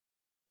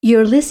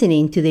You're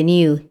listening to the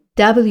new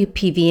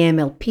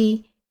WPVM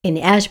LP in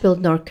Asheville,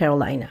 North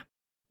Carolina.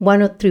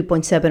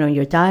 103.7 on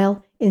your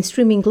dial and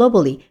streaming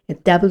globally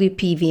at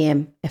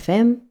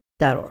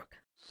WPVMFM.org.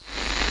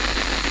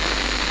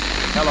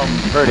 Tell 'em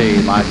pretty,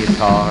 my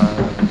guitar.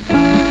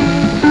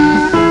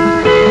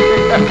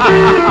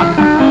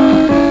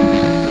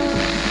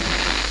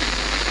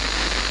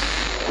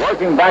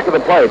 Working back of the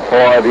plate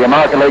for the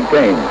American League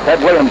team.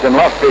 Ted Williams in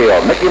left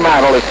field. Mickey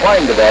Mantle is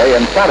playing today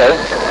in center.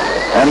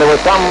 And there was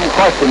some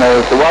question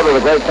as to whether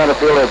the great center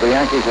fielder of the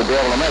Yankees would be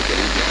able to make it.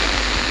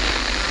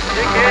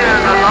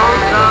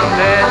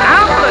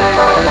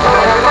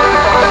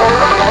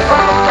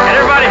 Can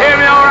everybody hear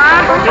me all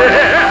right?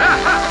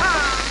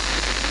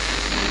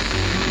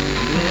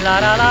 La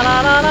la la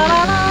la la la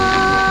la.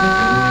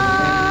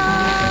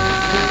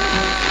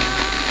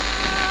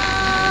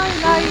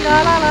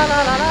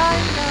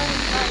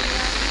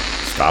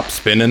 Stop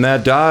spinning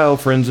that dial,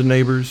 friends and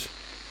neighbors.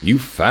 You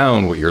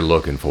found what you're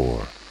looking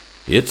for.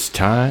 It's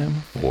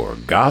time for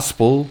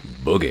Gospel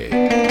Boogie.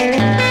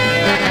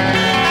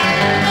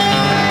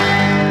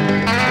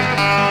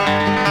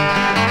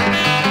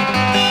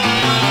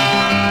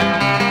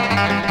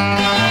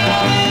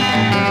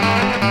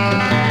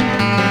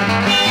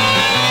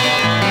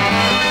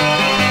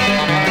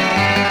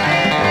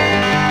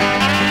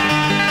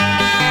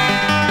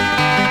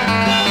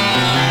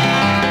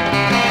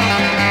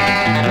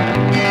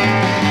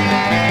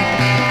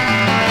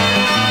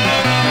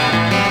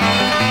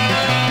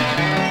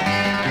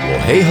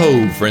 Hey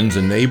ho, friends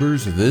and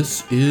neighbors,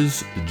 this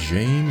is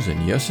James,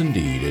 and yes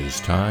indeed, it is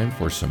time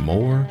for some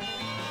more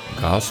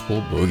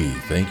Gospel Boogie.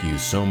 Thank you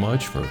so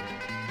much for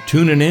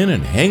tuning in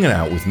and hanging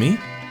out with me.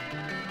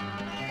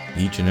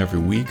 Each and every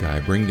week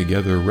I bring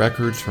together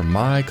records from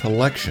my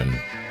collection,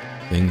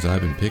 things I've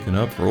been picking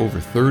up for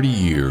over 30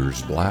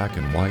 years, black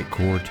and white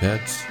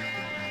quartets,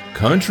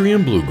 country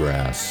and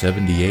bluegrass,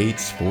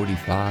 78s,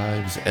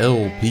 45s,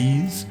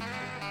 LPs.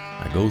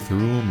 I go through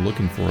them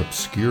looking for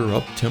obscure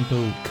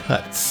up-tempo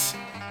cuts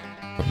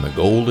from the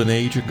golden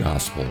age of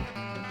gospel.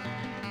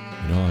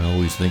 You know, I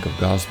always think of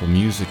gospel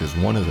music as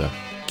one of the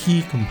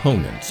key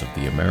components of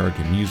the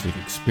American music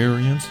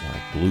experience,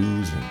 like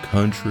blues and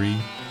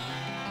country,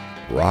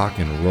 rock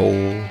and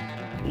roll,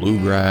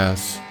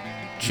 bluegrass,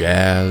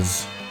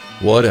 jazz,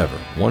 whatever.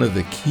 One of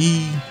the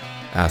key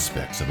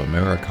aspects of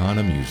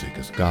Americana music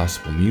is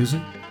gospel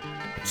music.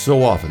 But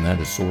so often that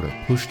is sort of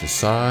pushed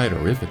aside,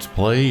 or if it's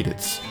played,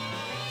 it's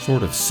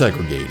sort of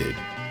segregated.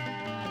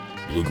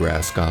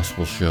 Bluegrass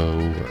gospel show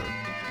or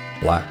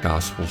black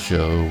gospel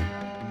show.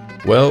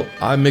 Well,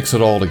 I mix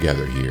it all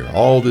together here.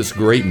 All this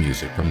great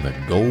music from the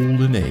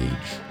golden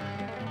age.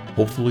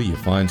 Hopefully you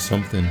find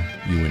something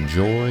you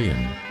enjoy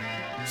and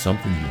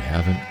something you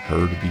haven't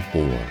heard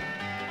before.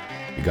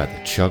 You got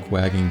the Chuck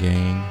Wagon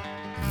Gang,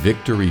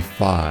 Victory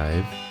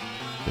 5,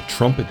 the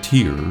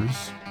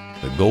Trumpeteers,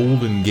 the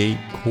Golden Gate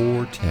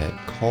Quartet,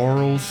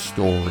 Carl's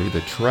Story, the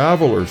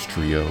Travelers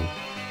Trio,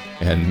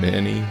 and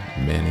many,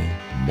 many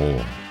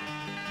more.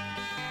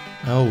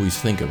 I always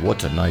think of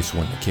what's a nice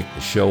one to kick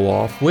the show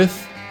off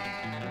with,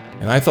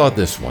 and I thought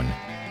this one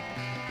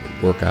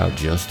would work out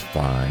just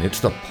fine.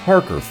 It's the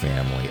Parker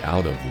family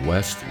out of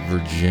West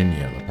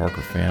Virginia. The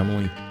Parker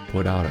family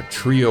put out a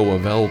trio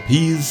of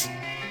LPs,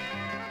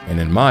 and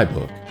in my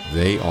book,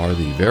 they are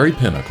the very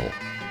pinnacle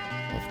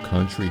of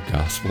country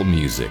gospel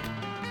music.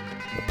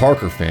 The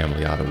Parker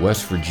family out of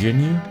West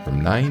Virginia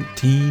from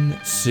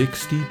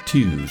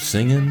 1962,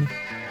 singing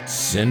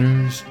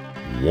Sinner's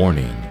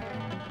Warning.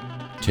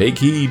 Take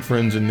heed,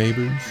 friends and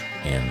neighbors,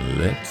 and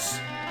let's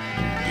go.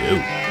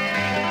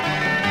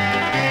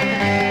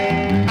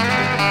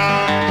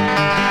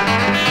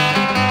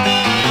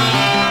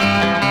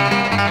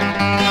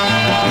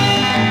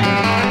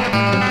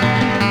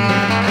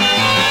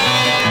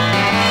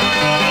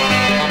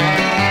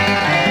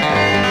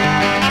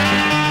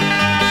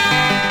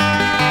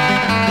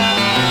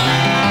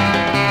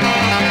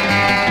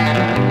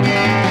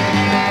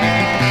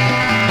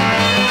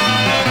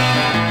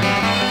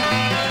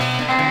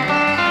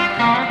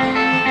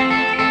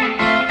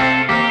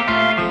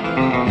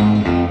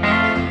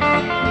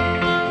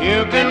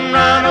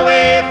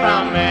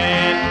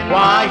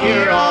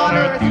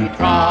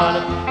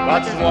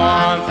 But there's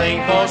one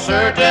thing for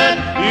certain,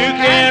 you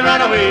can't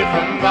run away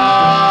from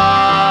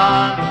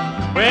God.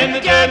 When the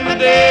judgment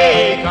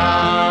day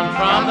comes,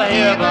 from the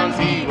heavens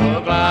he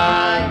will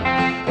glide.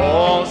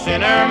 Oh,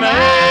 sinner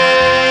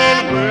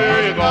man,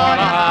 where you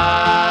gonna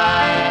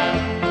hide?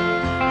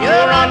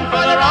 You'll run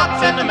for the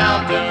rocks and the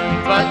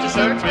mountains, but your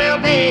search will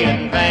be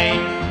in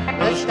vain.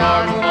 The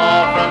stars will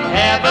fall from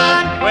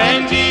heaven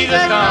when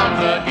Jesus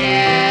comes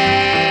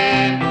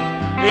again.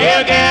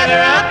 He'll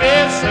gather up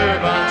his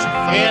servants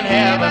in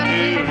heaven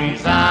to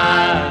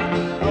reside.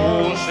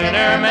 Oh,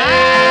 sinner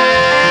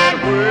man,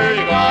 where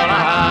you gonna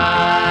hide?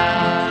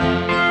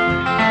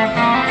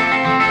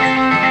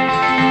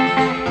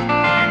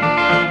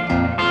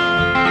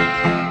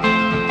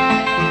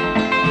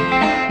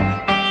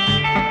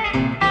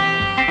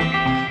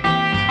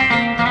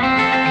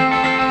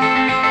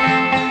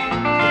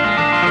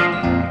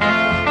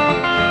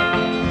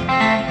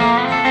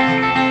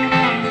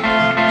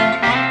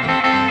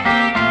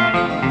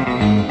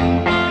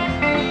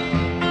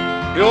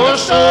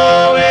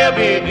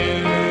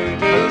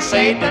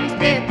 Satan's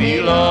pit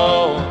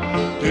below,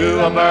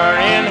 to a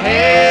burning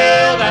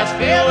hell that's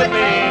filled with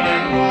pain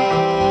and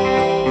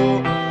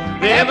woe.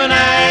 They've been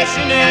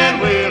ashing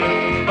and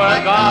wailing,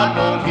 but God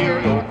won't hear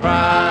your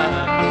cry.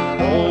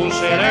 Oh,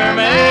 sinner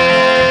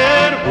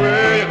man,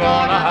 where you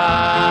gonna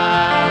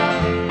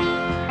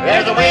hide?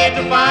 There's a way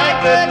to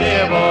fight the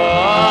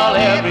devil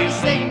every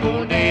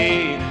single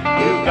day.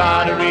 You've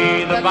got to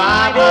read the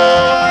Bible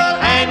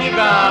and you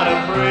gotta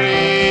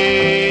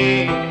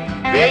pray.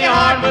 Fill your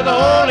heart with the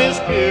Holy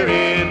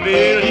Spirit,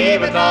 believe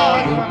with all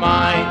your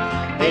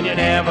might. Then you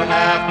never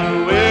have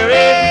to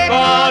worry,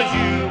 'cause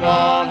you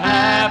won't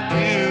have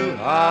to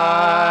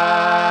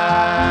hide.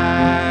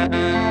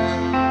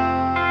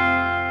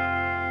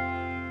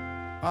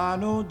 I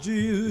know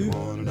Jesus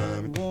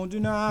won't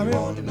deny me.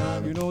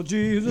 You know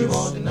Jesus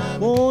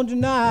won't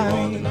deny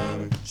me.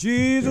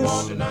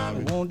 Jesus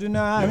won't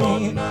deny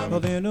me.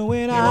 But then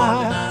when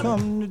I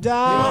come to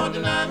die,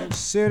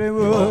 said he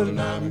would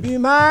be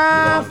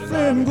my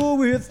friend, go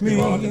with me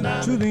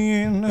to the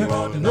end.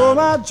 Know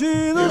my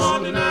Jesus,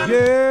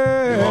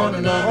 yeah.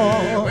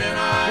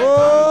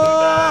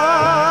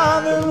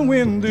 Oh, then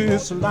when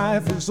this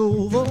life is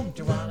over,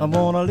 I'm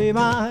gonna lay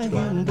my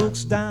hymn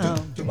books down,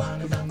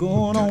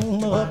 going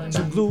on up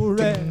to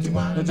glory,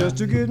 just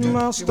to get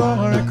my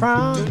starry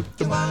crown.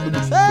 Telling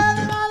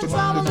my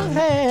troubles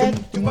ahead,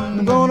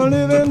 I'm gonna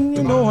live and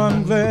you know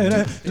I'm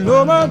glad. You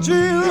know my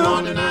Jesus,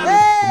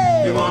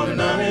 hey, you won't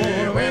deny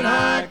me when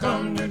I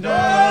come to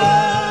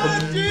die.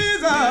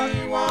 Jesus,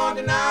 you won't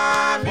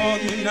deny me,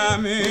 won't deny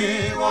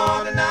me, you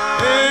won't deny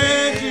me.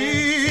 Hey,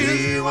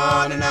 Jesus, you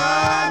won't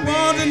deny me,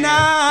 won't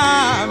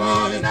deny me,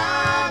 won't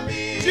deny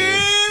me.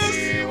 Jesus,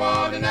 you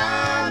won't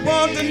deny me,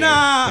 won't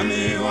deny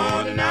me,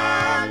 won't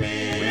deny me.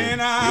 When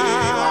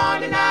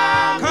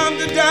I come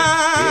to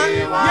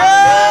die,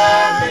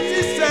 yes,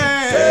 he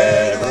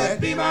said,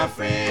 be my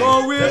friend,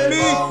 go with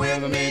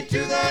me to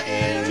the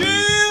end.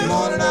 Jesus, you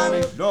won't deny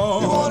me,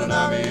 Lord, you won't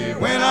deny me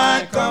when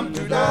I come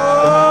to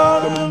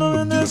die.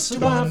 When this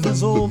life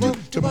is over,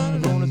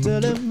 I'm gonna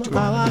tell him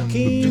how I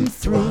came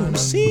through.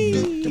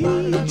 See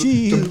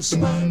Jesus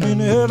in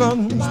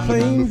heaven's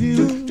plain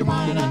view.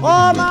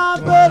 All my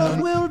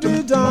brothers will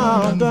be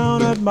down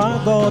at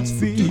my God's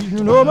feet.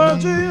 You know my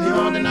Jesus, you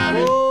won't deny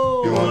me,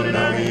 you won't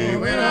deny me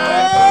when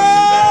I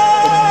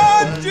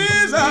come to die.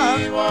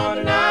 Jesus, you won't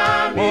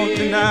deny me, won't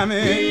deny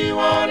me, you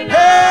won't deny me.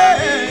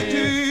 Hey,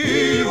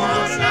 Jesus, you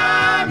won't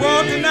deny me,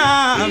 won't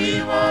deny me,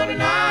 you won't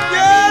deny me.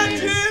 Yeah,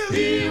 Jesus,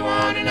 you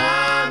won't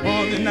deny me,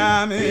 won't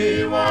deny me,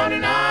 you won't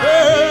deny me.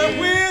 Hey,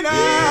 when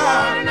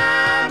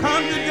I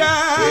come to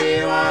die,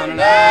 you won't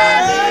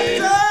deny me.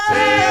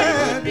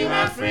 Said, be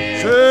my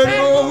friend, said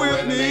go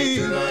with me.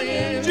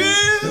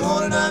 Jesus, you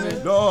won't deny me,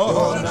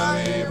 Lord,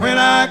 when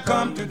I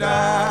come to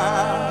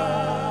die.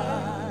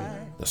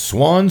 The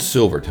Swan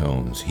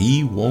Silvertones,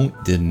 He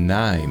Won't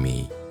Deny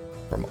Me,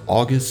 from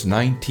August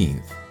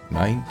 19th,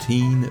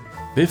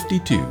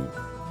 1952,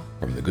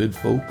 from the good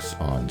folks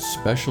on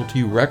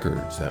Specialty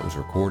Records. That was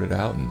recorded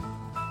out in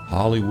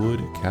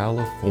Hollywood,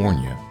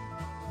 California.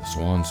 The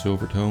Swan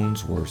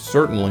Silvertones were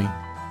certainly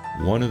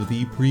one of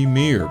the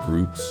premier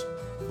groups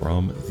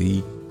from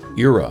the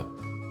era.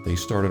 They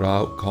started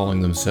out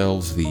calling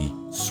themselves the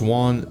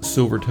Swan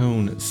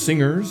Silvertone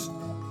Singers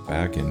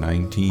back in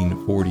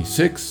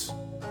 1946.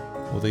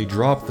 Well, they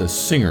dropped the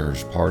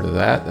singers part of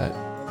that. That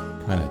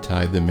kind of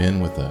tied them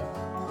in with a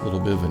little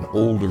bit of an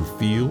older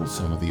feel,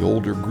 some of the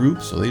older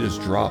groups, so they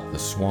just dropped the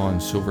Swan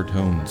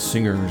Silvertone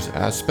Singers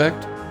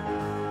aspect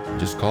and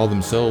just called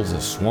themselves the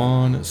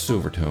Swan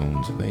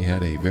Silvertones, and they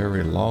had a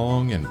very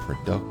long and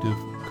productive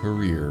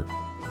career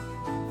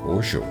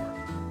for sure.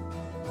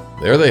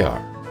 There they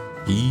are.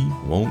 He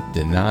Won't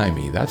Deny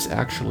Me. That's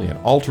actually an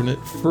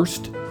alternate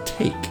first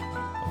take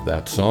of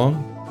that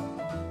song.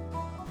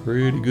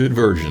 Pretty good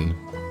version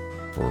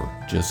for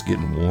just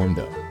getting warmed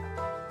up.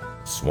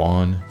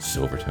 Swan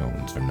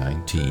Silvertones from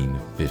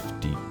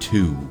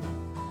 1952.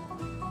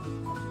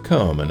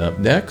 Coming up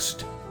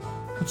next,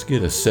 let's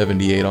get a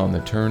 78 on the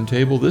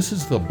turntable. This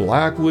is the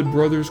Blackwood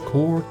Brothers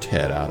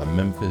Quartet out of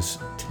Memphis,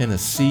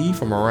 Tennessee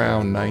from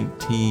around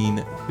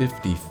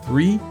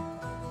 1953.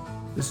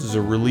 This is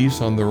a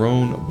release on their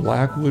own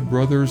Blackwood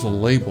Brothers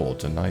label.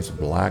 It's a nice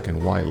black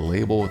and white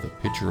label with a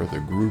picture of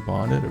the group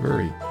on it. A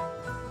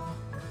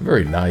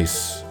very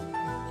nice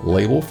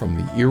label from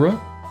the era.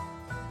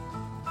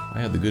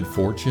 I had the good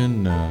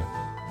fortune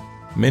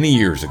many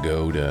years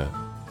ago to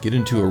get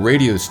into a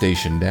radio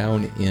station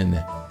down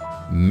in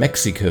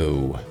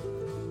Mexico.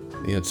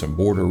 They had some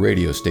border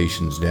radio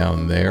stations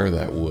down there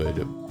that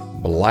would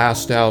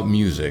blast out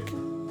music.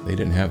 They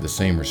didn't have the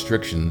same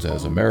restrictions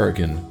as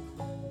American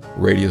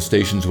radio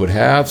stations would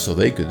have, so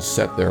they could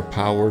set their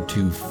power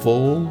to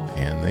full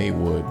and they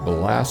would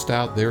blast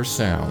out their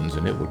sounds,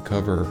 and it would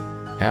cover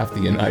half the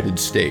United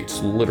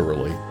States,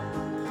 literally.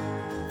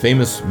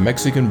 Famous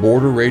Mexican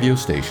border radio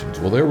stations.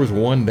 Well, there was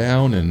one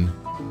down in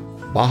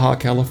Baja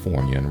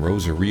California, in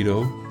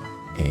Rosarito,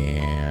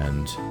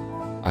 and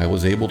I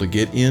was able to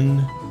get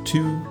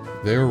into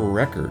their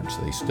records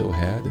they still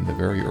had in the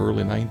very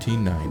early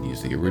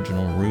 1990s. The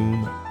original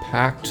room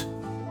packed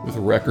with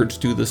records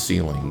to the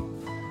ceiling,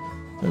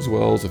 as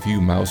well as a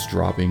few mouse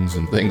droppings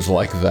and things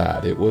like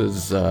that. It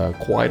was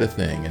quite a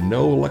thing, and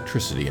no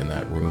electricity in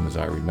that room, as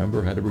I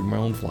remember. Had to bring my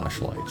own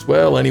flashlights.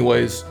 Well,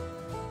 anyways,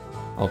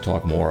 I'll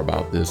talk more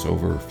about this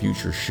over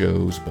future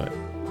shows, but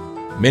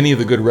many of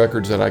the good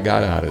records that I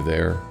got out of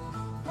there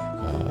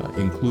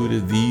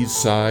included these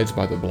sides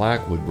by the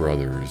Blackwood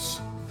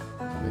Brothers.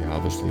 They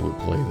obviously would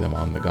play them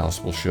on the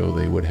gospel show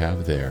they would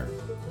have there.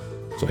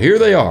 So here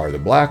they are, the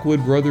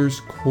Blackwood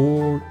Brothers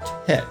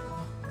Quartet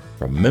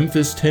from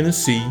Memphis,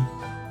 Tennessee,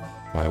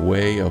 by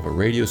way of a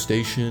radio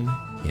station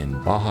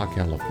in Baja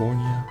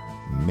California,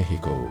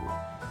 Mexico.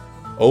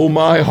 Oh,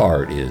 my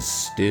heart is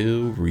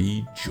still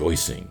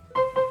rejoicing.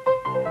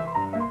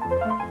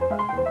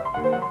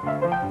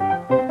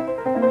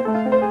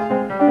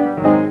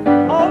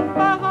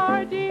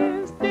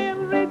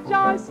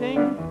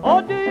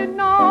 Oh, do you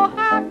know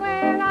how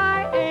glad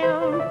I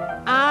am?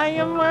 I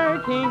am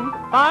working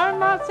for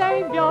my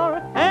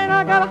Savior, and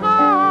I got a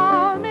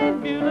home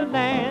in Beulah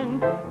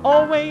land.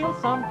 Oh, well,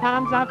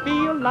 sometimes I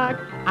feel like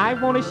I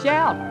want to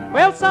shout.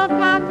 Well,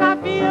 sometimes I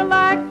feel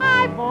like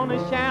I want to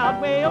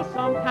shout. Well,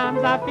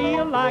 sometimes I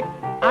feel like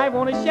I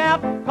want to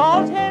shout,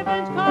 'cause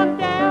heaven's come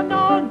down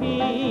on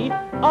me.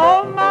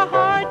 Oh, my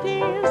heart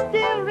is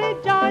still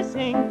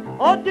rejoicing.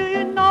 Oh, do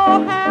you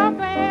know how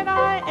glad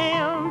I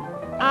am?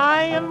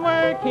 I am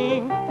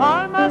working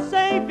for my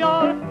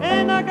Savior,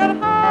 and I got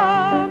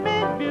home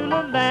in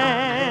Beulah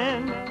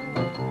land.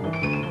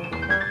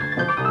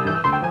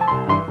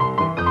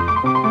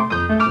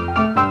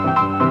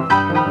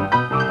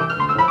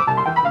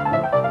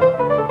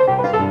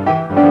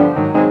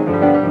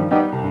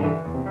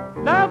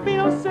 There'll be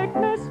no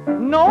sickness,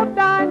 no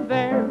dying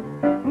there,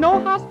 no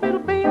hospital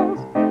bills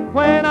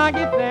when I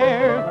get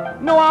there,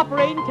 no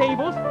operating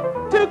tables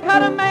to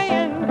cut a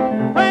man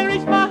when I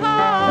reach my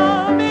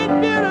home in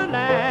Beulah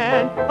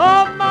land.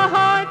 Oh, my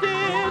heart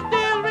is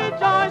still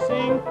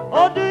rejoicing.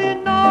 Oh, do you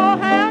know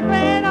how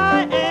glad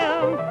I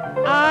am?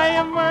 I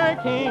am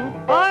working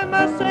for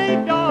my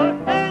Savior,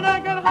 and I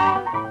got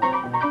home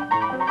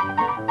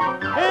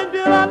in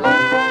Beulah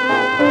land.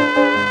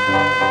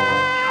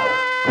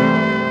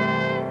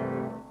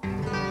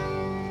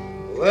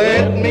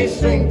 Let me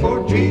sing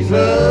for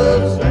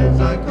Jesus as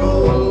I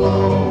go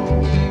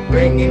along,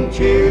 bringing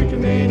cheer to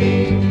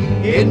many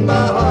in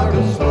my heart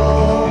of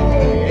song.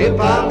 If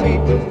I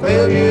meet with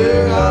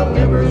failure, I'll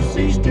never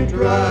cease to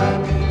try.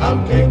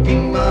 I'm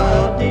taking my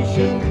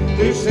audition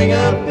to sing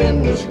up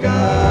in the sky,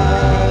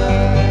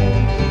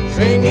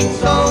 singing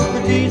songs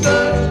for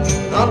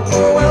Jesus, not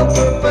for wealth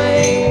or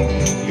fame,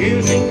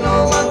 using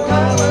all my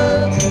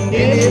talent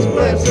in His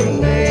blessed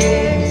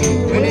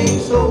name, winning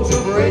souls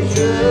so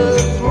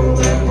gracious for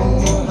that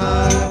home on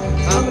high.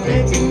 I'm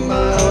taking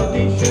my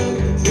audition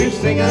to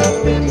sing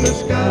up in the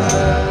sky.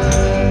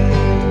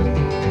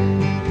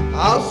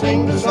 I'll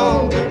sing the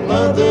song that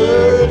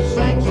Mother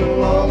sang so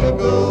long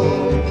ago.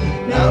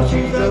 Now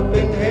she's up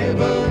in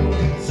heaven,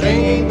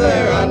 singing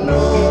there I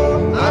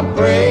know. I'm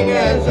praying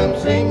as I'm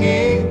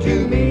singing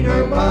to meet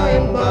her by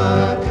and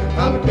by.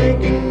 I'm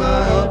taking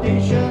my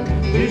audition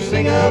to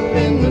sing up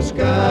in the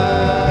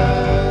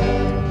sky,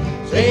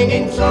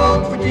 singing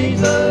songs for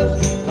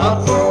Jesus,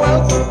 not for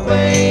wealth or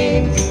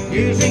fame,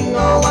 using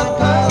all my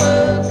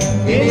talent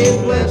in His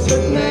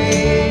blessed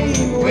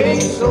name,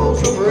 winning souls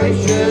so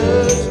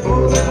gracious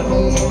for that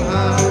home on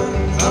high.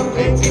 I'm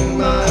taking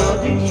my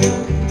audition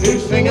to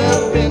sing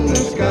up in the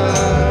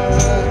sky,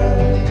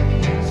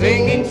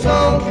 singing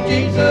songs for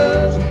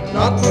Jesus,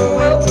 not for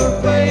wealth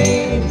or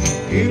fame,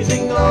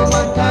 using all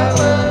my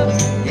talent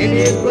in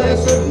His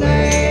blessed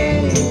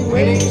name,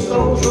 winning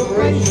souls so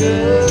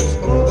gracious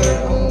for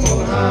that home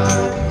on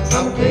high.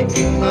 I'm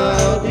taking my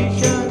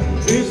audition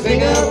to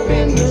sing up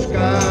in the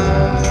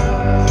sky.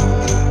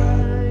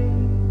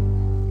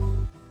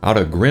 Out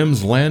of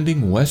Grimm's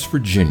Landing, West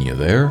Virginia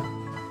there.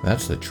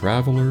 That's the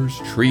Travelers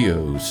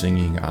Trio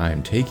singing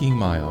I'm Taking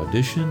My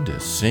Audition to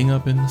Sing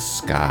Up in the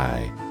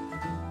Sky.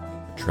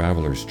 The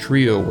Travelers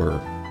Trio were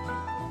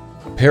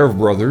a pair of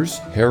brothers,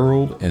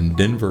 Harold and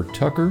Denver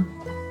Tucker,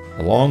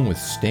 along with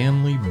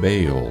Stanley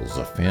Bales,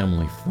 a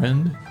family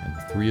friend, and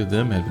the three of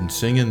them had been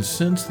singing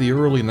since the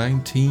early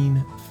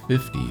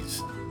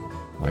 1950s.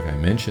 Like I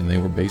mentioned, they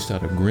were based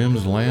out of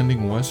Grimm's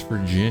Landing, West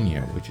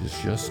Virginia, which is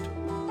just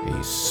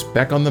a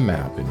speck on the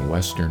map in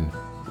western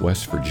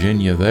West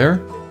Virginia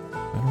there.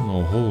 I don't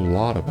know a whole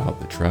lot about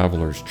the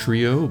Travelers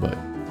Trio, but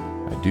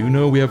I do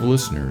know we have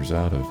listeners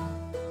out of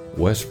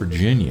West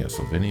Virginia,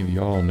 so if any of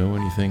y'all know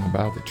anything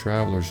about the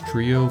Travelers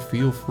Trio,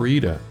 feel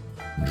free to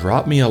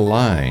drop me a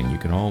line. You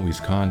can always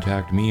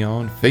contact me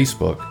on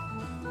Facebook.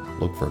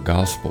 Look for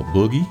Gospel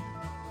Boogie.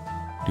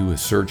 Do a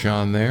search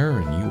on there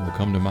and you will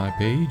come to my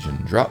page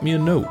and drop me a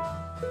note.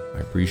 I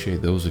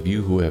appreciate those of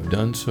you who have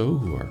done so,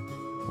 who are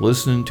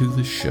listening to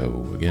the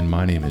show. Again,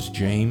 my name is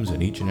James,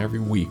 and each and every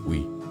week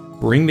we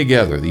bring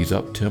together these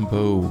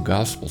up-tempo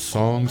gospel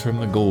songs from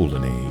the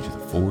golden age of the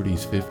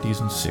 40s, 50s,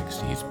 and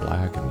 60s,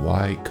 black and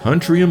white,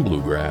 country and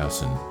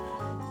bluegrass, and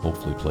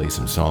hopefully play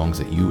some songs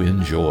that you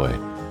enjoy.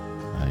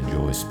 I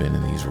enjoy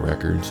spinning these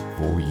records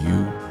for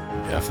you,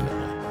 definitely.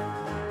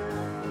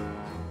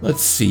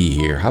 Let's see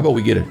here. How about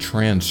we get a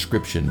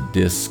transcription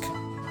disc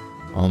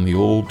on the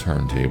old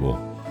turntable?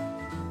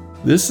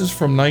 This is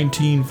from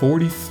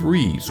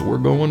 1943, so we're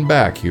going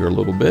back here a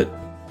little bit.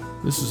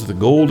 This is the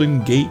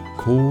Golden Gate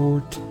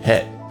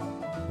Quartet,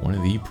 one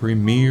of the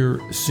premier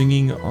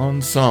singing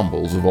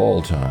ensembles of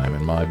all time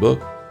in my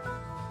book.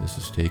 This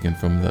is taken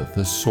from the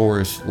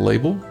Thesaurus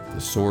label,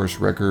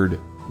 Thesaurus Record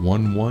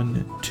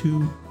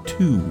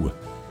 1122.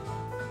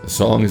 The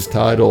song is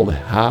titled,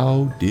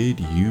 How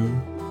Did You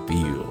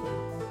Feel?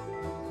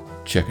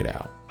 Check it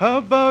out. How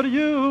about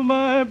you,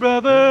 my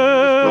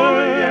brother?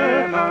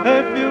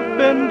 Have you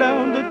been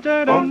down the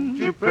Jordan? Won't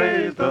you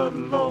praise the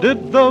Lord?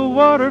 Did the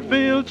water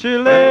feel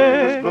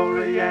chilly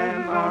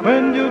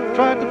when you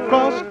tried to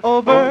cross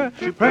over? Won't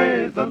you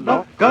praise the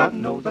Lord? God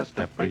knows I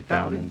stepped right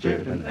down in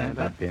Jordan and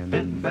I've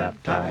been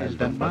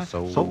baptized and my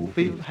soul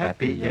feels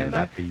happy and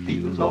I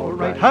feels all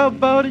right. How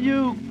about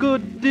you,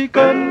 good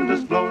deacon?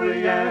 Did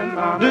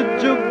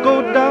you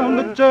go down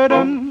the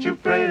Jordan? Won't you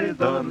praise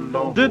the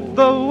Lord? Did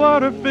the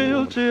water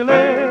feel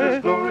chilly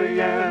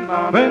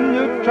when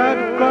you tried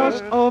to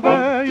cross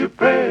over? You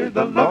praise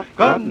the Lord.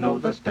 God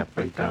knows I stepped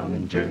right down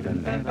in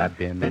Jordan and I've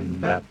been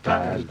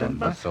baptized and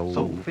my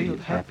soul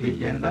feels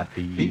happy and I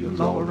feels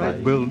all right.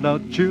 Well, now,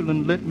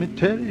 children, let me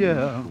tell you.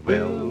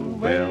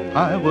 Well,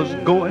 I was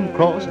going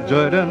across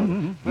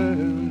Jordan.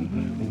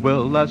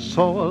 Well, I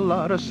saw a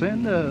lot of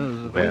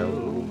sinners.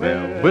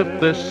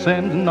 With their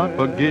sins not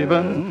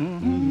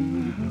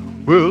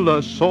forgiven. Well,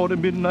 I saw the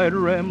midnight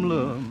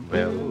rambler.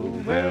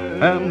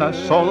 And I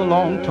saw the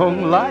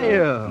long-tongued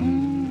liar.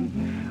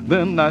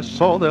 Then I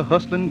saw the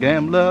hustling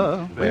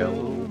gambler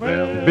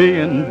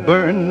being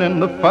burned in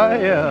the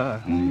fire.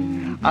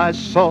 I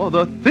saw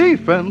the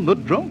thief and the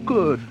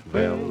drunkard.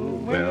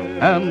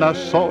 And I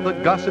saw the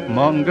gossip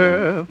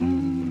monger.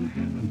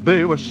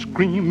 They were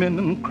screaming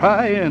and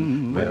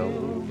crying,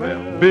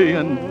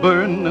 being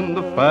burned in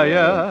the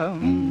fire.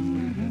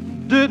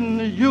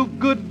 Didn't you,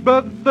 good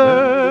brother,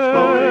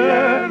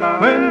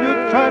 when you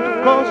tried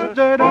to cross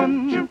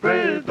Jordan, you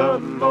praise the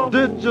Lord?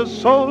 Did your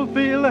soul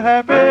feel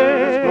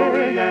happy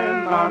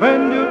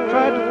when you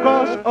tried to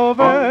cross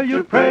over?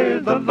 You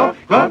praise the Lord.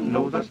 God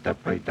knows I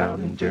stepped right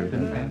down in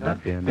Jordan and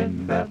I've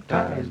been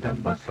baptized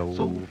and my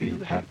soul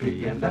feels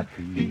happy and I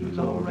feels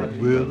all right.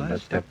 Well, I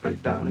stepped right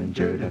down in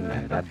Jordan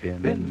and I've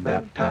been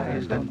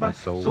baptized and my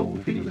soul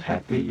feels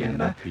happy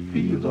and I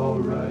feels all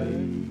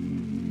right.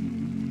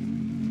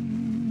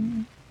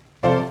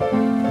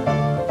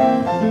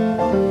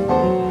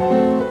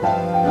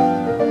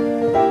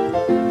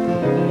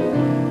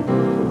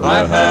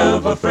 I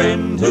have a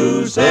friend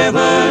who's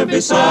ever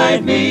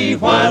beside me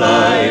while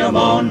I am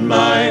on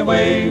my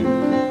way.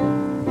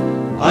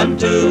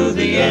 Unto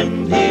the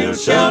end he'll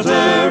shelter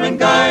and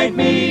guide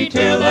me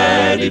till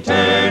that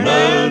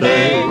eternal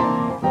day.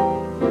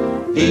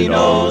 He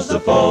knows the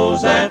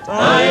foes that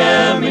I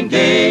am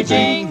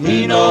engaging,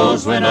 he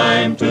knows when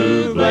I'm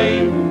to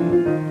blame.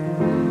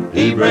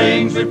 He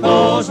brings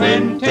repose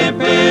when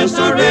tempests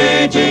are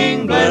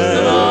raging, bless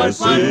the Lord's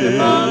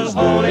wonderful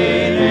holy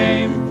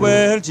name.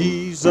 Well,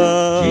 Jesus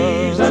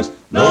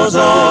knows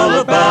all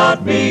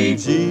about me.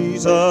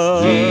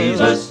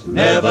 Jesus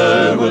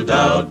never will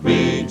doubt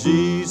me.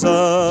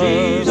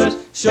 Jesus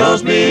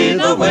shows me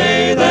the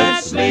way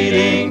that's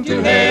leading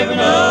to heaven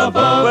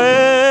above.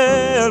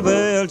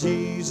 Well,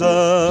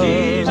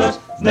 Jesus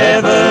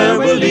never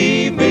will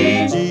leave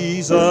me.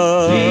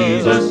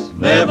 Jesus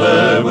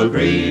never will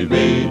grieve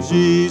me.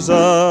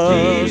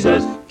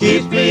 Jesus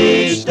keeps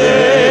me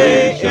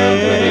staying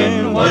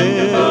in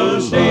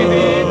wonderful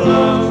saving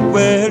love.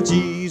 Well,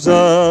 Jesus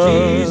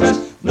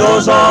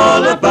knows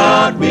all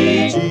about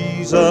me.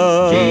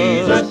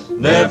 Jesus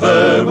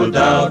never will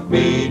doubt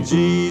me.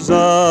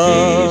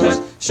 Jesus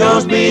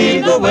shows me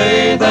the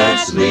way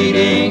that's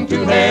leading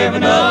to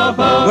heaven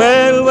above.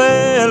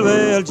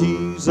 Well,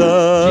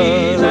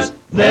 Jesus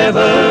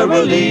never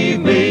will leave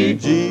me.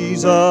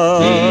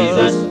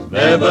 Jesus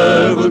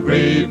never will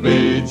grieve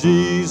me.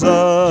 Jesus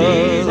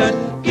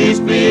keeps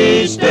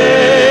me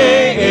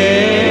staying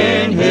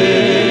in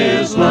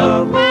his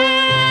love. Well,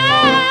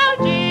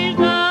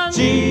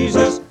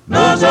 Jesus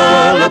knows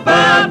all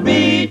about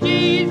me.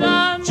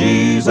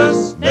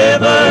 Jesus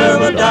never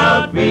will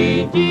doubt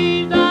me.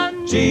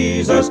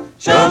 Jesus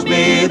shows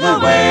me the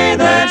way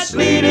that's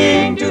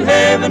leading to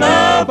heaven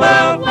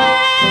above.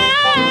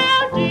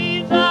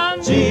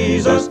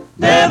 Jesus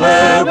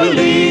never will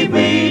leave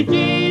me.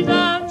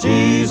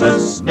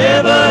 Jesus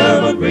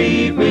never will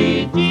grieve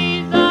me.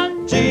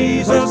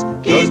 Jesus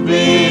keeps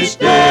me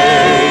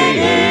staying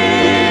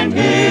in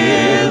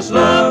his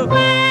love.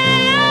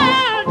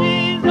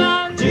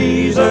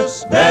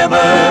 Jesus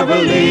never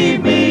will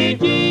leave me.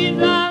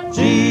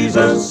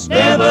 Jesus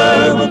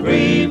never will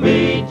grieve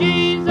me.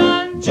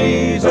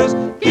 Jesus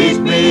keeps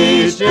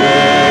me staying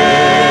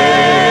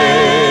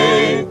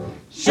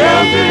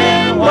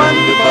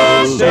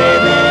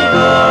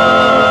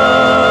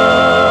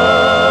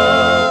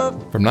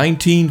From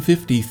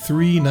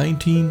 1953,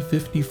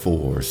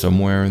 1954,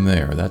 somewhere in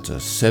there. That's a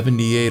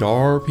 78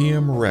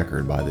 RPM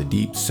record by the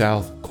Deep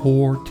South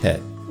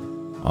Quartet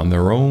on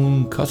their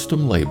own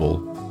custom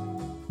label,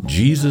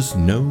 Jesus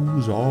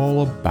Knows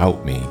All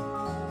About Me.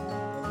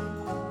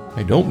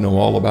 I don't know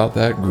all about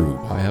that group.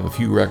 I have a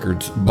few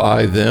records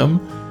by them.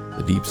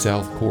 The Deep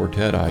South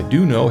Quartet, I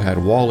do know,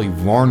 had Wally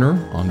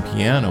Varner on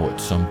piano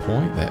at some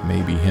point. That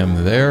may be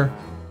him there.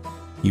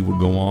 He would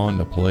go on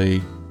to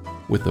play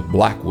with the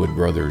Blackwood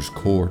Brothers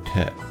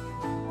Quartet.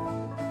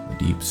 The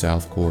Deep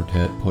South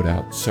Quartet put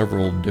out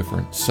several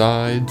different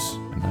sides,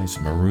 a nice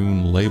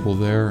maroon label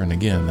there, and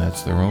again,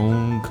 that's their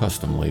own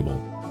custom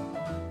label.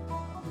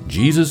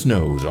 Jesus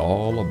Knows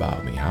All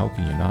About Me. How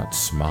can you not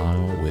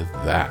smile with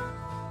that?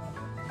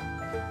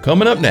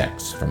 Coming up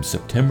next, from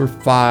September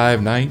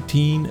 5,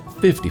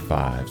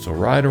 1955, so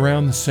right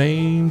around the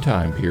same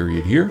time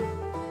period here,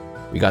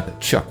 we got the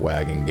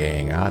Chuckwagon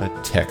Gang out of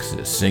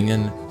Texas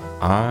singing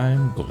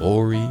I'm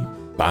Glory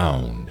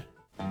Bound.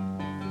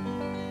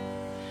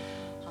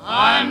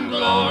 I'm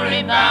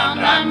glory bound,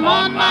 I'm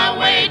on my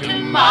way to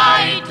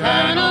my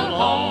eternal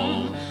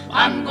home.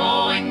 I'm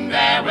going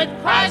there with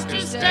Christ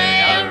to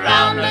stay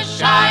around the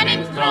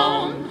shining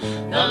throne.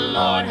 The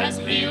Lord has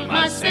healed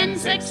my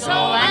sin-sick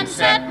soul and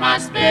set my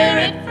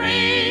spirit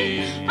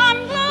free.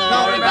 I'm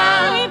glory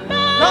bound,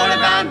 glory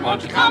bound,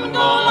 won't you come and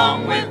go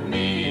along with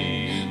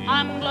me?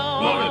 I'm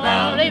glory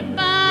bound,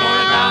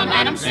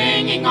 and I'm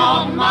singing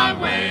on my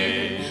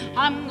way.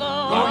 I'm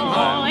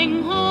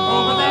going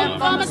home,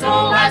 for my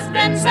soul has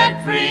been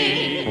set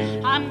free.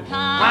 I'm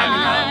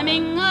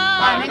climbing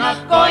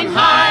up, going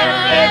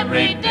higher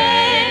every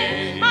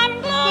day. I'm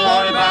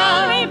glory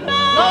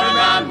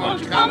bound,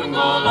 won't you come and go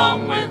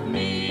along with me?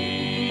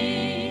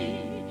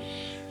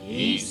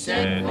 He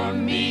said for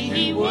me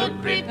he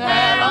would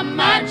prepare a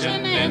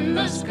mansion in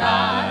the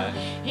sky.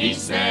 He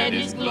said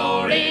his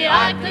glory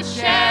I could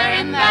share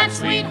in that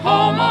sweet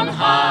home on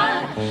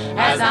high.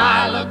 As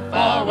I look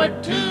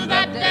forward to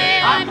that day,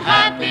 I'm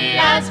happy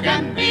as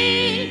can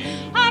be.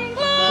 I'm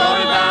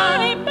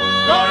glory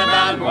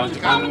bound, won't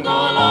you come and go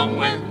along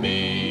with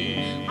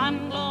me?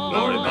 I'm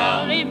glory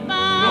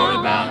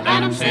bound,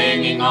 and I'm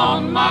singing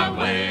on my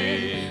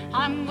way.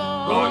 I'm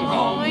going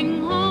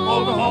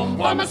home,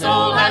 for my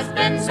soul has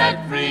been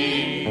set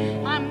free.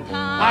 I'm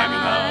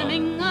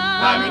climbing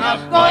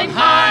up, going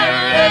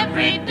higher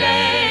every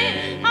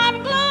day.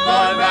 I'm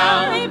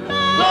glory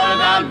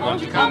bound,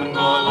 won't you come and go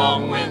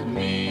along with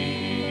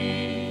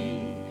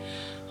me?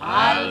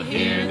 I'll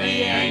hear the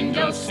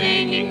angels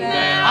singing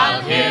there,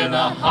 I'll hear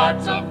the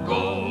hearts of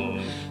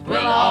gold.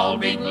 We'll all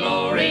be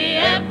glory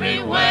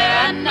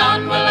everywhere, and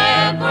none will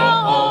ever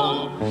grow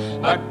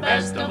old. But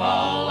best of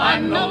all, I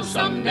know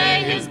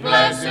someday his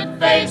blessed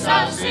face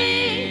I'll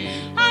see.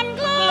 I'm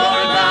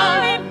glory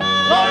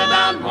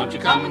bound, won't you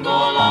come and go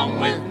along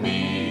with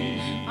me?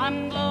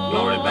 I'm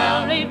glory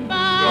bound,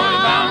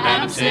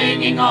 and I'm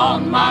singing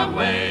on my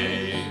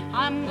way.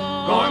 I'm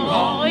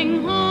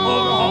going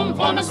home,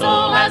 for my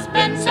soul has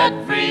been set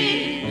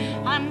free.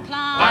 I'm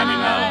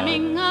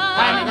climbing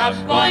up,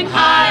 going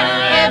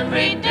higher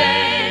every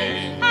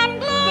day. I'm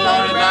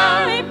glory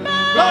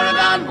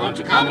bound, won't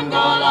you come and go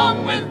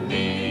along with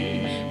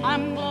me?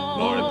 I'm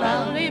glory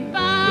bound,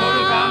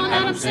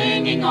 and I'm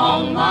singing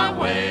on my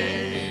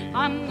way.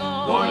 I'm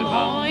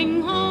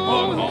going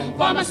home,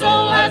 for my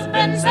soul has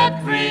been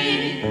set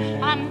free.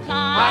 I'm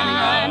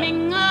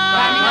climbing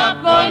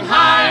up, going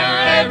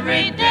higher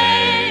every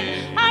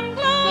day. I'm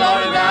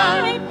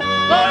glory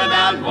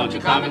bound, won't you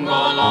come and go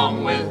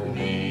along with me?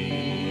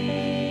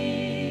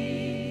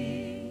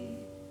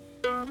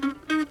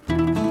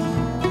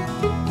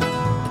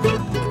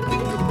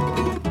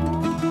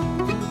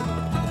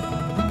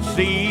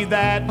 See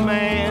that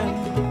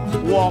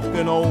man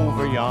walking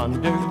over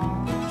yonder.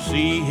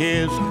 See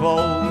his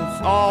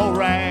clothes all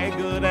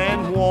ragged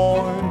and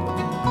worn.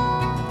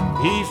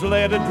 He's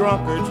led a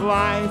drunkard's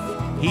life,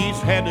 he's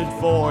headed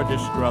for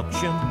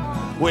destruction.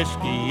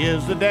 Whiskey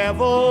is the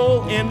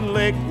devil in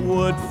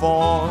liquid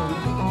form.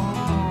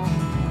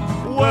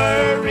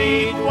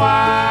 Worried,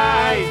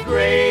 wise,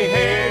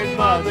 gray-haired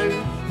mothers,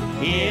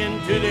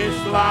 into this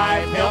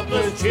life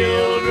helpless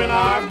children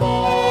are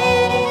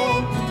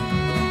born.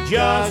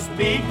 Just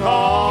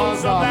because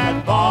of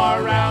that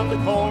bar around the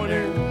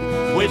corner,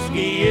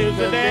 whiskey is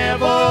the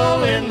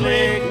devil in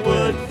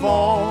liquid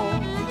form.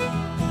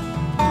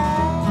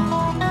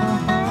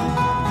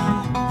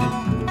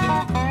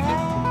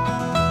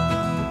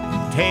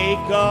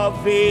 Take a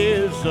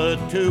visit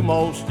to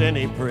most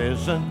any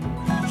prison.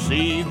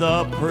 See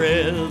the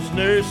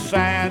prisoners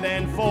sad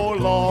and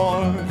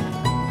forlorn.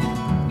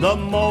 The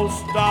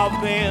most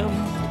of them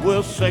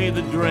will say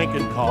the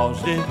drinking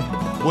caused it.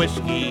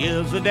 Whiskey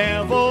is the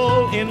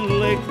devil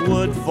in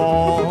liquid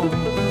form.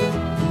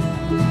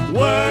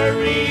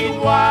 Worried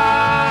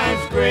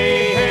wives,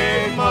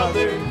 gray-haired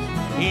mothers,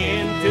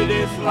 into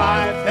this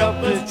life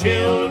helpless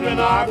children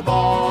are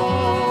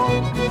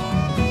born.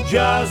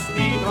 Just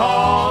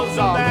because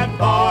of that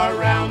bar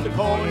around the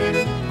corner,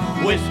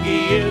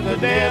 whiskey is the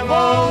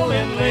devil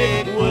in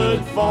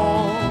liquid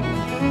form.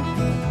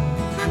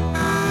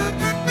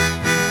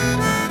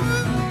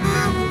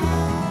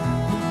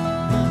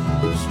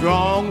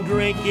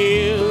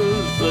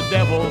 is the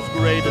devil's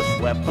greatest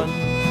weapon.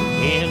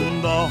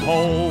 In the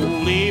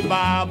Holy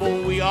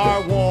Bible we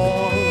are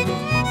warned.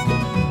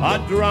 A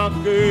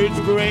drunkard's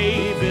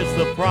grave is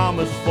the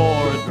promise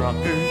for a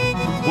drunkard.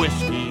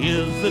 Whiskey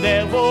is the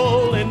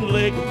devil in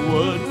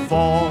liquid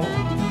form.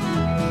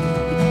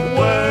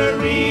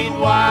 Worried,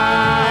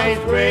 wise,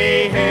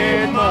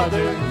 gray-haired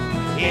mothers,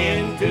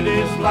 into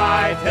this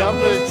life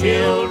helpless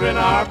children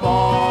are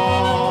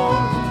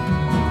born.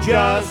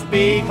 Just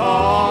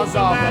because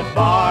of that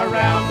bar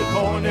round the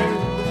corner,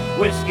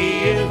 whiskey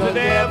is the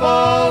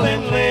devil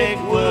in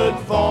liquid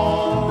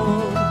form.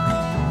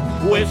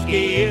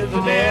 Whiskey is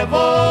the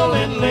devil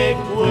in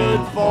liquid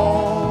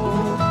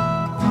form.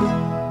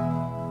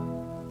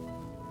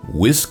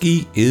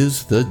 Whiskey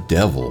is the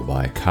Devil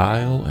by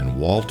Kyle and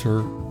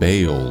Walter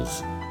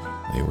Bales.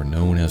 They were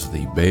known as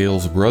the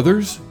Bales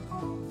Brothers.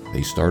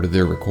 They started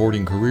their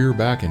recording career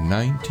back in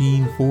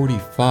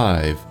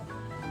 1945.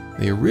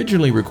 They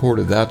originally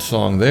recorded that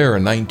song there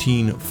in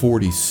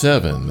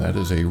 1947. That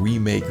is a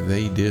remake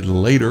they did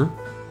later.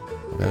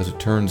 But as it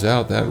turns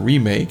out, that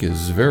remake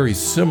is very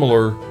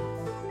similar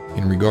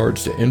in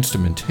regards to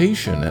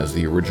instrumentation as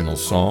the original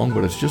song,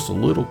 but it's just a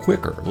little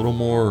quicker, a little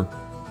more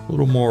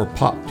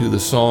pop to the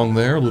song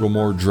there, a little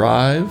more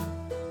drive.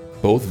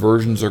 Both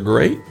versions are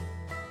great,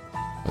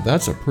 but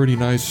that's a pretty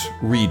nice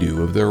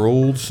redo of their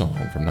old song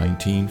from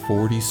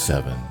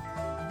 1947.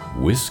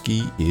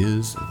 Whiskey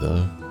is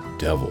the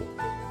Devil,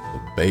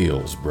 the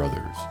Bales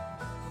Brothers.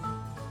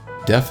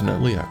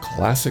 Definitely a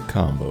classic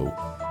combo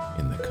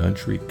in the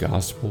country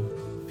gospel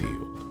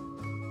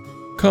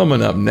field.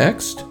 Coming up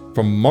next,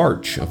 from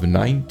March of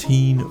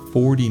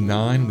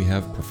 1949, we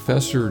have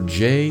Professor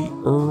J.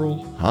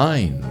 Earl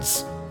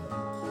Hines.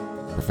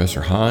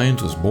 Professor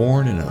Hines was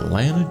born in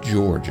Atlanta,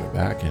 Georgia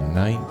back in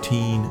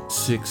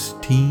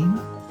 1916.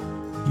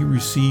 He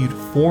received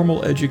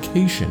formal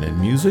education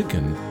in music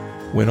and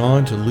went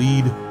on to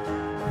lead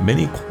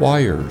many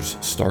choirs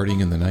starting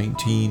in the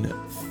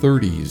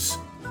 1930s.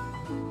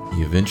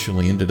 He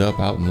eventually ended up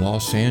out in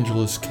Los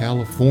Angeles,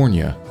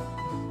 California,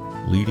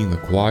 leading the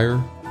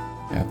choir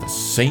at the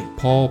St.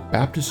 Paul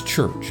Baptist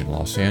Church in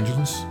Los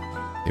Angeles.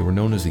 They were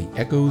known as the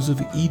Echoes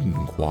of Eden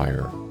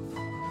Choir.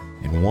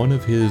 And one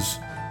of his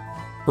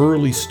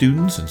early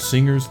students and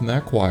singers in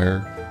that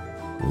choir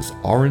was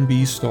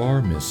R&B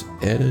star Miss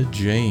Etta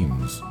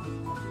James.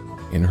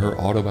 In her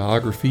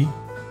autobiography,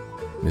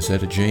 Miss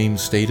Etta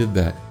James stated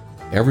that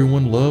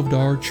everyone loved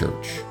our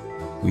church.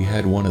 We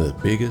had one of the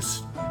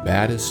biggest,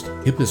 baddest,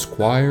 hippest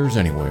choirs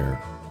anywhere.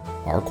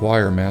 Our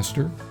choir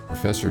master,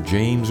 Professor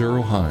James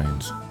Earl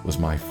Hines, was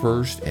my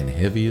first and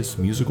heaviest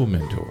musical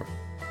mentor.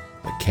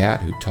 The cat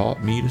who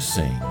taught me to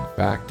sing.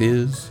 Fact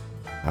is,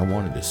 I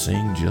wanted to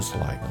sing just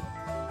like him.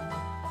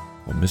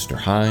 Well, Mr.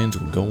 Hines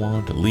would go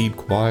on to lead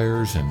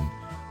choirs and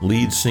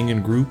lead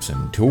singing groups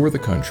and tour the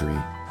country,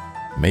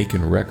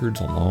 making records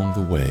along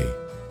the way.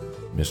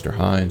 Mr.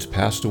 Hines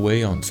passed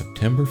away on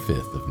September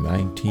 5th of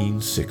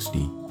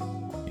 1960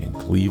 in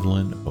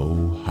Cleveland,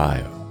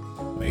 Ohio.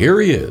 Well, here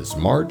he is,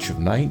 March of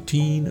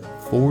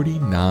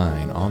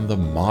 1949 on the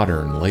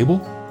Modern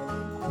label.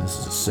 This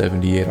is a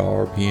 78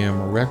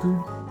 RPM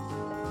record.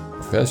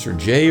 Professor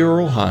J.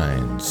 Earl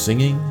Hines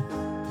singing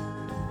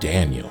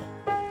Daniel.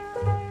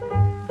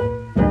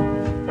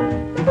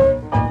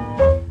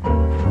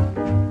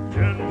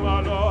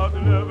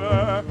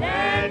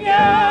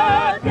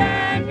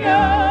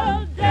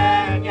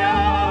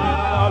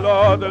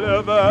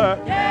 Deliver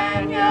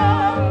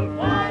Daniel,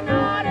 why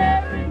not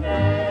every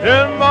day?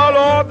 In my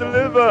Lord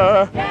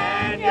deliver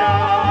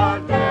Daniel,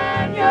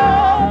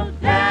 Daniel,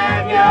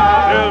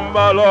 Daniel. In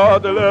my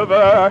Lord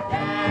deliver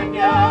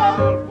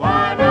Daniel,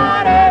 why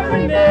not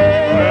every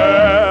day?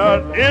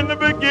 Well, in the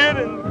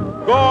beginning,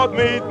 God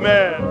made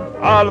man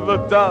out of the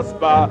dust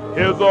by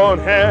his own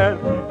hand.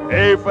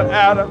 A for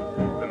Adam,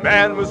 the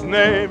man was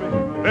named,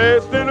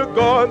 placed in a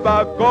garden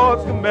by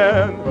God's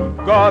command.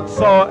 God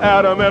saw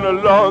Adam in a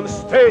lonely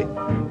state,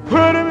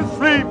 put him to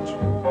sleep,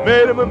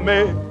 made him a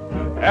man.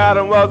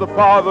 Adam was the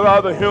father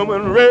of the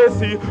human race.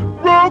 He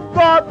broke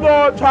God's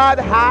law, tried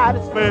to hide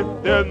his face.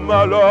 Then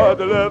my Lord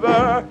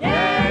deliver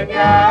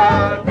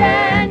Daniel,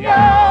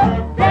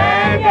 Daniel,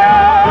 Daniel.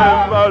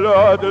 Then my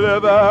Lord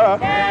deliver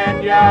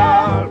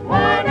Daniel,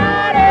 why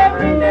not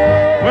every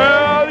day?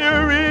 Well,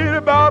 you read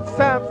about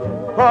Samson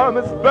from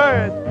his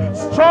birth,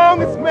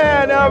 strongest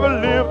man ever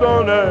lived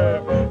on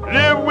earth.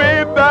 Lived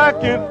way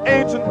back in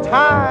ancient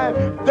time,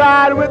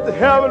 died with the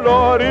heaven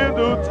Lord in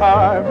due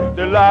time.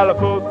 Delilah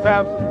told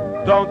Samson,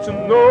 don't you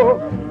know,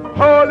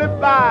 Holy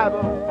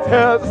Bible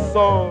tells us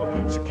so.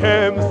 She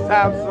came to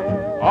Samson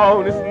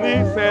on his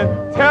knees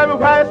and tell me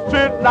why it's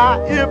straight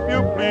lie if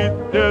you please.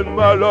 Then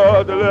my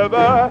Lord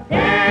deliver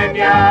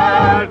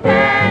Daniel,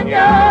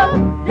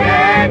 Daniel,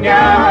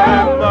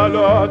 Daniel. My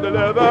Lord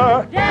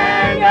deliver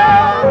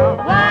Daniel,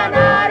 why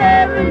not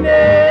every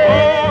day?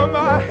 Oh,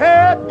 my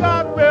head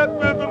got wet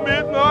with the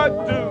midnight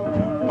dew.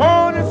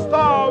 Morning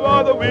star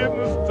was the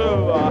witness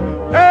too. I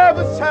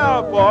never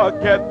shall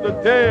forget the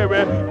day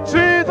when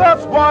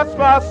Jesus washed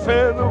my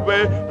sin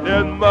away.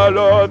 Then my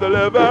Lord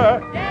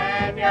deliver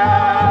Daniel.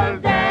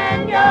 Daniel,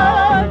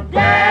 Daniel,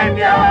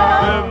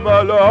 Daniel. Did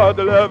my Lord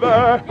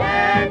deliver?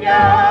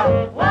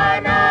 Daniel, why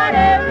not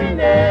every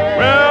day?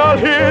 Well,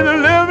 he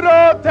delivered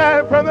all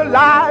time from the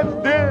lion's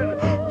den,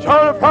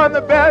 Jonah from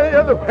the belly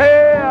of the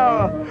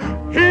whale.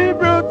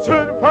 Hebrew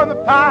children from the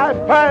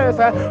pied pass,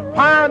 and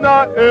why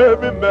not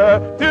every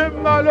man? Did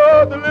my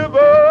Lord deliver?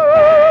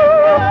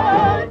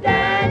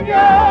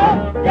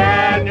 Daniel,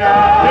 Daniel.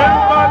 Did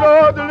my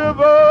Lord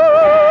deliver?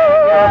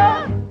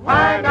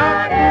 Why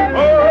not every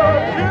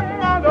Oh, did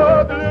my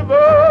Lord deliver?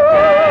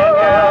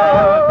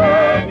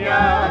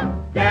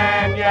 Daniel,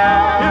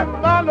 Daniel. Did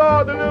my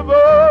Lord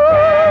deliver?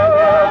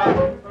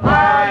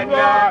 Why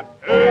not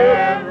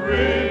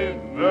every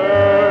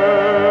man?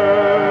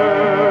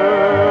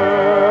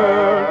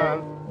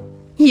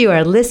 You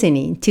are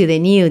listening to the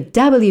new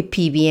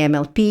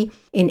WPVM-LP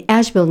in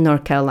Asheville,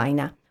 North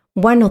Carolina,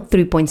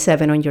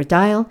 103.7 on your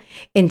dial,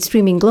 and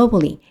streaming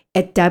globally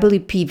at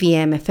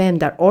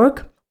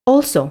WPVMFM.org.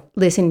 Also,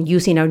 listen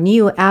using our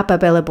new app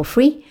available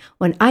free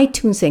on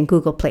iTunes and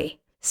Google Play.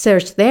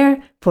 Search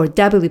there for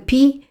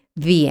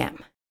WPVM.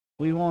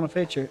 We want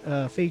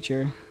to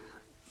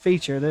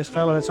feature this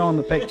fellow that's on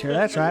the picture.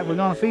 That's right, we're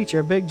going to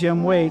feature Big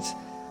Jim Waite's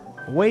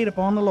Wait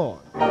Upon the Lord.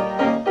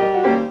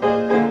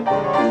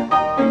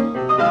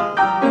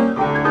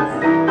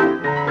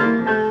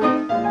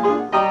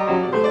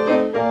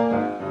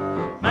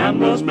 Man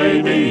was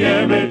made the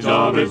image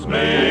of his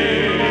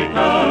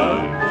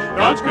Maker,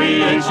 God's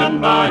creation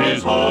by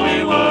his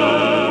holy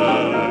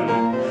word.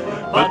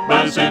 But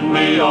by sin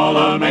we all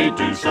are made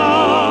to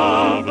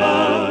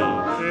suffer,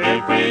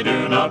 if we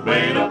do not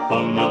wait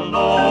upon the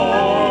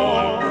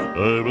Lord.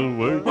 I will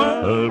wait,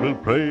 I will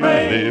pray,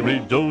 they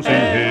rejoicing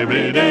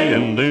every day,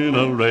 and then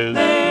I'll rest.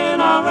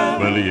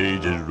 When the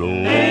ages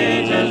roll,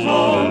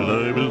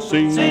 I will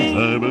sing,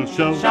 I will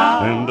shout,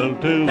 and I'll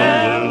tell the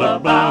world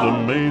about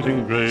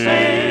amazing grace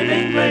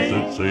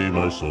that saved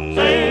my soul.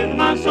 Save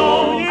my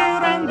soul, here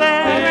and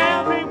there,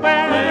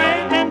 everywhere,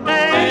 great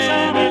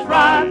temptation is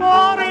right.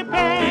 Oh,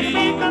 repent, be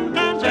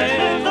content,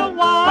 is the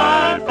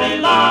wonderful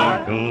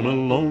Lord. Come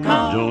along,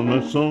 join my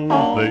song,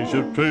 place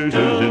your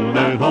treasures in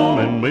their home,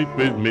 and wait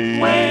with me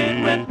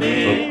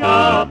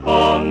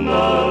upon the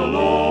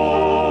Lord.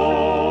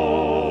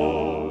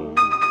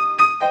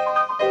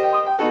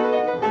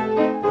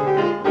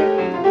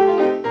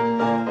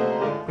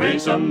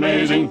 Grace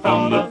amazing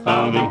from the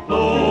fountain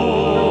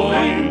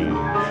flowing,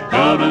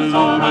 covers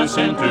all my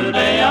sin,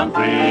 today I'm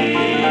free.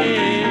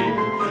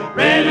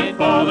 Ready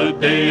for the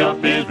day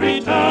of his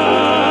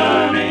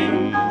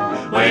returning,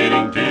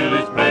 waiting till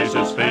his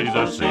precious face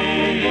I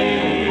see.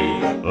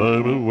 I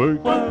will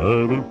work,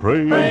 I will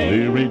pray,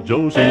 they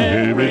rejoicing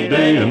every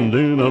day, and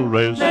then I'll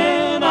rest.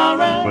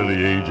 When the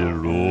ages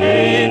roll,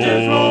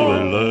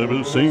 well, I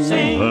will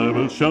sing, I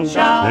will shout,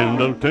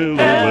 and I'll tell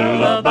the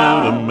world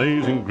about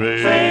amazing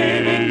grace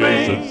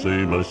that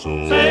saved my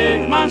soul.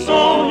 Save my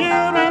soul, here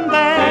and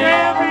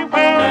there,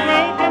 everywhere,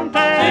 great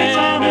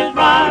temptation is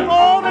right.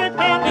 Oh,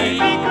 repent, be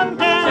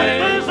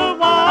content, is the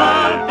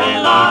wonderful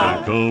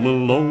Lord. Come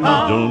along,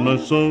 join my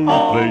song,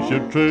 place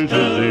your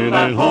treasures in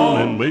at home,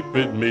 and wait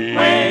with me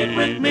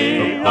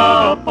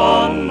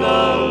upon the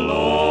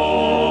Lord.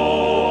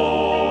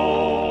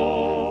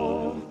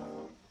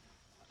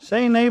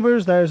 Say,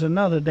 neighbors, there's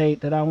another date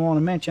that I want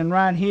to mention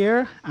right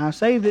here. I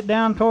saved it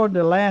down toward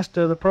the last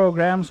of the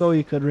program so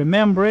you could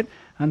remember it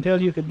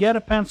until you could get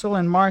a pencil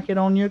and mark it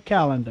on your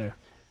calendar.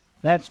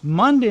 That's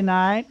Monday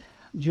night,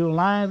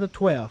 July the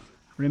 12th.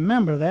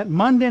 Remember that,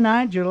 Monday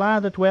night, July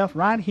the 12th,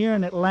 right here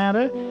in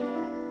Atlanta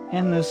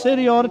in the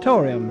City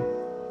Auditorium.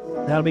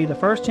 That'll be the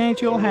first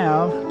chance you'll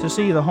have to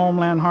see the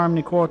Homeland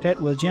Harmony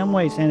Quartet with Jim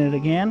Waits in it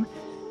again.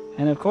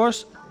 And, of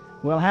course,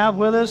 we'll have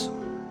with us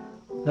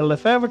the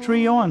Lefevre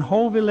Trio and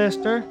Hovey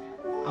Lister,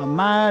 a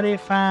mighty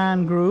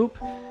fine group.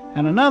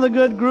 And another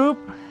good group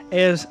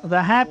is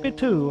the Happy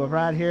Two of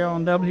right here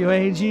on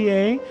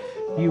WAGA.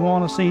 You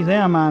want to see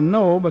them, I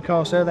know,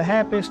 because they're the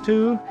happiest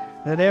two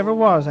that ever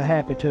was a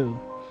Happy Two.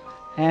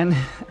 And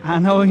I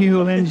know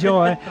you'll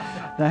enjoy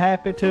the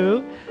Happy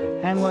Two.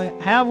 And we'll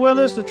have with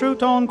us the True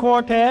Tone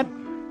Quartet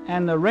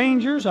and the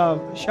Rangers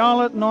of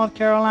Charlotte, North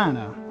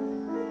Carolina.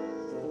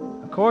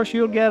 Of course,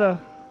 you'll get a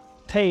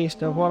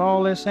taste of what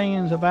all this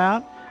singing's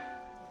about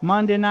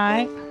Monday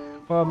night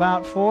for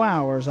about 4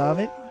 hours of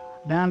it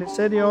down at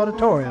City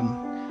Auditorium.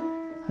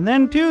 And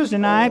then Tuesday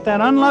night,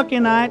 that unlucky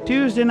night,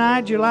 Tuesday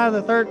night, July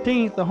the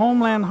 13th, the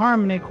Homeland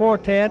Harmony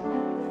Quartet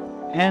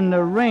and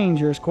the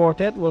Rangers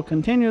Quartet will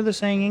continue the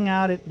singing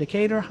out at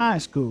Decatur High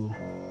School.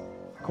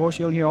 Of course,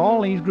 you'll hear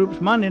all these groups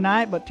Monday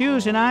night, but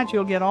Tuesday night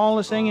you'll get all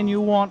the singing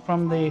you want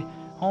from the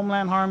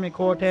Homeland Harmony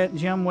Quartet,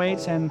 Jim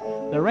Waits, and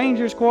the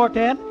Rangers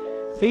Quartet,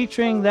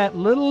 featuring that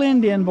little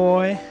Indian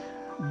boy,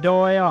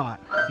 Doy Ott.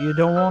 You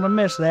don't want to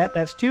miss that.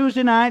 That's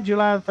Tuesday night,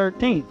 July the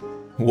 13th.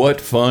 What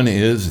fun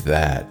is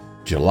that?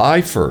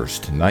 July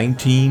 1st,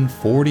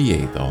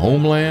 1948, the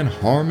Homeland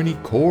Harmony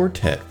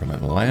Quartet from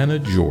Atlanta,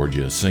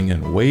 Georgia,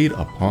 singing Wait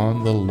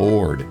Upon the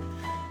Lord.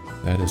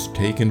 That is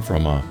taken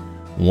from a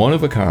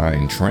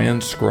one-of-a-kind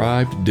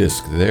transcribed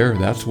disc there.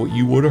 That's what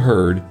you would have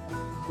heard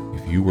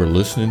if you were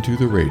listening to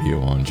the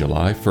radio on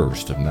July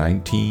 1st of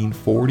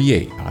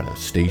 1948 out of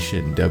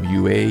station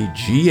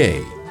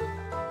WAGA,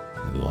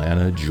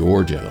 Atlanta,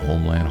 Georgia. The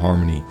Homeland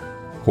Harmony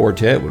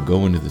Quartet would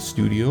go into the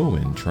studio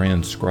and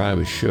transcribe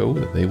a show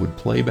that they would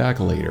play back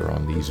later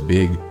on these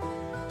big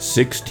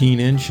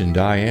 16-inch in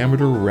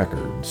diameter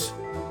records.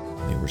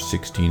 They were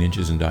 16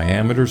 inches in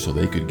diameter, so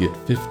they could get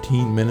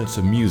 15 minutes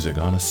of music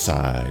on a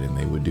side, and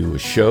they would do a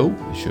show.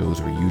 The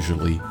shows were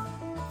usually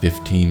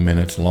 15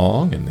 minutes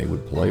long, and they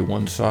would play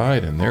one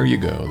side, and there you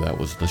go. That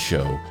was the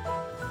show.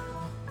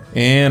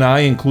 And I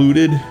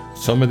included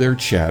some of their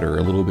chatter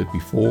a little bit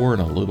before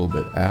and a little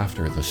bit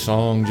after the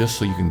song, just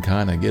so you can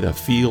kind of get a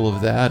feel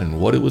of that and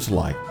what it was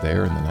like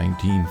there in the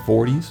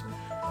 1940s.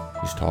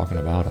 He's talking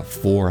about a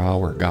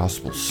 4-hour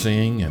gospel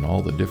sing and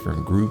all the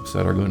different groups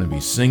that are going to be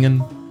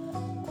singing.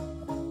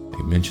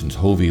 He mentions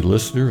Hovey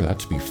Lister.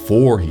 That's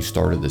before he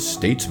started the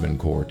Statesman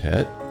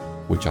Quartet,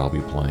 which I'll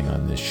be playing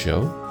on this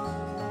show.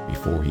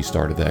 Before he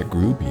started that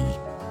group, he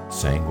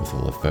sang with the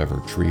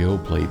Lefevre Trio,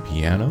 played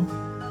piano.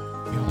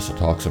 He also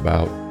talks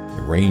about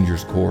the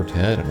Rangers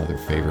Quartet, another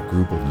favorite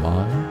group of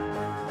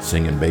mine.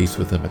 Singing bass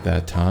with him at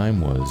that time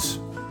was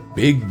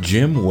Big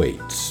Jim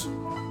Waits,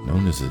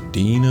 known as the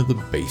Dean of the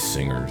Bass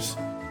Singers.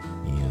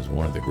 He is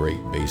one of the great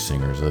bass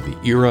singers of the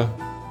era,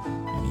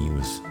 and he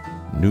was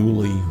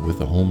newly with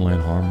the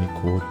Homeland Harmony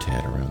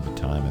Quartet around the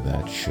time of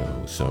that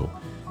show. So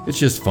it's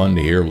just fun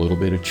to hear a little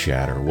bit of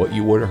chatter, what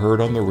you would have heard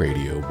on the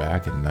radio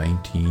back in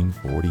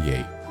 1948.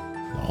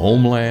 The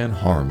Homeland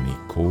Harmony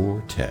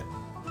Quartet,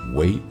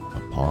 Wait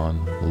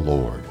Upon the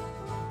Lord.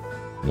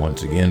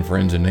 Once again,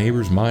 friends and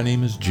neighbors, my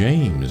name is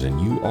James, and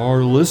you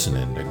are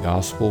listening to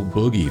Gospel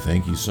Boogie.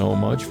 Thank you so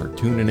much for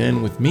tuning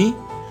in with me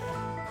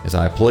as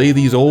I play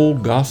these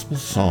old gospel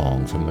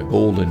songs from the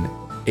golden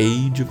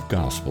age of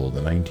gospel, the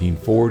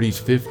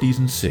 1940s, 50s,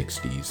 and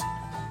 60s.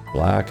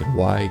 Black and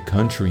white,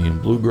 country and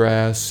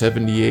bluegrass,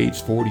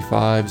 78s,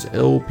 45s,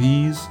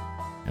 LPs,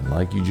 and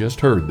like you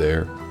just heard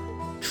there,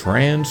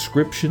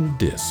 transcription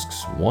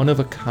discs,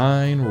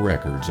 one-of-a-kind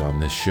records on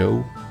this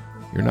show.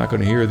 You're not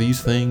going to hear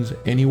these things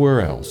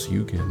anywhere else.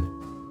 You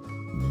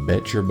can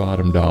bet your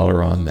bottom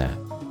dollar on that.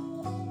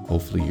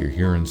 Hopefully you're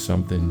hearing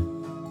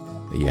something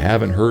that you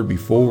haven't heard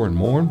before, and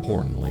more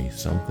importantly,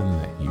 something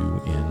that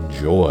you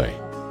enjoy.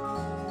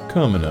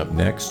 Coming up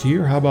next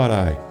here, how about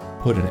I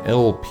put an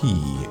LP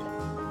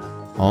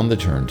on the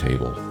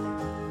turntable?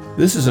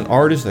 This is an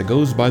artist that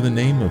goes by the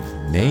name of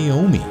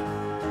Naomi.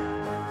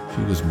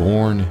 She was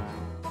born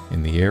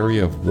in the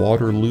area of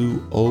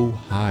Waterloo,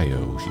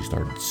 Ohio. She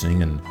started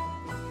singing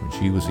when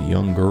she was a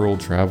young girl,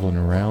 traveling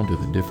around to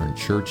the different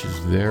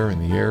churches there in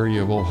the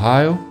area of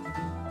Ohio.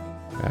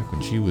 Back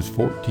when she was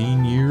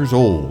 14 years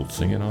old,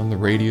 singing on the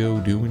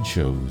radio, doing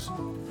shows.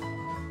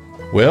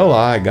 Well,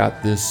 I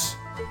got this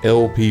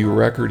LP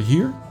record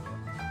here.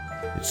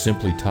 It's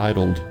simply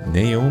titled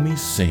Naomi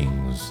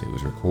Sings. It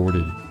was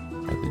recorded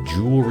at the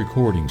Jewel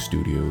Recording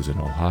Studios in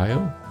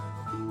Ohio.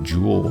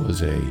 Jewel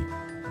was a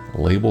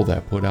label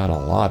that put out a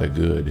lot of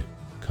good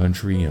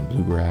country and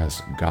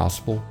bluegrass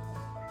gospel.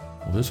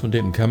 Well, this one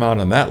didn't come out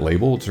on that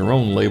label. It's her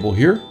own label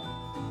here.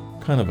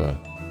 Kind of a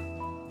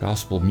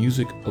gospel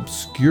music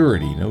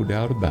obscurity, no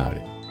doubt about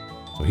it.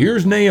 So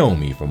here's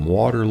Naomi from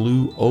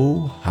Waterloo,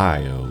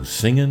 Ohio,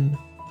 singing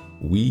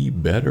We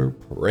Better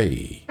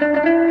Pray.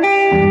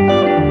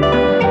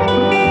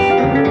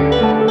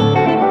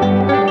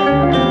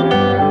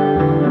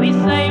 We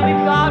say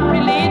we've got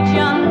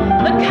religion,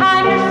 the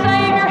kind your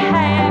Savior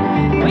had.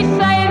 We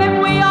say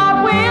that we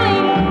are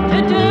willing to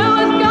do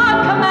as God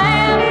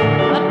commands.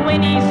 But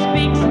when He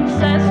speaks and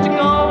says to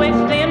go, it's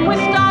then we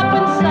stop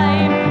and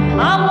say,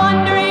 I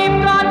wonder if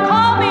God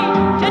called me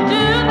to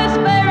do this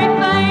very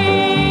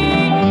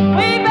thing.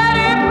 We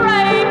better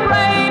pray,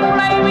 pray,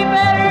 pray, we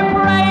better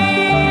pray.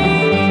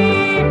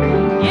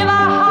 Give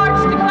our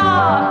hearts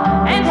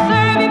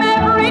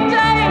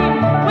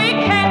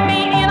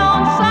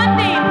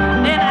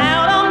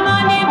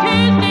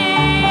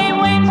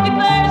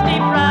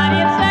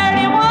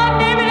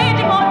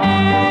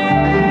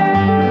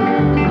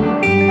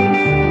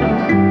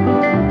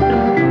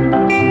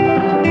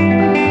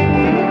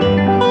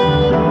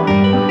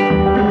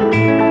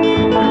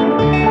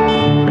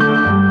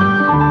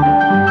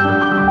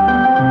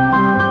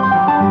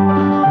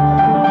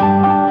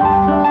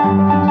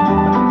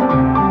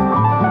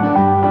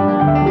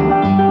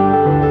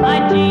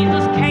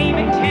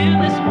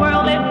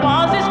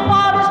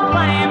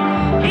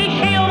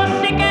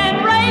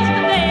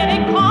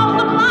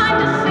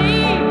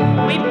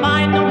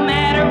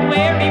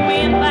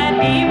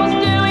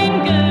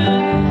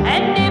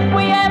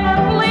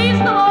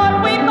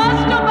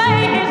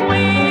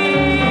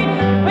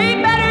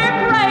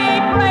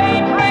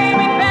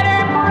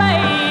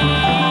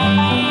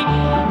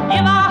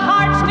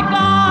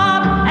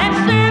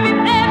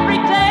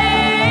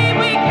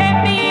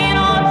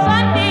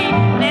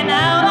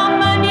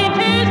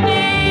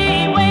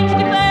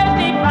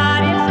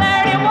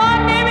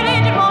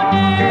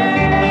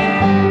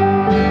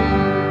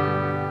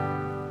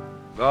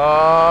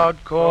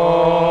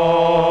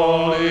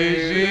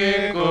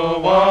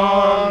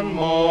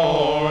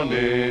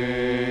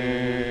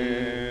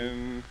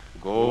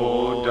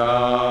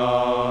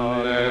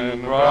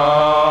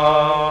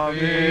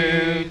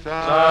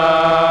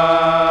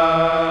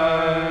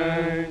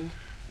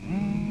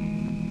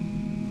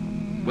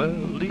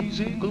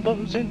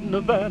was in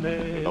the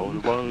valley.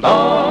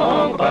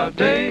 Long about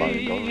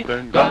day,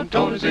 God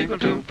told Ezekiel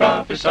to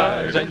prophesy,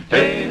 and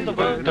hey, the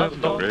word of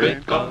the Lord,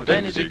 great God,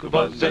 and Ezekiel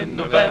was in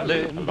the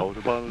valley.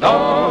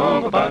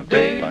 Long about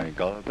day,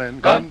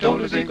 God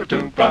told Ezekiel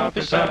to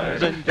prophesy,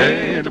 and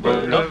hey, the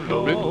word of the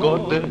Lord.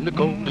 God then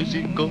called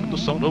Ezekiel, the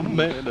son of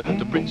man,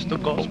 to preach the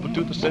gospel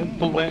to the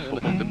sinful land.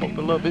 The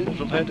people of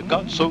Israel had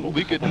got so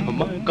wicked,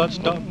 my God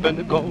stopped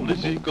and called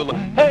Ezekiel.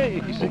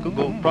 Hey, Ezekiel,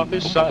 go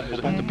prophesy.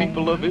 The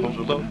people of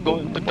Israel are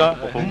going to die.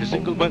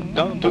 Ezekiel went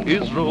down to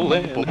Israel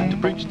land to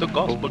preach the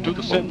gospel to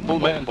the sinful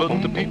man,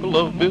 but the people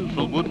of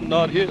Israel would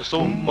not hear.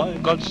 So my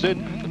God said,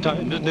 the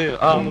time is near.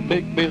 I'll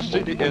make me a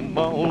city in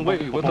my own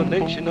way with a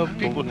nation of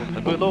people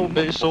that will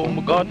obey. So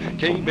my God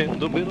came in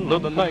the middle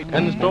of the night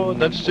and destroyed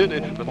that city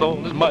with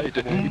all his might.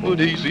 He put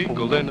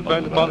Ezekiel in the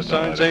valley by the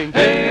sign saying,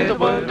 hey, the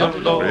word of the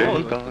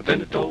Lord. Then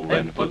the toe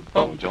and the foot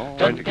bone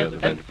join together,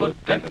 and the foot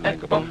and the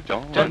ankle bone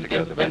join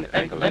together, and the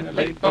ankle and the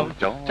leg bone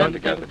join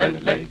together, and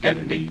the leg and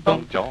the knee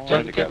bone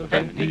join together,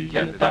 and the knee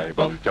and the thigh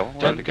bone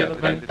join together,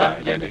 and the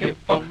thigh and the hip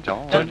bone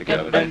join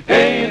together, and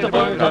hey, the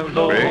word of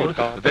the Lord.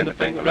 Then the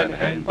finger and the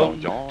hand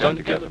bone join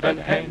together, and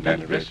the hand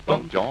and the wrist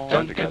bone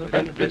join together,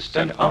 and the wrist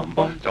and the arm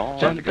bone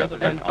join together,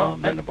 and the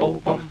arm and the bow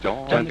bone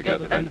join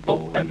together, and the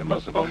bow and the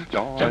muscle bone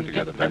join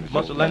together, and the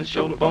muscle and the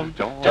shoulder bone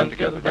join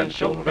together, and the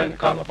shoulder and the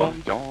collar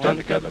bone join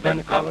together, and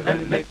the collar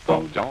and the neck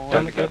bone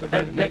join together,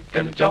 and the neck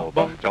and the jaw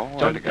bone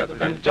join together,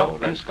 and the jaw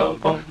and the skull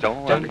bone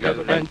join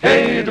together, and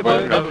hey, the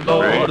word of the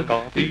Lord.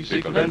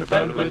 Ezekiel in the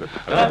valley with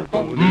a lot of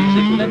bones.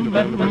 Ezekiel in the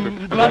valley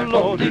with a lot of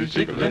Lord.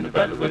 Ezekiel in the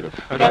valley with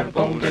a lot of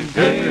bones, and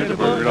hey, the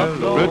word of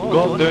the Lord. Red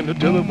God then to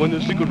tell him when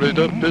Ezekiel raised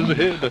up his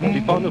head, he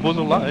found there was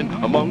a lion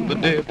among the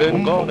dead.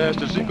 Then God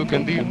asked Ezekiel,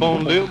 can these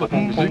bones live?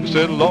 Ezekiel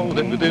said, Lord,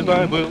 and with his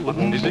I will.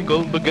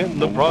 Ezekiel began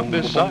to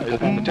prophesy,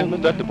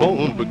 telling that the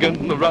bones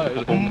began to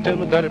rise,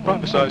 telling that he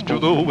prophesied to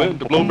the wind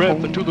to blow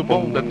breath into the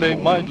bone that they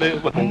might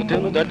live,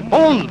 telling that the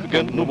bones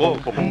began to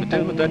walk,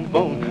 telling that the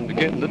bone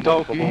began to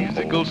talk.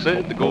 Ezekiel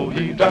said to go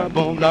ye dry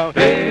bone. Now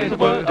hey, the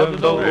word of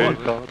the Lord.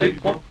 They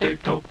walk, they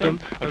talk them,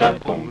 a dry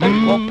bone. They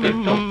walk, they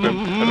talk them,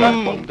 a dry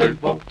bone. They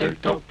walk, they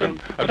talk them,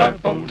 a dry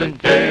bone.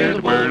 And hey,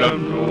 the word of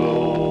the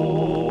Lord.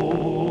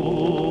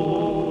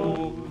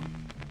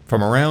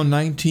 From around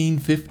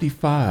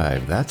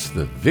 1955, that's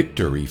the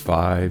Victory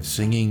Five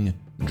singing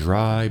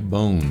Dry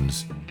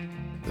Bones.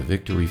 The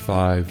Victory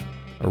Five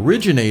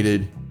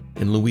originated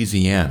in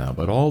Louisiana,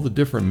 but all the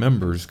different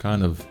members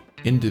kind of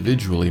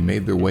individually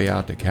made their way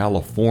out to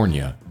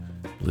California,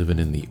 living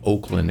in the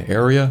Oakland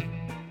area.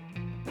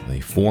 They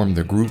formed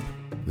the group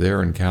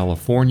there in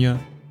California,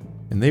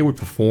 and they would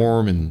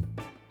perform in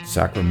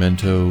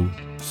Sacramento,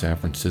 San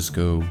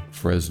Francisco,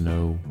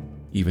 Fresno,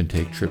 even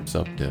take trips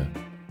up to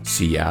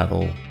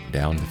Seattle,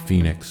 down to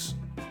Phoenix.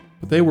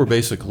 But they were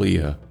basically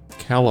a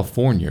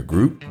California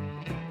group.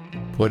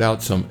 Put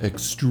out some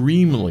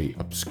extremely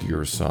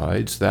obscure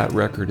sides. That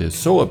record is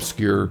so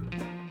obscure,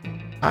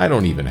 I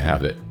don't even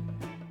have it.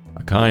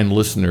 A kind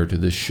listener to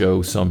this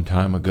show some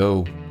time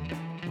ago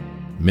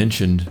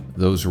mentioned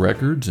those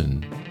records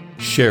and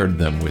shared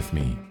them with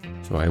me.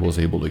 So I was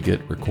able to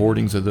get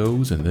recordings of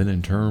those and then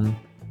in turn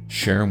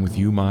share them with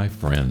you, my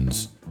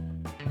friends.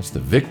 That's the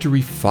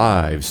Victory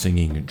Five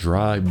singing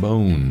Dry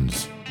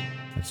Bones.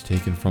 That's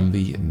taken from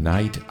the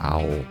Night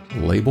Owl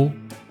label.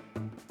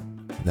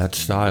 That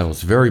style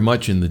is very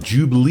much in the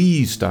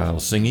Jubilee style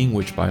singing,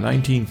 which by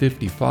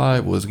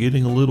 1955 was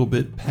getting a little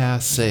bit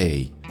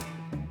passé.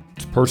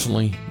 It's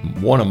personally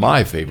one of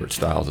my favorite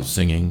styles of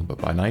singing, but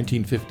by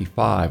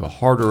 1955 a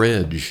harder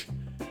edge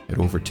had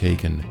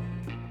overtaken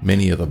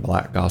many of the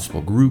black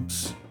gospel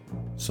groups,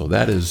 so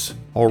that is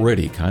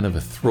already kind of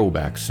a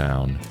throwback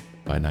sound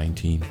by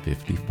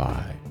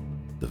 1955.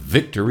 The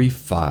Victory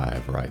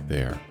Five right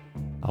there.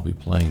 I'll be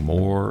playing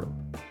more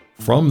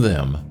from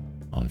them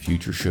on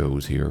future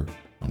shows here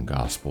on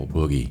Gospel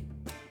Boogie.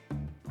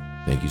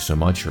 Thank you so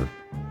much for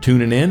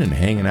tuning in and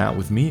hanging out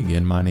with me.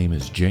 Again, my name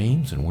is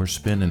James, and we're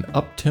spinning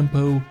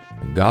up-tempo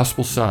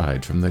gospel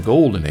sides from the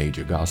golden age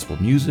of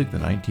gospel music, the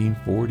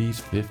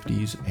 1940s,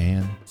 50s,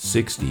 and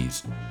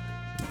 60s.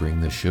 We bring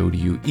this show to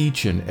you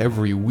each and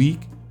every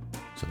week,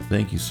 so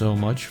thank you so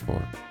much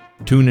for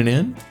tuning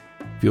in.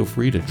 Feel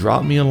free to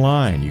drop me a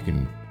line. You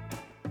can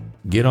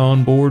get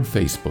on board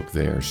Facebook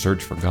there,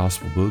 search for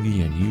Gospel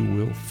Boogie, and you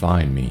will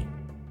find me.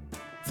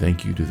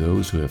 Thank you to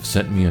those who have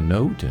sent me a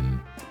note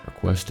and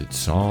requested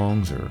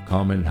songs or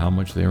commented how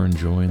much they're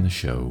enjoying the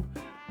show.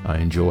 I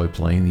enjoy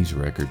playing these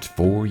records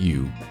for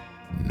you,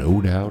 no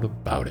doubt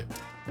about it.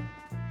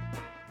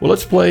 Well,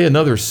 let's play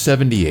another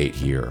 78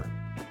 here.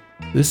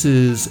 This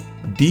is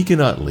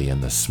Deacon Utley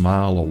and the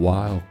Smile a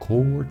While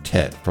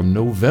Quartet from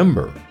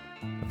November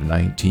of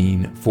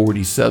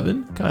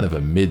 1947. Kind of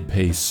a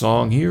mid-pace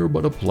song here,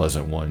 but a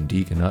pleasant one.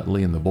 Deacon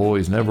Utley and the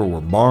boys never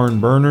were barn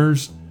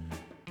burners,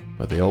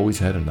 but they always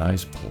had a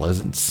nice,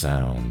 pleasant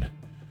sound.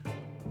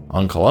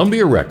 On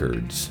Columbia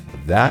Records,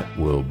 That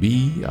Will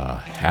Be a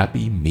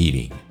Happy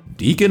Meeting.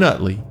 Deacon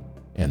Utley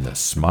and the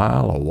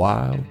Smile a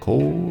While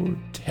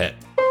Quartet.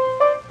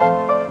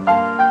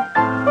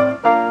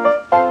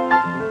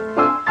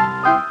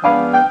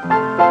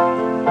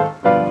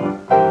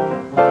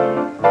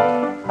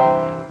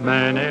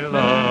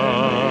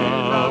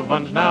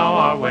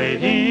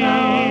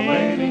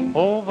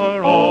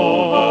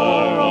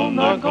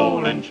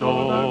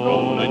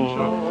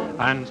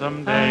 And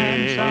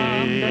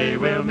someday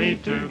we'll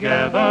meet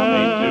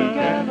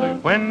together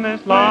when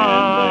this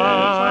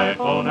life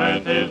on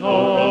earth is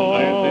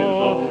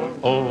o'er.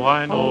 Oh,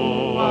 I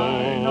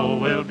know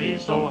we'll be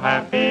so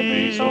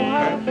happy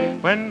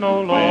when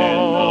no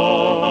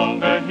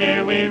longer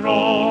here we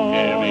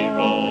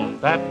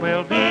roam. That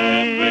will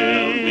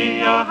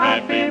be a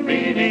happy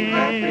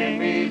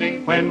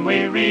meeting when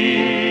we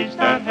reach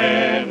that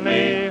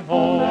heavenly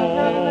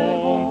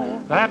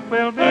home. That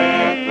will be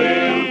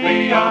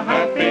a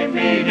happy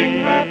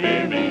meeting.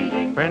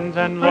 Friends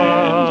and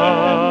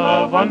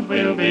loved ones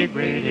will be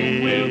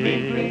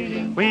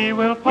greeting. We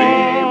will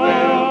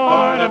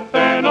part up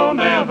there, no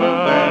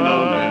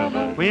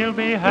never. We'll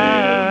be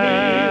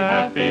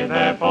happy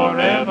there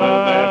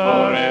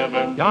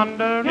forever.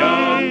 Yonder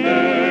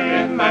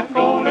in that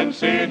golden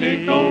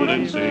city,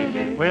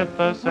 with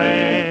the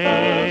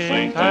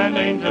saints and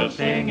angels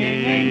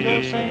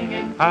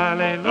singing.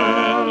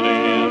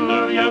 Hallelujahs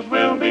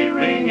will be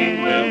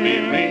ringing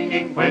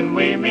when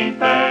we meet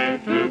there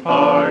to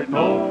part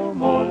no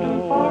more.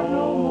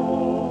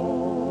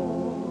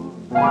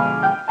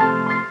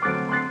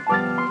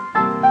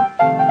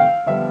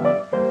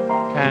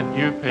 Can't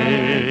you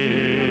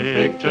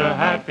picture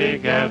happy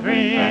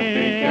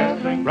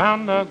gathering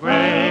round the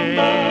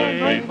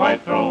great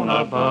white throne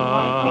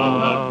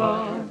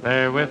above?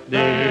 There with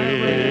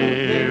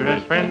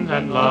dearest friends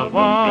and loved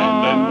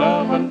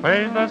ones,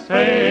 praise the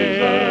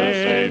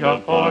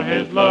Savior for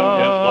His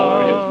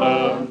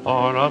love.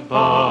 For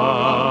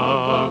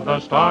above the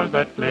stars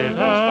that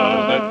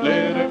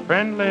glitter,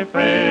 friendly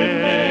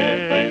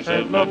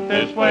faces look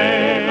this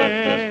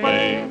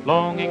way,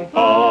 longing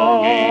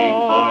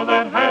for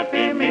that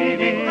happy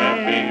meeting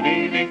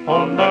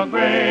on the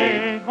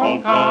great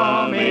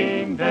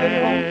homecoming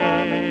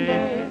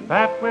day.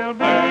 That will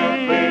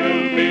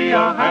be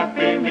a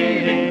happy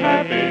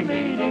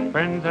meeting.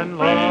 Friends and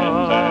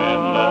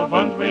loved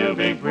ones will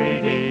be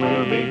greeting.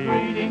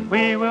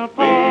 We will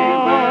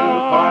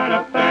part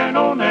up there,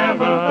 no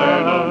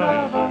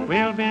never.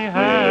 We'll be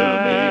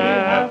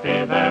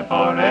happy there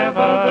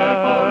forever.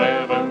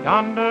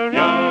 Yonder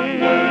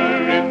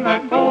in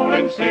that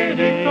golden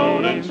city,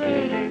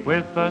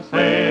 with the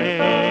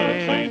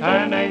saints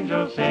and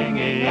angels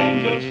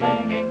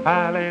singing.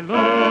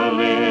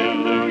 Hallelujah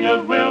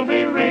will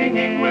be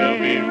ringing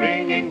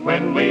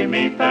when we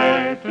meet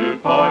there to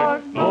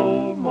part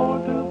no more.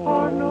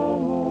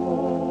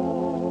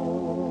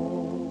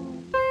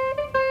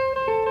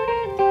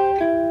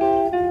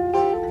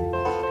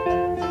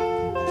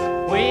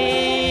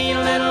 Wait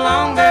a little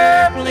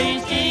longer,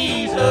 please,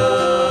 Jesus.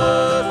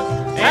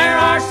 There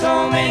are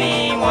so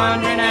many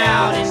wandering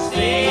out in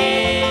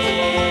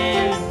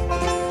sin.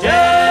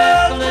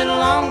 Just a little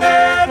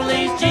longer,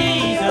 please,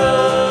 Jesus.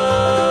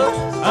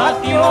 A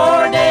few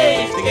more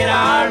days to get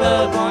our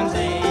loved ones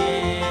in.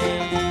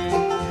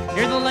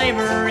 Here the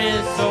labor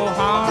is so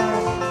hard,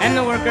 and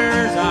the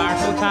workers are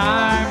so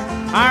tired.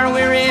 Our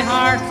weary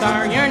hearts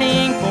are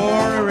yearning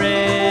for a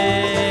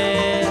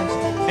rest,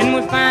 and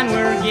we find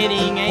we're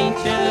getting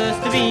anxious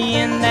to be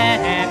in that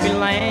happy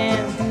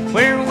land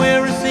where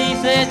we'll receive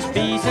such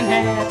peace and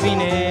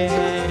happiness.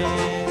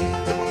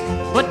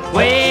 But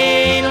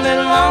wait a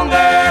little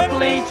longer,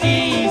 please,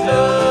 Jesus.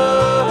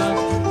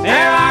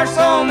 There are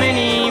so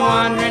many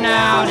wandering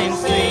out in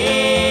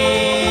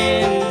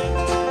sin.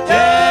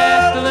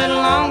 Just a little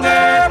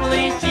longer,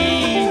 please,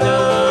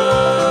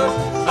 Jesus.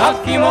 A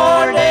few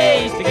more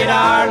days to get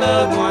our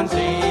loved ones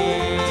in.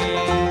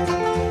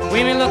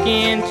 We may look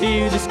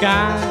into the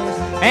skies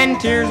and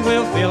tears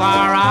will fill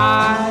our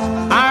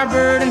eyes. Our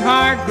burdened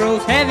heart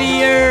grows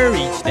heavier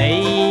each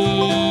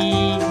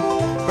day.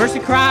 First we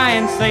cry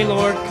and say,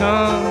 Lord,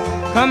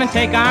 come and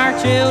take our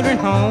children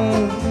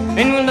home.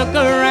 Then we look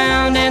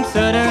around and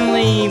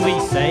suddenly we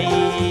say,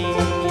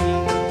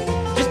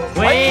 just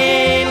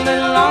wait a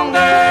little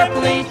longer,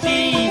 please,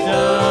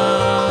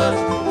 Jesus.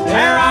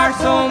 There are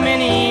so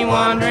many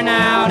wandering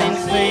out in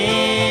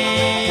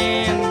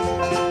sin.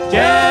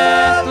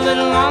 Just a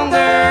little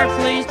longer,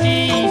 please,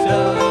 Jesus.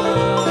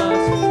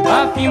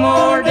 A few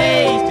more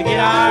days to get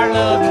our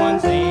loved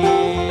ones in.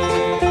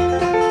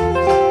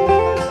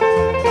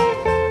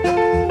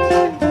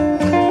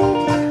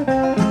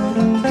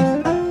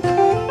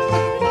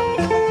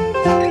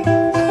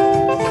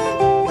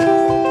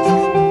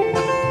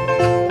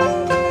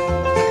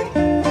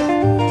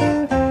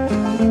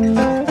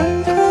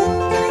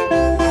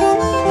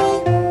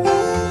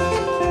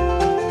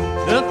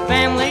 The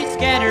family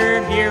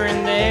scattered here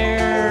and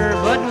there,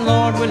 but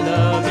Lord, we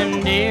love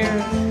them dear,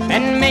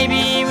 and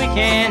maybe we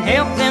can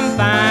help them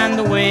find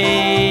the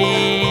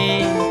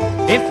way.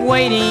 If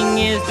waiting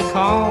is the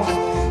cause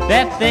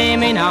that they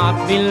may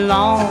not be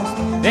lost,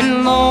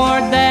 then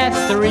Lord,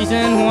 that's the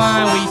reason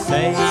why we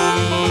say,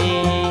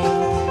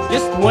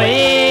 just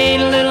wait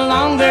a little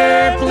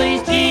longer,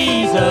 please,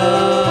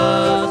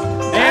 Jesus.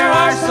 There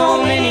are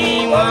so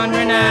many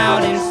wandering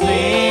out in sin.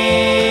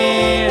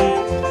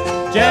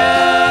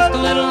 Just a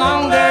little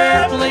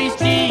longer, please,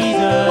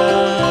 Jesus.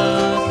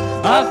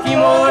 A few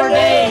more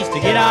days to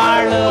get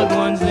our loved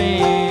ones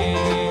in.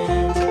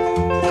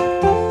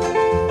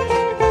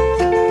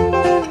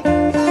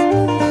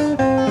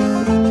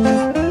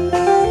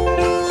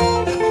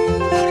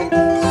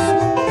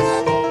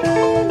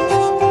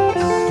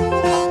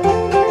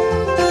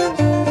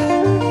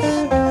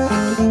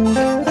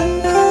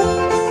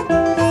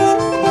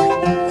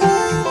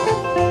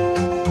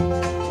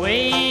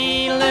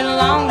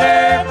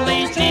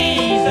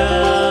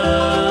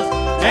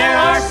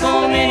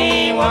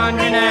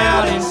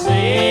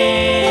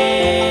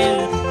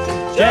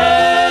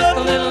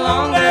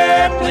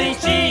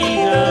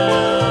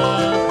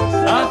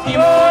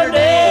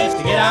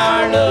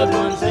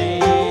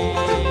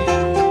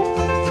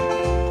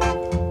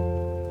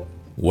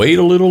 Wait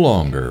a Little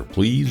Longer,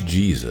 Please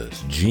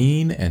Jesus,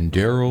 Gene and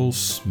Daryl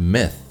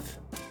Smith.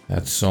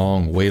 That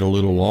song, Wait a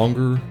Little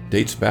Longer,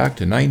 dates back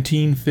to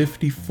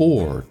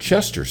 1954.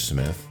 Chester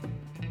Smith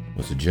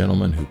was a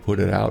gentleman who put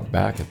it out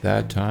back at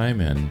that time,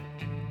 and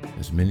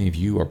as many of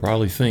you are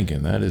probably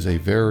thinking, that is a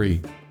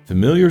very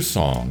familiar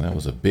song. That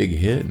was a big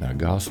hit and a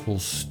gospel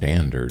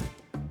standard.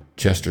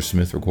 Chester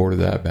Smith recorded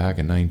that back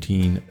in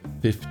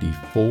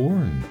 1954,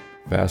 and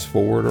fast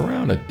forward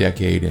around a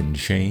decade and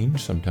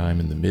change, sometime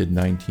in the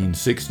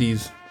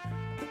mid-1960s,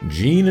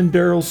 Gene and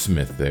Daryl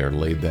Smith there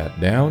laid that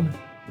down.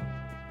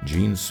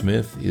 Gene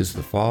Smith is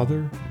the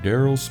father,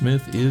 Daryl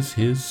Smith is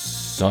his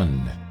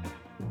son.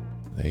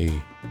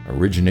 They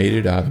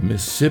originated out of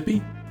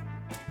Mississippi,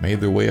 made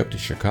their way up to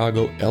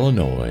Chicago,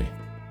 Illinois,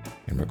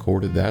 and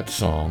recorded that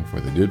song for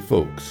the good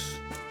folks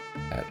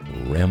at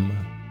Rem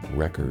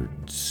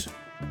Records.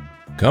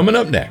 Coming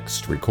up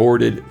next,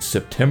 recorded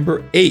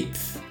September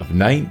 8th of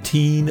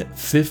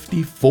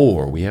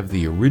 1954, we have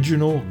the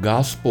original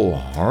Gospel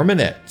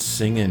Harmonettes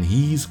singing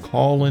He's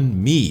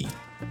Calling Me.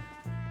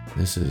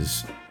 This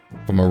is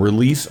from a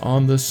release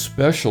on the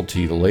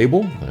Specialty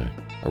label. The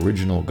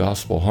original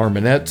Gospel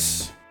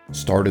Harmonettes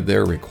started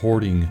their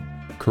recording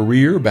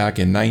career back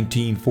in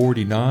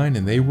 1949,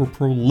 and they were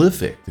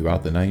prolific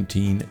throughout the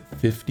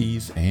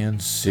 1950s and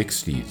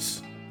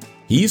 60s.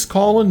 He's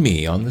Calling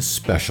Me on the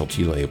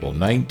Specialty label,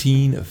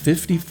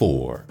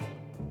 1954.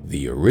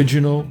 The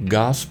original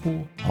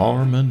Gospel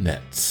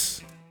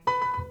Harmonettes.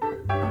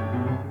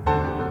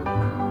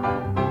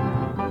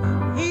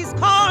 He's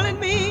calling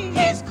me.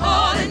 He's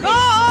calling me.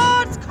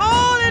 God's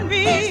calling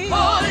me. He's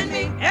calling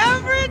me.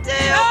 Every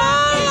day of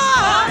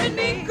my life.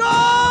 Me.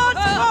 God's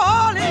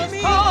calling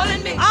me.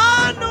 Calling me.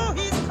 I know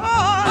He's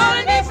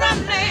calling me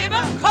from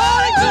labor,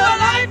 calling to a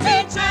life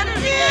eternal.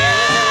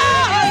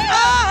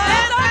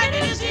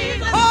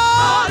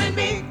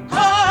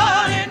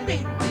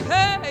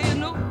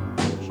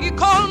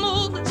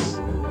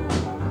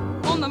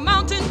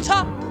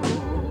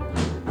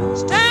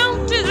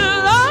 Down to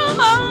the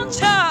long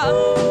child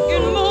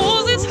in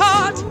Moses'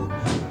 heart.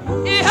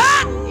 He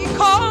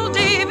called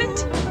David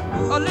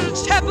a little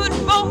shepherd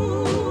boy,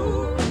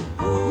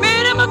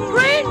 made him a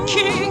great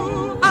king.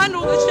 I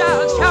know the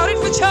child shouted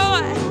for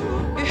joy.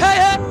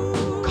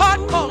 God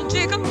called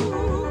Jacob,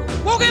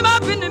 woke him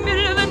up in the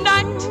middle of the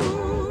night.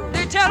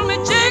 They tell me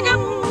Jacob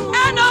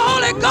and the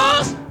Holy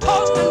Ghost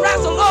tossed and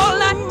wrestled all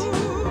night.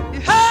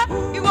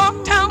 He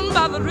walked down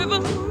by the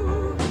river.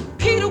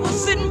 Peter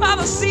was sitting by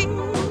the sea.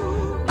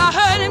 I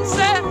heard him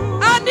say,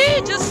 I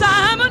need you,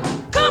 Simon.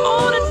 Come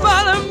on and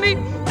follow me.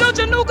 Don't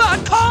you know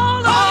God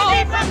called on?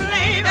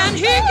 And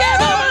He gave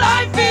him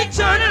life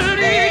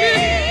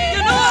eternally.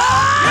 You know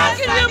I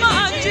can hear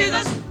my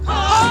Jesus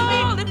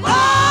calling me.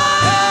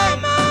 Oh,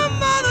 my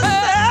mother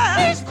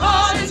said, He's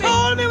calling me.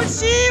 Told me when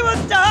she was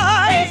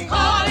dying. He's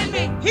calling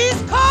me.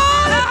 He's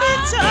calling me,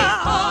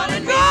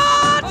 child.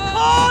 God's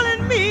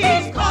calling me.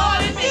 He's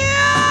calling me.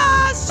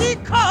 Yeah, she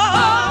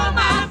called.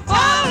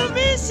 Tell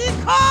me she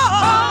called.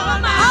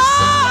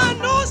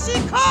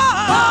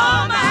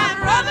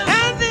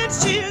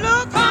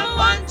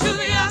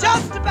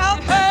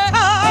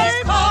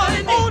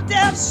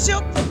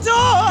 Shook the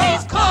door.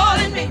 He's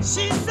calling me.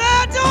 She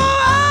said, don't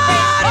worry.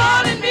 He's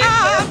calling me.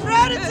 I'm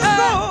ready to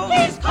go.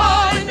 He's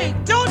calling me.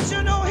 Don't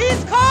you know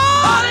He's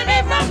calling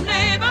me from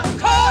labor,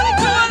 calling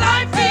to a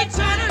life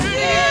eternal.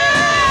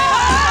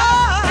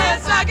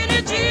 Yes, I can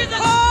hear Jesus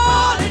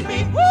calling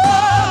me.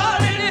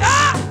 Calling me.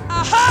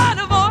 I heard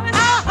a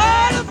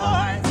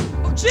voice.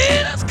 Oh,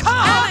 Jesus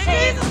calling.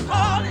 Jesus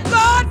calling.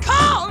 God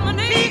called my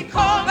name. He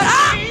called but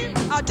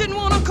I didn't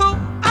want to go.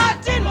 I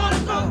didn't want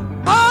to go.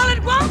 All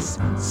at once,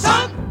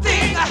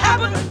 something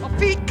happened. My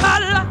feet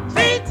got light.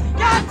 Feet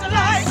got to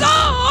light.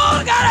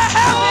 Soul got to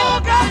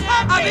happen.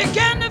 I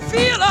began to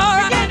feel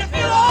alright.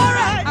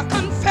 I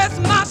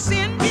confessed my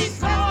sin. He's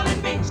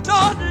calling me.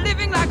 Started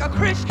living like a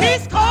Christian.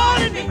 He's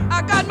calling me.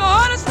 I got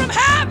my orders from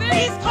heaven.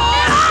 He's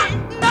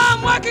calling me. Now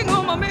I'm working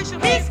on my mission.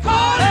 He's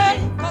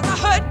calling me. 'Cause I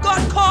heard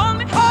God call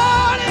me. He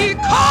called. He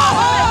called.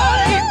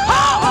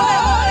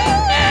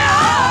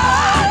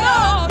 Yeah,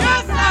 Lord.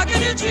 Yes, I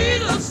can hear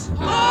Jesus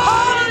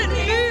calling me.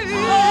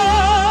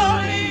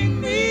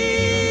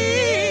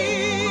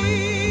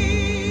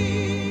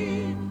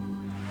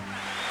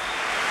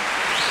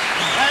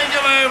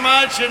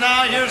 Much, and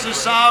now here's a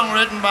song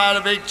written by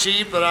the Big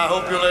Chief that I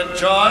hope you'll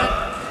enjoy.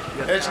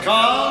 It's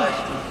called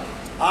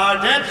Our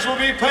Debts Will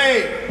Be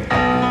Paid.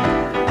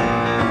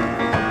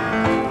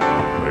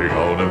 We're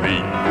gonna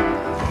meet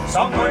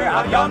somewhere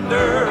out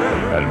yonder,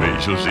 and we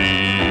shall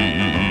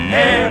see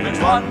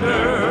heaven's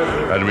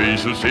wonder, and we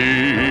shall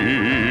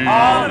see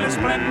all its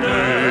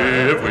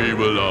splendor. If we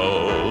will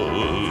all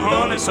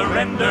fully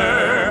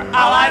surrender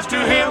our lives to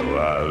Him,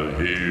 while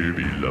here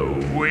below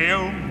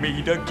we'll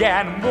meet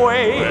again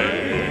way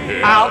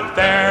out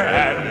there,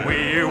 and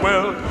we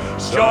will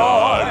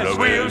joys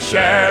we'll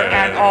share,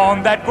 and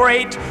on that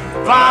great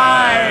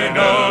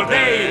final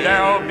day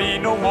there'll be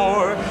no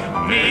more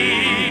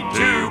need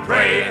to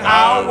pray,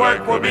 our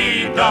work will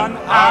be done,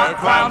 our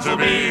crowns will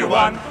be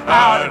won,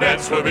 our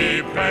debts will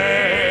be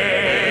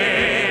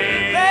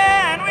paid.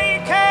 Then we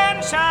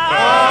can shout.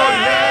 Oh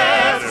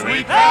yes,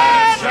 we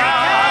can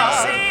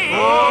shout.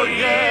 Oh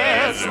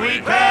yes,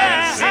 we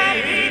can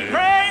sing.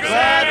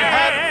 Glad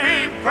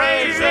happy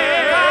praises to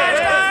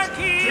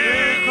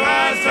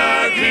Christ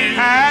our King.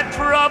 And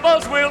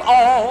troubles will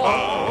all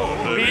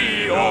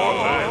be o'er,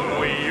 and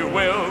we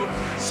will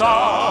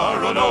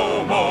sorrow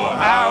no more.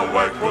 Our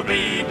work will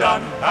be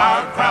done,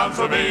 our crowns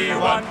will be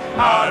won,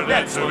 our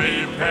debts will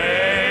be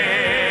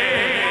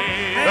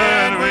paid.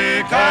 And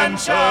we can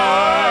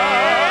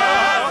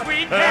shout, and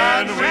we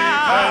can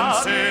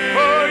sing.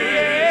 Oh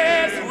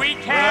yes, we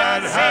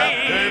can sing.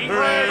 Happy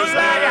praise,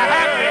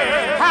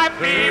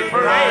 happy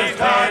praise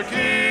our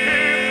King.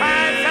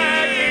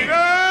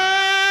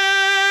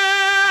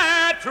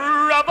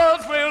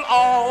 Troubles will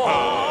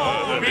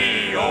all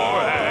be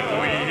o'er, and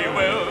we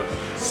will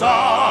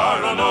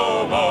sorrow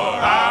no more.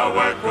 Our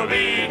work will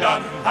be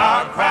done,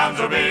 our crowns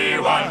will be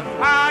won,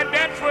 our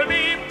debts will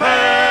be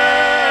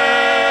paid.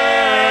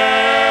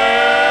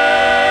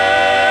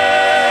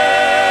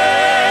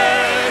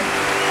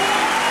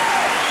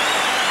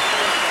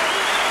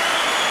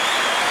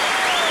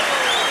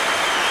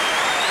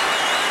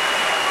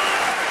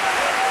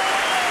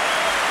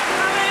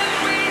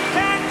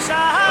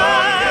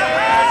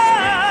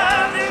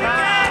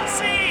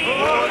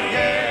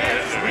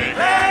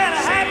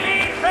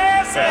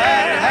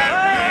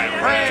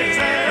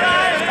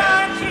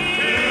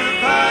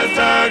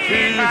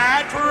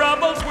 My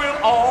troubles will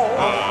all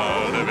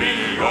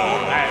be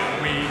o'er,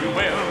 and we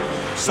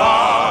will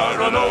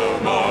sorrow no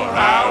more.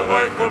 Our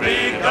work will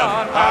be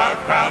done, our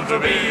crowns will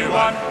be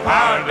won,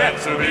 our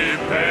debts will be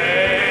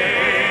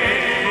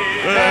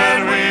paid.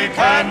 Then we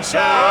can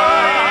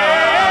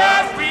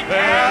shout, we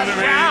and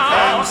we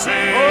can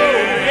sing. Oh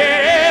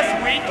yes,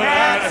 we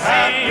can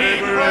happy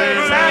sing.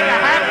 praise,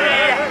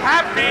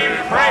 happy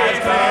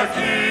praise our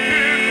King.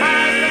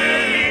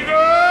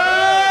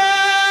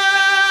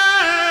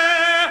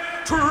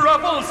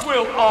 Troubles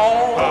will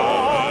all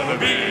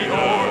be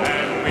o'er,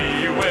 and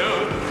we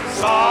will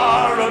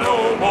sorrow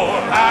no more.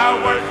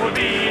 Our work will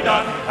be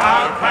done,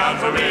 our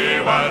crowns will be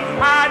won,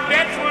 our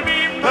debts will be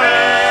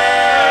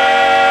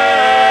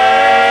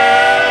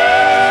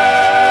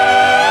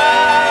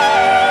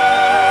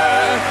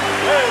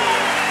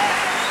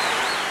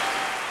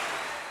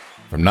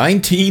From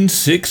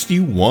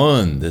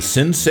 1961, the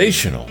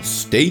sensational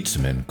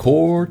Statesman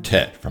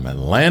Quartet from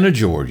Atlanta,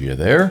 Georgia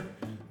there.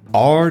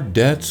 Our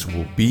Debts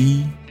Will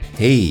Be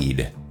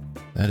Paid.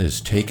 That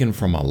is taken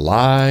from a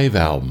live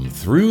album,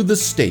 Through the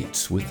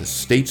States with the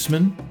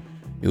Statesmen.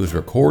 It was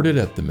recorded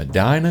at the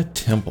Medina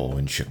Temple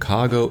in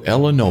Chicago,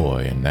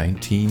 Illinois in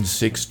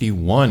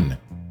 1961.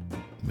 The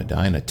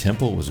Medina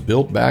Temple was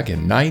built back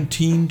in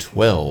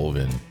 1912,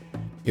 and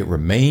it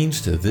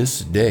remains to this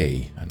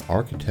day an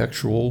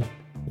architectural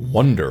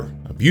wonder.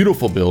 A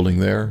beautiful building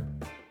there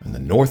on the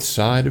north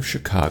side of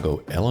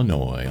Chicago,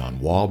 Illinois on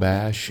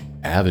Wabash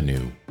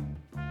Avenue.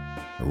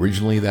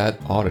 Originally, that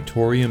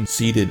auditorium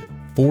seated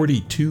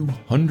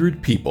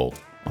 4,200 people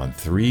on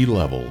 3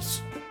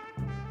 levels.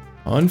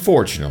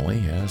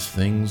 Unfortunately, as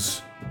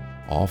things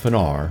often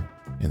are,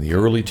 in the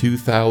early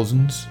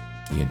 2000s,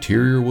 the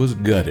interior was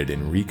gutted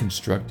and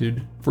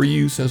reconstructed for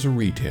use as a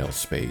retail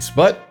space,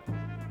 but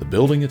the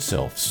building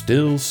itself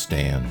still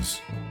stands.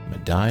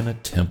 Medina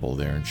Temple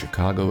there in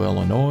Chicago,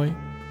 Illinois,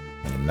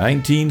 and in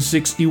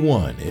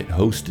 1961, it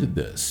hosted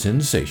the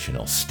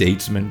sensational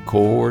Statesman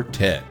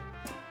Quartet.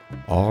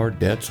 Our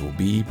Debts Will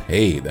Be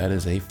Paid. That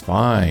is a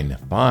fine,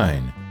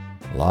 fine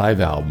live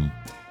album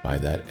by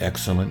that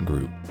excellent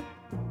group.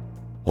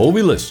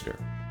 Holby Lister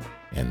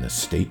and the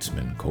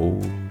Statesman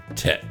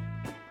Quartet.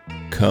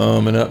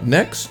 Coming up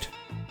next,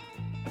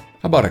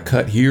 how about a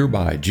cut here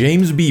by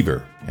James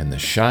Beaver and the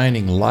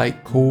Shining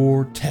Light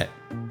Quartet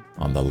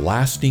on the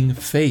Lasting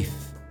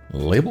Faith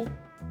label?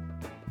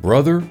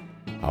 Brother,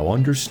 I'll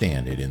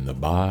understand it in the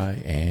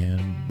by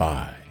and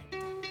by.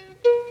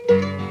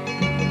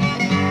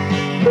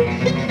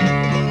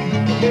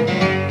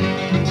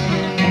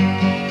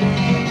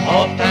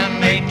 Oft I'm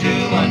made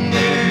to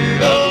wonder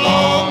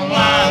along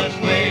life's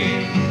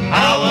way.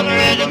 I wonder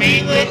as I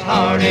meet with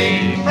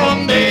heartache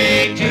from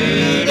day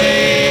to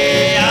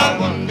day. I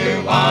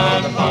wonder why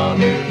the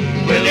Father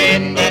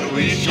willing that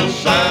we shall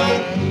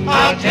sound.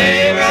 I'll tell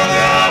you, brother,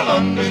 I'll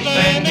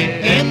understand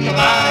it in the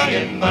by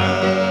and by.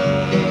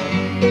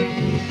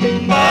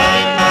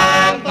 By,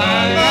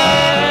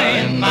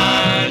 in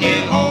my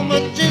new home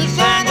with Jesus,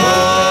 I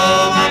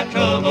know my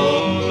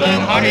troubles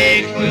and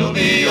heartaches will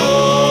be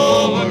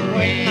over.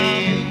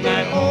 When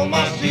at home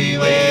I see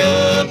way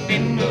up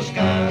in the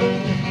sky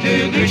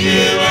to greet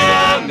you where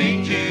I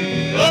meet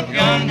you up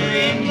yonder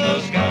in the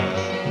sky.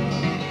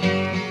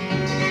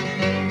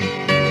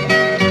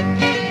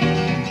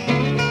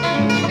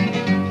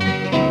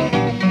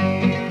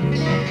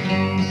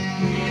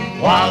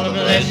 While the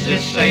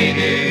blessed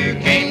Savior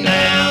came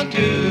down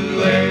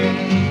to earth,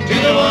 to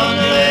the one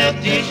who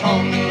left his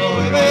home in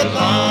glory was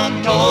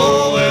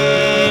untold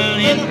world.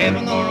 In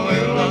heaven or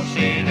world of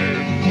sin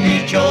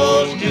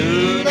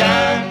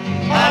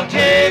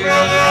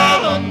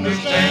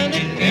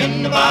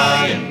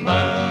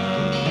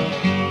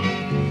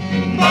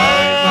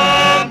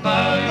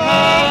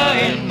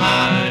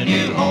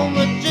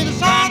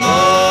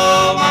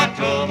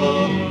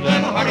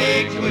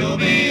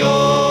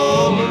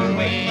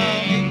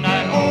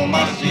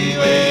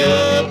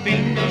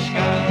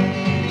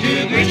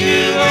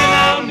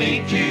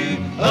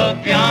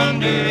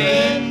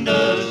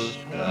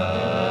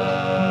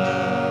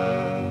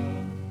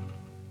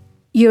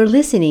You're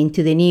listening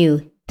to the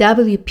new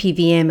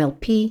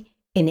WPVM-LP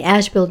in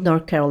Asheville,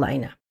 North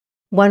Carolina.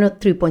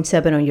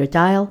 103.7 on your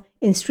dial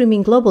and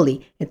streaming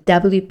globally at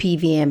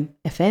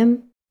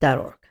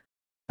WPVMFM.org.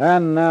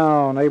 And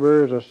now,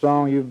 neighbors, a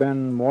song you've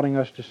been wanting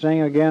us to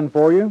sing again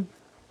for you.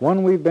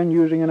 One we've been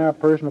using in our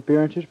personal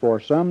appearances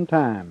for some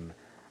time.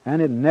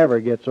 And it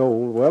never gets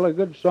old. Well, a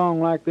good song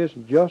like this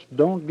just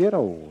don't get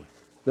old.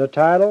 The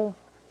title,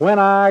 When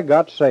I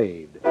Got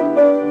Saved.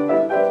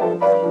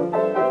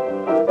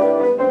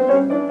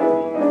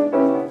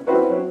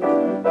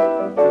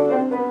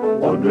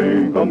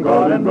 Wandering from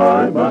God and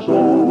right, my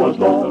soul was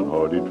lost and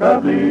hardy,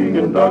 traveling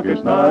in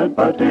darkest night,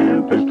 by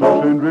tempest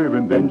tossed and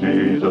driven. Then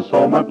Jesus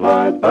saw my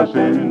plight, by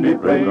sin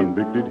depraved,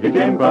 convicted, he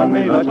came from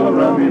me, lights all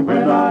around me.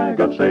 When I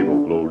got saved,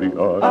 oh glory,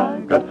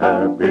 I got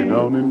happy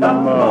down in my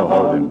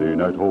heart. And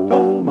then I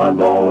told my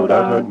Lord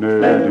I had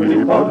never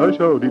depart. I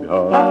shouted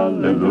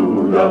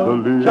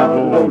hallelujah, the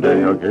little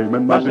day I came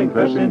and my sin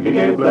confessing, he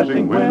gave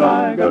blessing when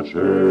I got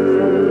saved.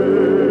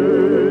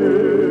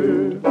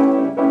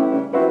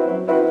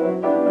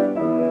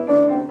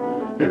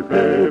 If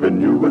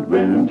heaven you would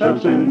win, shall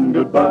sing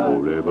goodbye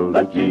forever.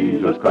 Let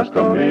Jesus Christ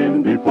come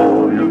in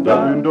before you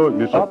die. In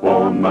darkness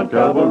upon Mount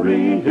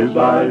Calvary, his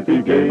life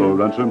he gave a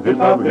ransom. His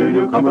love heal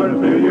you, comfort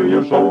and fill you,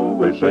 your soul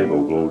will save.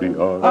 Oh glory,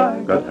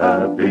 I got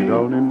happy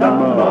down in my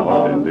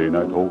heart. And then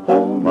I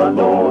told my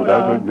Lord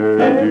I would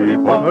never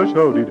depart. I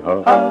shouted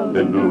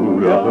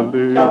hallelujah, the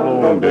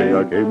little day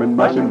I came and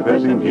my sin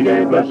confessing, he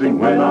gave blessing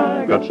when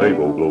I got saved.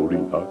 Oh glory,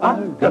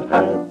 I got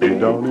happy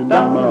down in my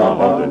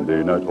heart. And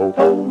then I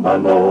told my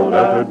Lord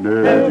I would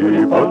never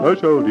depart. I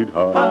shouted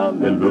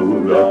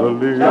hallelujah, the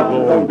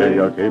little day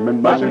I came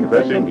and my sin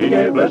confessing, he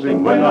gave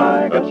blessing when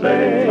I got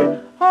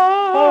saved.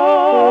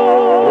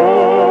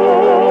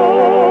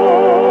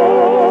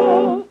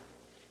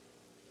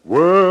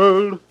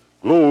 Well,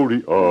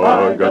 glory,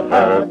 I got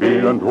happy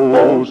and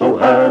oh so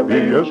happy,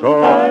 yes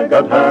I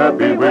got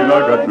happy when I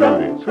got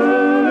truly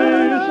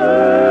saved.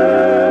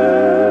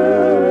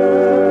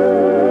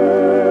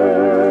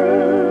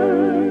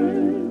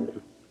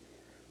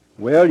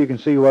 Well, you can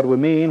see what we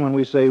mean when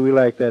we say we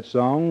like that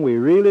song. We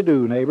really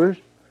do, neighbors.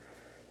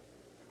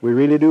 We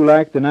really do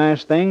like the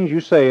nice things you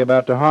say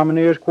about the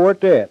Harmoniers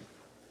Quartet.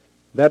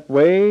 That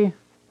way,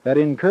 that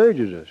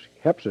encourages us,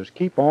 helps us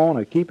keep on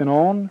or keeping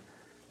on,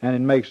 and it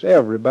makes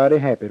everybody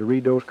happy to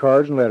read those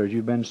cards and letters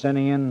you've been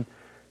sending in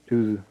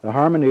to the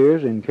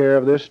Harmoniers in care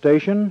of this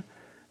station,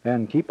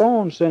 and keep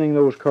on sending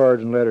those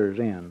cards and letters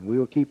in.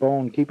 We'll keep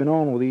on keeping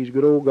on with these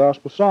good old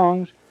gospel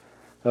songs,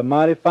 a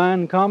mighty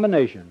fine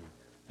combination.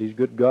 These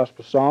good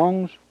gospel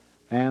songs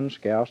and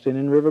Scouts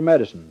Indian River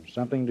Medicine,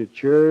 something to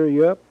cheer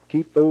you up,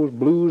 keep those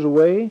blues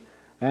away,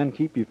 and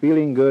keep you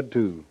feeling good,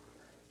 too.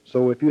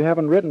 So if you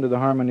haven't written to the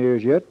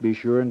Harmoniers yet, be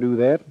sure and do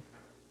that.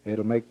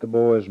 It'll make the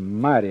boys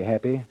mighty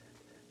happy.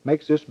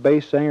 Makes this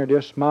bass singer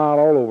just smile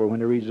all over when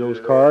he reads those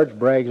cards,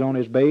 brags on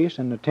his bass,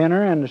 and the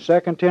tenor, and the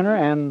second tenor,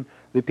 and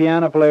the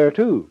piano player,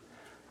 too.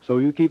 So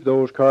you keep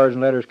those cards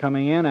and letters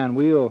coming in, and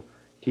we'll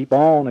keep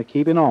on and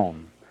keeping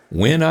on.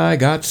 When I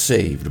Got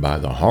Saved by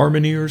the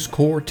Harmoniers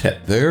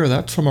Quartet there.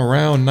 That's from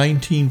around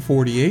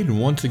 1948,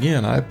 and once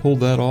again, I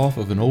pulled that off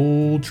of an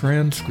old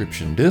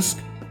transcription disc.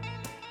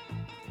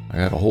 I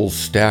got a whole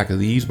stack of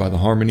these by the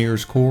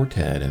Harmoniers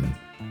Quartet, and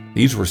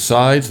these were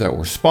sides that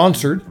were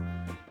sponsored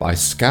by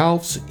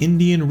Scouts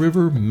Indian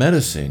River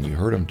Medicine. You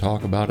heard them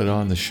talk about it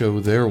on the show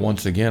there.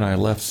 Once again, I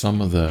left some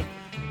of the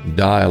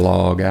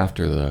dialogue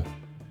after the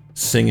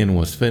singing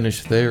was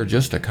finished there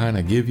just to kind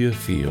of give you a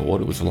feel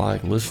what it was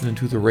like listening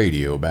to the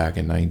radio back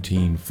in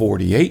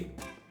 1948.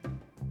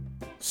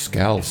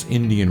 Scouts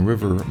Indian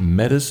River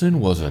Medicine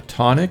was a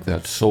tonic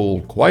that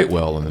sold quite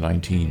well in the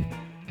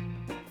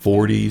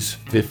 1940s,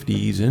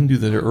 50s, into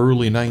the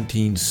early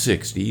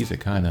 1960s. It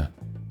kind of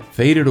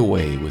faded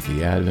away with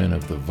the advent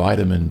of the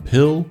vitamin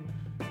pill.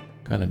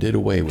 Kind of did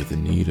away with the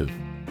need of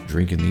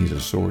drinking these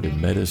assorted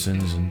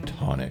medicines and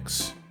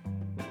tonics.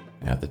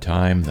 At the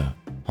time, the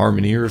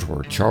Harmoniers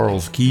were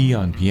Charles Key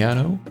on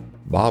piano,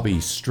 Bobby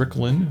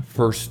Strickland,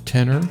 first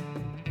tenor,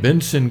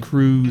 Benson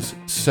Cruz,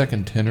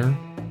 second tenor,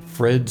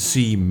 Fred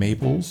C.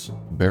 Maples,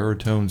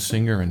 baritone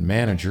singer and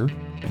manager,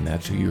 and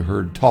that's who you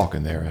heard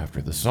talking there after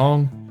the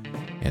song,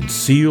 and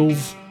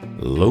Seals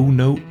Low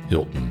Note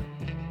Hilton,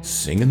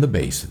 singing the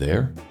bass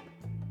there.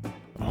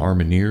 The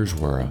Harmoniers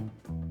were a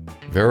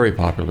very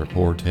popular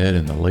quartet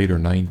in the later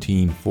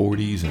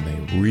 1940s, and they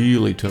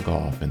really took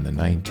off in the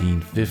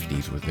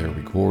 1950s with their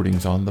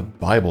recordings on the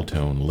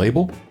Bibletone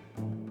label.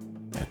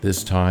 At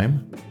this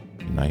time,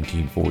 in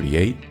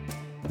 1948,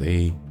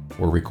 they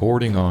were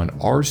recording on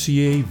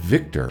RCA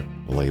Victor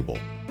label.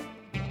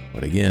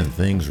 But again,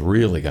 things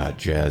really got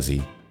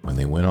jazzy when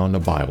they went on to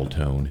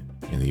Bibletone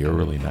in the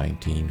early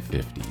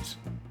 1950s.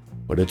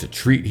 But it's a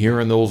treat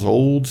hearing those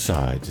old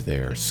sides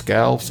there,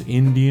 Scouts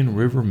Indian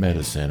River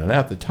Medicine. And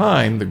at the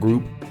time, the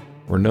group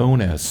were known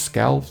as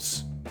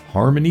Scouts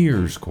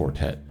Harmoniers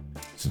Quartet,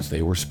 since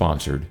they were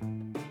sponsored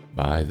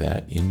by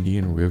that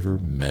Indian River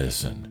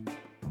Medicine.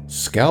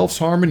 Scouts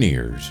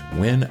Harmoniers,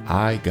 When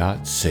I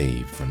Got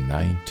Saved from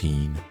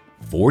 1948.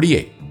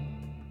 48.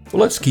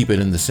 Well, let's keep it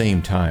in the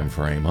same time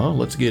frame, huh?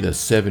 Let's get a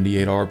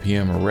 78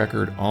 RPM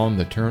record on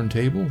the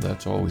turntable.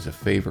 That's always a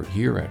favorite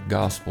here at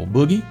Gospel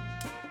Boogie.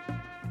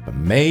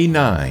 May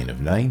 9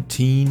 of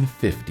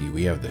 1950,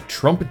 we have the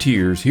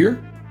Trumpeteers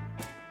here.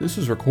 This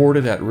is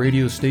recorded at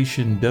radio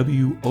station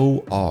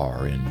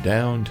WOR in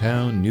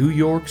downtown New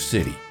York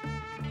City.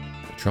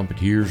 The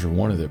Trumpeteers are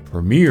one of the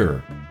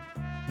premier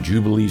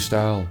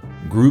Jubilee-style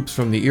groups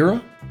from the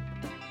era.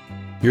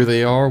 Here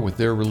they are with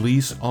their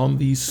release on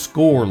the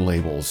Score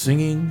label,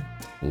 singing,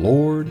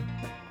 Lord,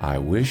 I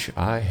Wish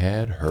I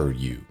Had Heard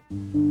You.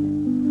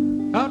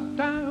 Lord,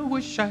 I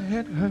wish I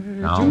had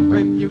heard you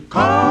when you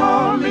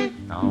call me.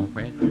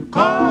 When you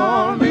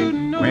call me,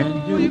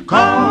 when you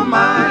call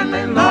my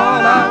name, Lord,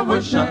 I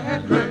wish I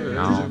had heard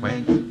you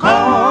when you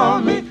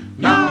call me.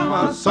 Now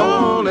my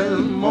soul is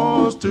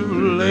most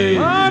too late.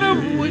 Lord,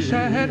 I wish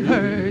I had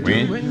heard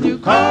you when you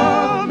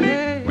call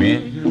me.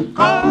 When you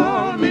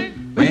call me,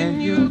 when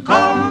you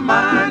call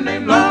my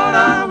name, Lord,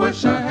 I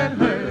wish I had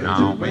heard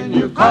you when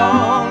you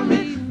call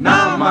me.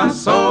 Now my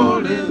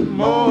soul is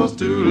most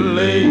too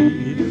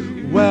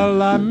late.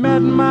 Well, I met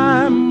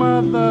my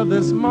mother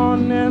this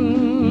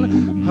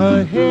morning.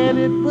 Her head,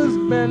 it was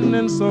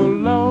bending so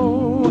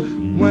low.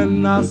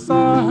 When I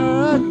saw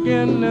her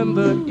again in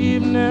the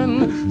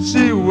evening,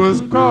 she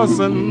was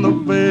crossing the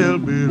veil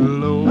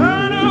below.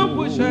 And I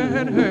wish I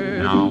had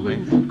heard you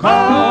when you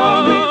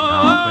call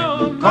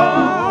me,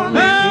 call me.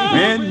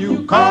 When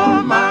you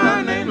call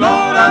my name,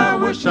 Lord, I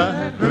wish I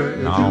had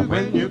heard you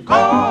when you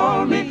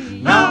call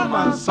me. Now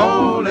my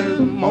soul is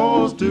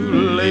most too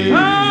late.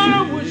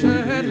 I wish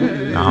I had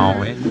heard now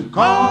when you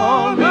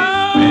call me,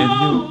 when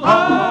you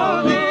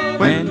call me,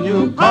 when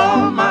you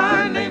call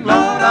my name,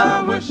 Lord,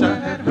 I wish I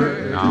had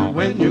heard you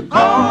when you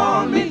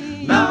call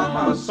me. Now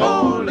my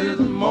soul is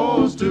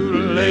most too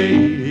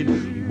late.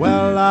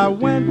 Well, I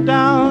went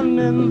down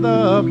in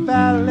the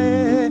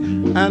valley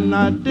and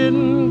I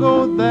didn't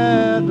go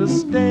there to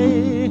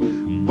stay,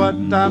 but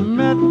I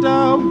met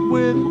up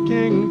with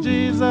King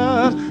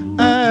Jesus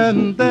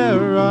and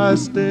there I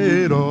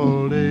stayed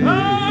all day.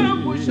 I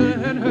wish I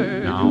had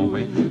heard you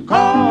when you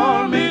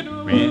call me,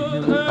 when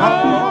you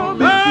call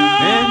me,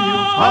 when you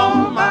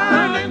call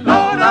my name,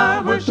 Lord,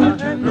 I wish I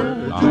had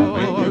heard you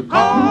when you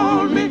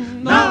call me.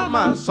 Now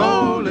my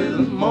soul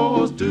is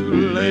most too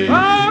late.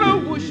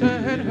 I wish I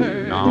had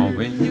heard you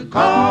when you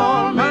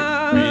call me,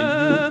 when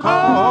you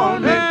call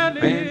me,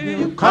 when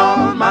you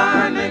call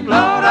my name,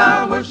 Lord,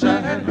 I wish I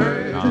had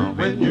heard you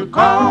when you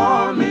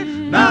call me.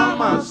 Now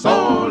my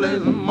soul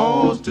is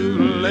most too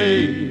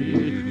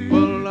late.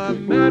 Well, I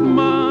met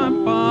my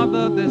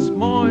father this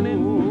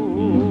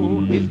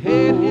morning. His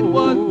head, it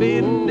was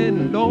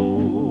bending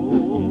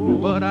low.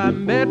 But I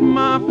met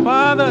my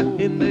father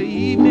in the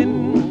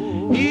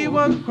evening. He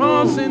was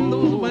crossing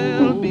those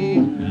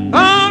well-being.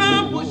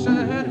 I wish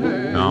I had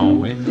heard. Now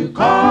when you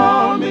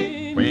call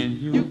me, when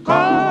you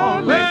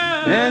call me,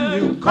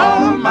 and you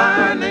call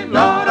my name,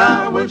 Lord,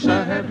 I wish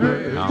I had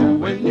heard you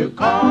when you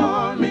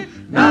call me.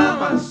 Now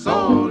my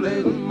soul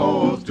is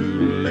most too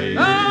late.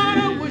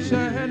 I wish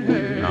I had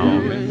heard. Now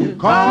when you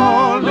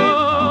call me,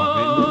 when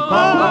you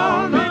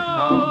call me,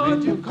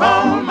 when you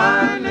call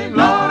my name,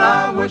 Lord,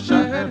 I wish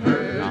I had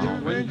heard you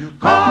when you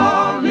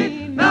call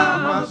me. Now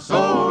my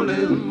soul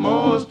is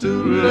most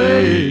too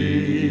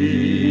late.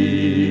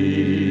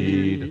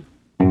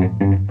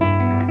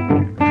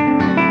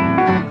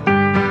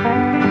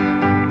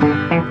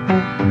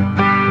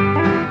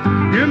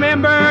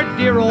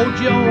 Dear old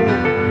Joe,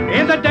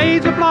 in the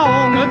days of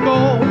long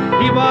ago,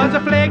 he was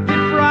afflicted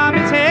from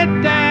his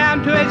head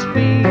down to his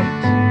feet.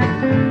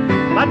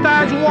 But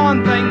there's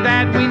one thing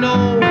that we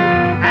know,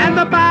 and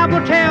the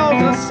Bible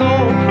tells us so,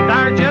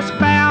 there's just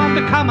bound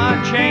to come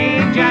a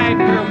change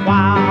after a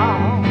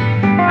while.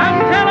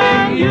 I'm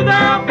telling you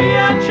there'll be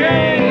a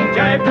change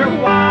after a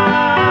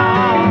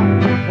while.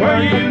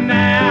 Where you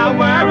now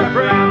wear a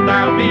frown,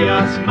 there'll be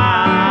a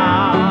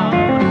smile.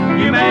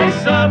 You may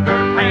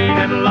suffer pain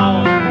and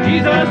loss.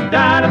 Jesus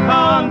died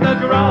upon the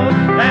cross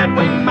that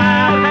we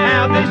might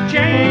have this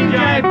change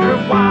after a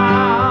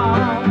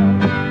while.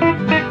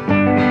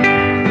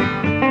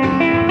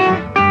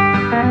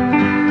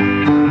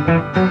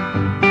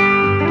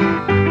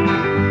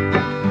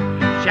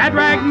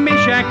 Shadrach,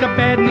 Meshach,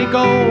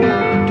 Abednego,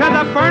 to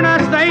the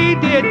furnace they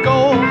did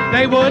go.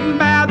 They wouldn't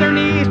bow their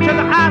knees to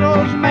the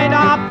idols made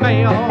of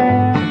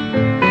Baal.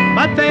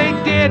 But they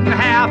didn't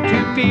have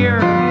to fear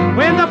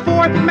when the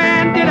fourth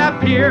man did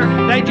appear.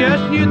 They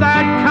just knew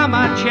there'd come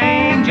a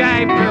change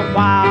after a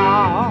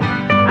while.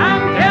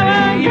 I'm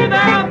telling you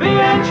there'll be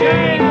a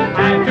change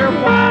after a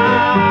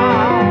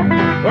while.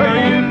 Where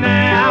you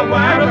now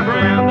wear a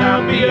frown,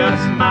 there'll be a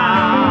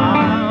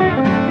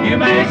smile. You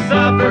may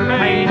suffer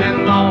pain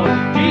and loss.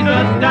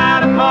 Jesus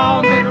died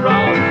upon the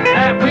cross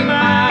that we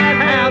might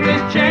have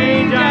this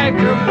change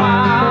after a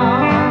while.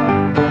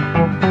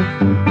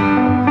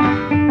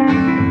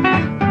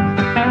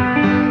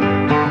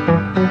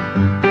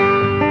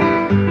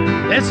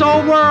 This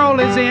old world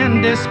is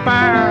in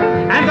despair,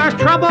 and there's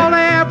trouble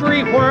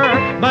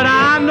everywhere, but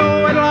I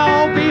know it'll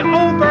all be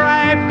over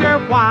after a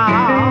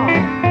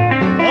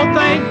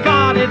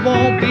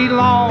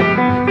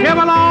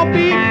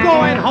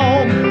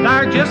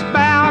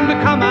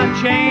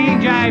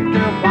change after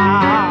a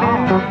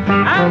while.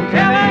 I'm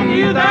telling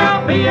you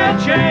there'll be a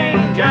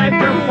change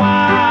after a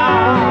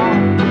while.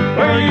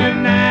 Where you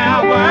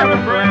now wear a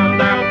frown,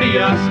 there'll be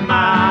a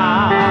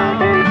smile.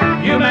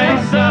 You may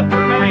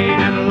suffer pain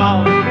and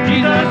loss.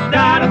 Jesus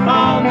died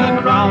upon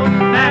the cross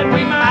that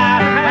we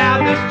might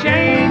have this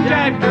change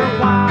after a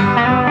while.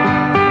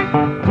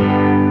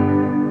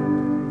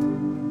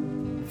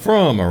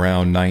 From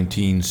around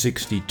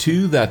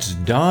 1962, that's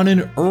Don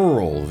and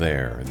Earl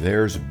there.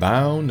 There's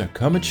bound to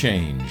come a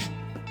change.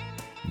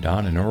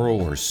 Don and Earl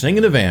were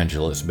singing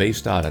evangelists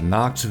based out of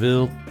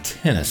Knoxville,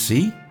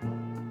 Tennessee.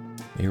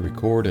 They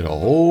recorded a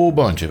whole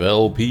bunch of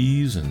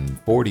LPs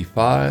and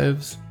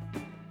 45s,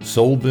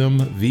 sold them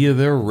via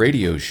their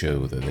radio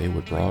show that they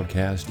would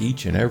broadcast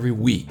each and every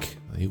week.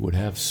 They would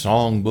have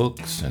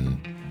songbooks and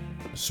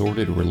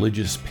assorted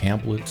religious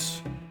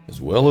pamphlets,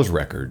 as well as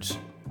records.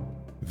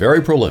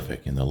 Very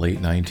prolific in the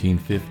late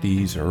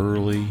 1950s,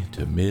 early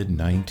to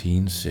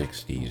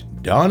mid-1960s.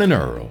 Don and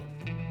Earl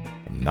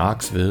from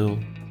Knoxville,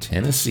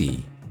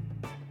 Tennessee.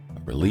 A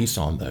release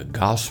on the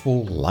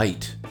Gospel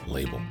Light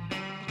label.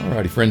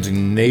 Alrighty, friends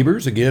and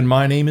neighbors, again,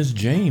 my name is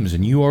James,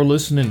 and you are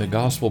listening to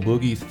Gospel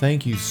Boogie.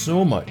 Thank you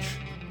so much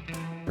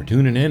for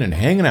tuning in and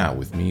hanging out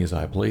with me as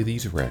I play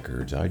these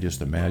records. I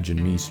just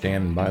imagine me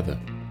standing by the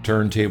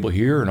turntable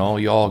here and all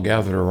y'all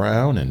gathered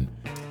around and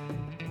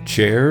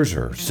chairs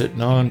or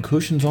sitting on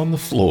cushions on the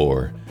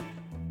floor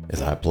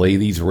as I play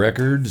these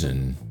records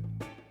and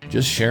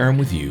just share them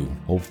with you.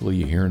 Hopefully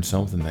you're hearing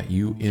something that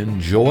you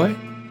enjoy.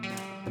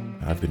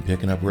 I've been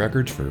picking up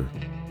records for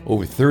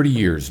over 30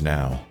 years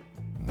now.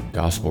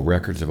 Gospel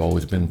records have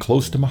always been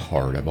close to my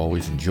heart. I've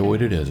always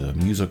enjoyed it as a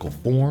musical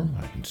form.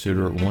 I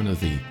consider it one of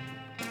the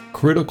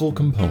critical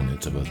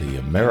components of the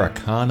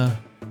Americana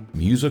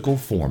musical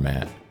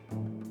format.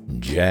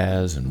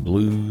 Jazz and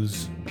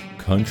blues,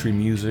 country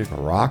music,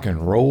 rock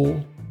and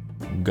roll,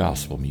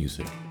 gospel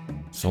music.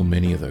 So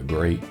many of the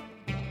great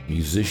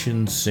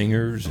musicians,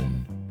 singers,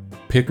 and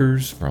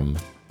pickers from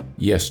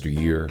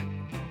yesteryear,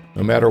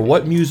 no matter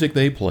what music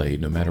they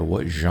played, no matter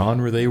what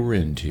genre they were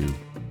into,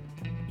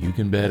 you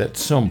can bet at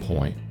some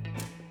point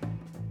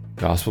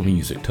gospel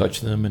music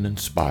touched them and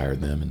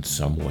inspired them in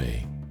some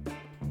way.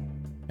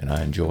 And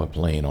I enjoy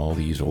playing all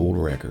these old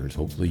records.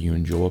 Hopefully you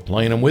enjoy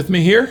playing them with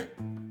me here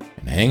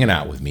and hanging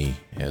out with me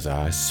as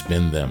I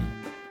spin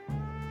them.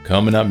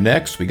 Coming up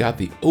next, we got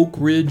the Oak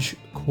Ridge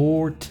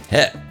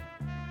Quartet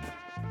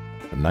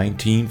from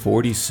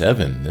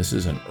 1947. This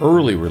is an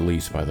early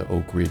release by the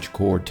Oak Ridge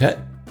Quartet.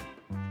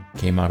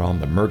 Came out on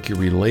the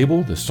Mercury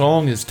label. The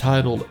song is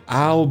titled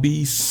I'll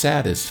Be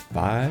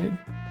Satisfied.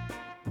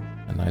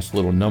 A nice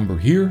little number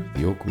here.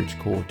 The Oak Ridge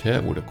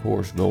Quartet would, of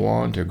course, go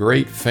on to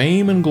great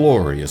fame and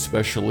glory,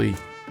 especially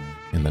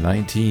in the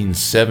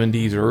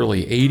 1970s,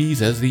 early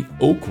 80s as the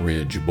Oak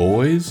Ridge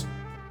Boys.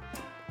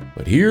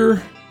 But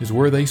here is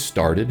where they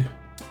started.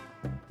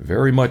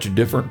 Very much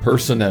different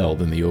personnel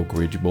than the Oak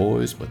Ridge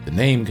Boys, but the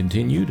name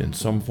continued in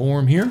some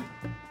form here.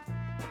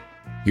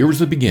 Here was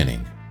the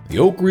beginning. The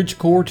Oak Ridge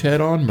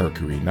Quartet on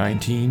Mercury,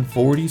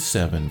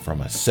 1947,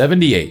 from a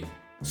 78,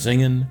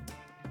 singing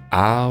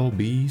I'll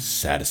Be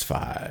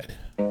Satisfied.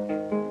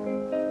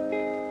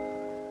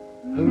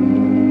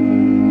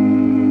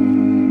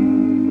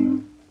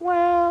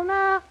 Well,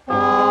 now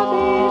I'll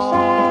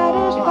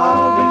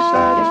be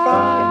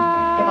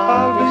satisfied.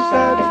 I'll be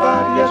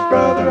satisfied, yes,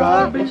 brother,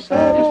 I'll be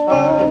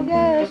satisfied.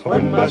 Yes,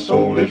 when my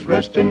soul is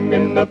resting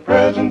in the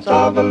presence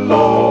of the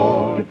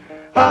Lord,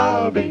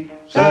 I'll be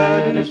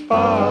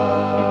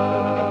satisfied.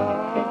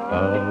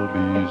 I'll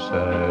be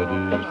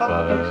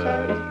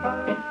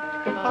satisfied.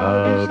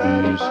 I'll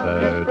be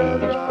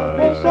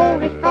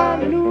satisfied.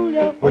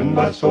 Hallelujah. When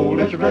my soul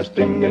is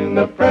resting in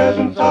the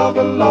presence of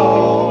the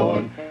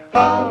Lord,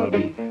 I'll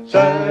be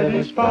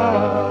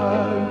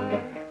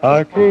satisfied.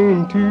 I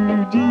came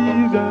to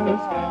Jesus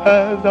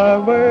as I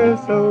was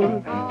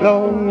so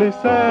lonely,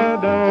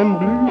 sad, and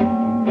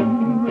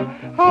blue.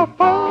 I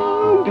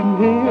found in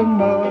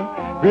Him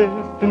a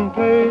resting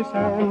place,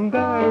 and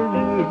there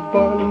is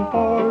one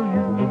for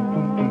you.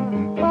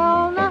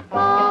 Well, now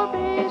I'll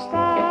be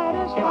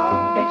satisfied.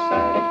 I'll be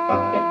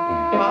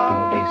satisfied.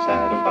 I'll be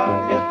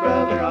satisfied. Yes,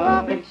 brother,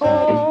 I'll be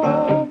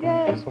satisfied.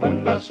 Yes,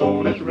 when my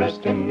soul is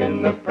resting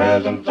in the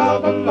presence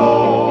of the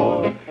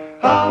Lord,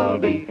 I'll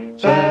be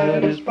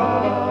satisfied.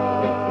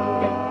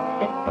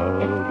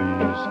 I'll be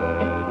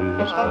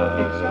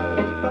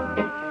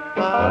satisfied.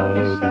 I'll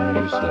be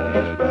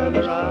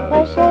satisfied.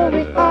 Oh,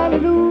 sorry,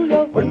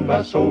 hallelujah. When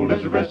my soul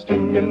is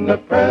resting in the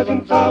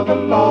presence of the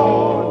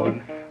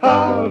Lord,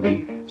 I'll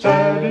be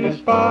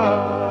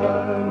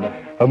satisfied.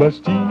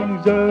 Must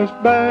Jesus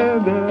bear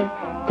the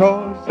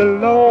cross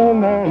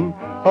alone and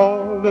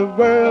all the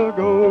world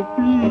go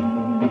free?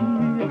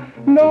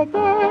 No,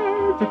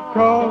 there's a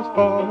cross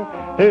for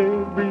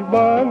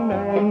everyone,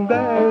 and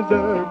there's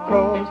a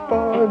cross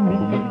for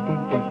me.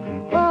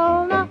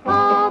 Well, now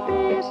I'll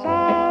be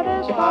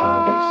satisfied.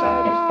 I'll be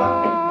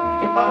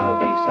satisfied. I'll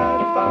be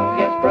satisfied.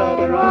 Yes,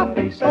 brother, I'll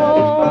be satisfied.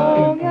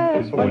 Oh,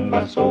 yes. When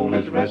my soul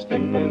is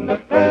resting in the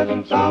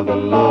presence of the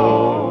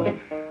Lord,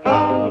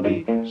 I'll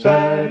be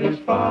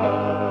satisfied.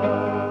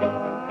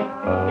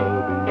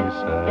 I'll be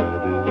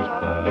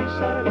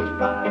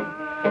satisfied.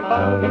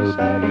 I'll be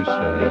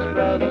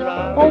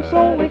satisfied. Oh,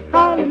 soul,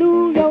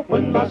 hallelujah.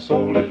 When my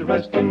soul is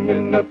resting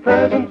in the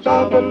presence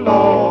of the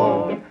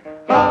Lord,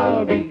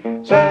 I'll be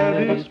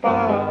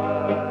satisfied.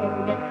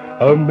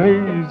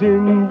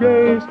 Amazing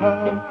grace,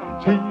 how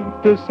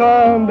sweet the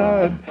sound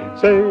that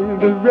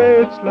saved a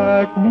wretch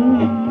like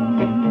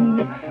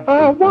me.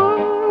 I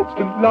once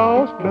was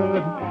lost,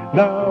 but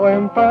now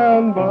I'm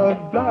found, was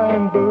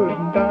blind, but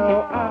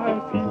now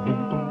I see.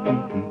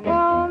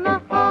 Oh,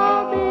 now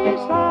I'll be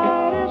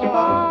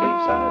satisfied.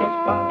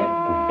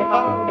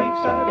 I'll be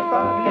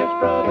satisfied, yes,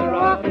 brother,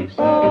 I'll be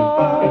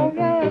satisfied. Oh,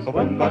 yes.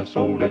 When my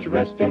soul is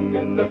resting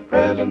in the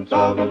presence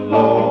of the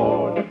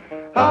Lord,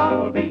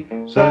 I'll be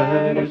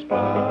satisfied.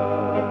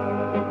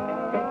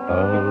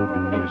 I'll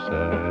be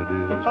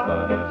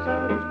satisfied.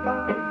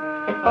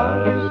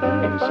 I'll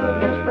be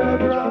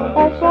satisfied.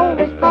 Oh, soul,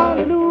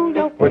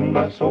 hallelujah. When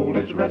my soul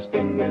is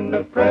resting in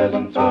the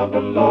presence of the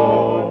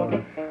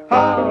Lord,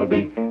 I'll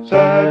be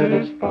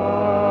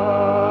satisfied.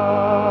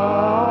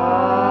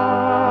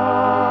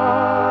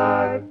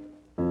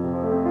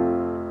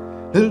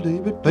 Little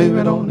David, play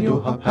it on your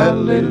harp,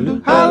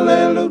 hallelujah,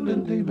 hallelujah.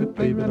 Little David,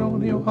 play it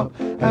on your harp,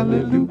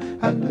 hallelujah,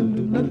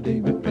 hallelujah. Little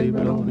David, play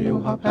it on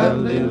your harp,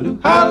 hallelujah,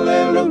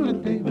 hallelujah.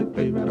 Little David,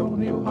 play it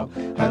on your harp,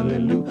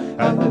 hallelujah,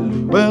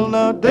 hallelujah. Well,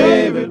 now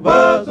David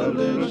was a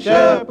little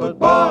shepherd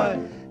boy.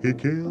 He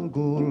killed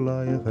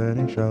Goliath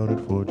and he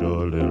shouted for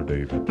joy. Little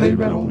David, play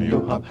right on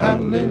your harp,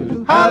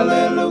 hallelujah,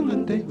 hallelujah.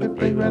 Little David,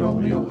 play right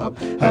on your harp,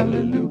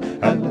 hallelujah,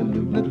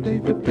 hallelujah. Little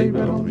David, play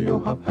right on your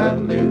harp,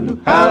 hallelujah,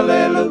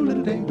 hallelujah.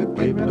 Little David,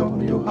 play right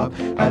on your harp,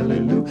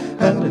 hallelujah,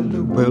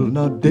 hallelujah. Well,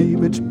 now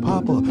David's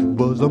papa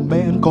was a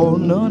man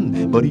called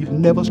Nun, but he'd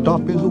never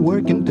stop his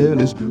work until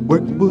his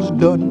work was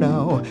done.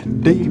 Now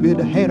David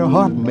had a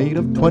harp made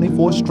of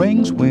 24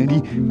 strings. When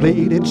he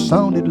played, it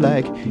sounded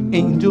like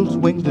angels'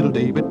 wings. Little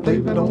David, play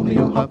right on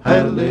your harp,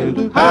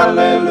 hallelujah,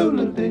 hallelujah.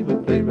 Little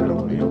David, play right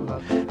on your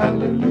harp,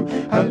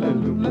 hallelujah,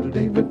 hallelujah. Little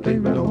David, play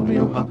right on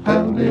your harp,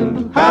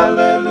 hallelujah,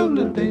 hallelujah.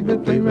 Little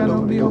David, play right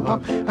on your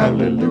harp,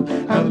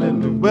 hallelujah,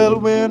 hallelujah. Well,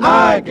 when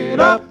I get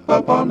up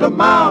on the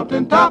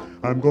mountain top,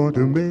 I'm going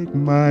to make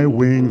my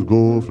wings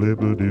go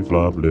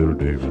flippity-flop. Little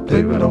David,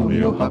 play right on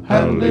your harp,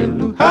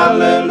 hallelujah,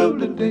 hallelujah.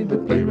 Little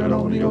David, play right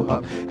on your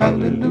harp,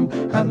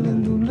 hallelujah,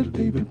 hallelujah. Little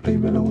David, play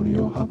right on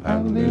your harp,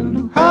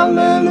 hallelujah,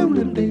 hallelujah.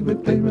 Little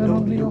David, play right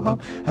on your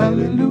harp,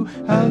 hallelujah,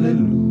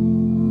 hallelujah.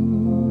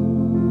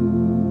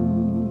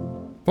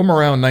 From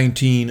around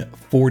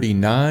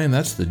 1949,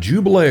 that's the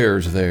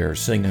Jubilaires there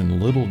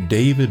singing Little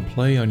David,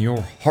 Play on Your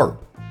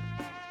Harp.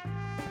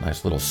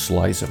 Nice little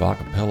slice of a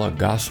cappella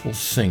gospel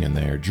singing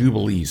there,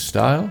 Jubilee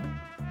style.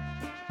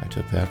 I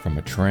took that from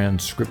a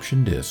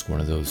transcription disc,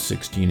 one of those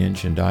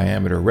 16-inch in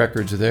diameter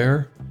records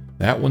there.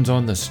 That one's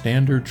on the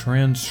Standard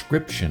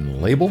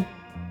Transcription label.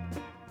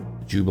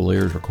 The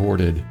Jubilaires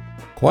recorded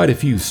quite a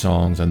few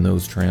songs on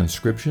those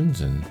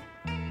transcriptions, and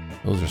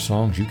those are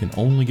songs you can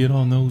only get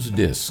on those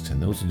discs.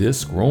 And those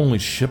discs were only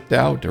shipped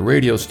out to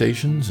radio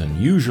stations, and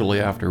usually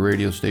after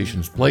radio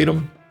stations played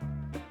them,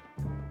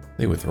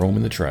 they would throw them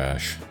in the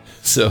trash.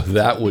 So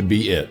that would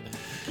be it.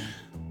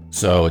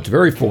 So it's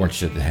very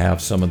fortunate to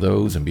have some of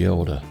those and be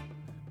able to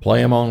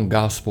play them on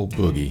Gospel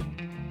Boogie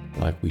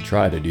like we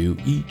try to do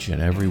each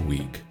and every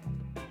week.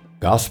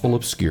 Gospel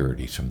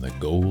obscurities from the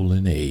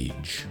Golden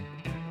Age.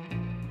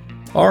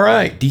 All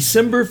right,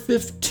 December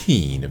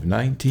 15 of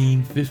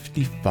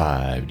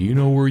 1955. Do you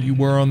know where you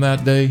were on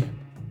that day?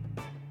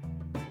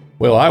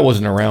 Well, I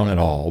wasn't around at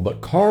all,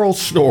 but Carl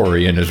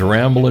Story and his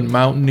Ramblin'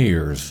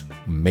 Mountaineers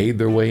made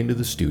their way into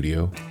the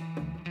studio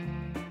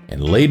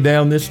and laid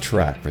down this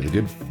track for the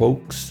good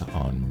folks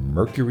on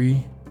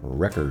Mercury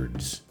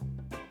Records.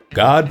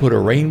 God Put a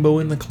Rainbow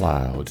in the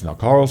Clouds. Now,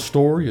 Carl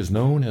Story is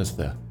known as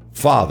the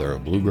father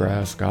of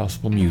bluegrass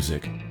gospel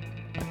music,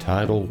 a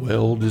title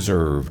well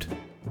deserved.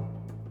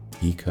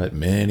 He cut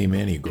many,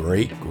 many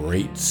great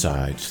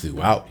sides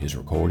throughout his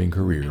recording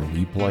career.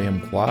 We play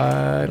him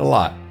quite a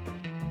lot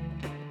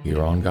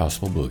here on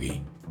Gospel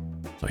Boogie.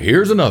 So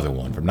here's another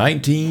one from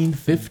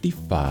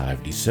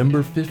 1955,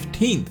 December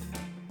 15th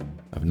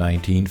of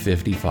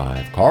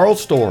 1955. Carl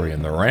Story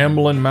and the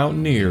Ramblin'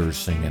 Mountaineers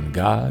singing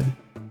God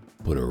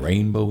Put a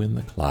Rainbow in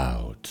the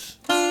Clouds.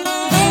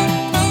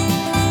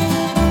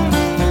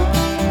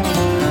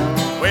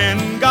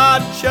 When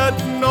God shut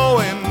snow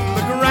in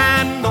the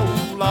Grand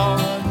Old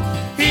Lodge,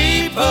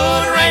 He put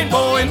a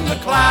rainbow in the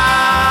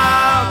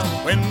clouds.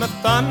 When the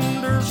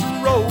thunders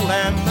roll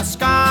and the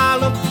sky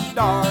looks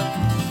dark,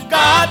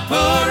 God put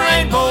a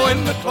rainbow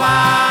in the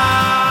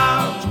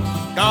clouds.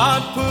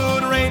 God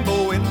put a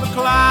rainbow in the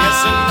clouds.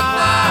 Yes, in the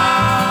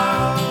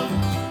clouds.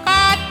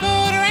 God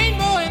put a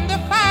rainbow in the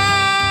clouds.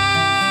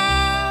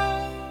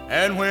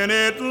 And when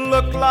it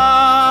looked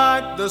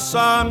like the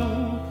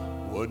sun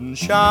wouldn't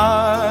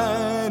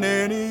shine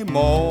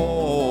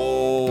anymore,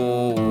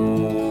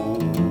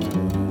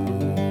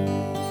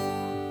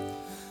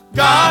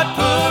 God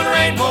put a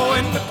rainbow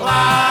in the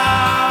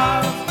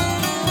clouds.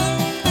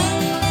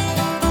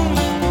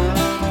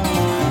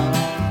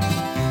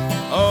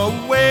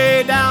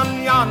 way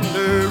down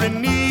yonder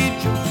in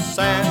Egypt's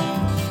sand.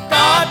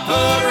 God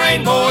put a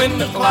rainbow in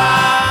the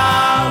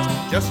clouds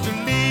just to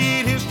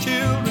lead his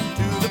children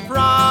to the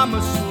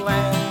promised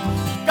land.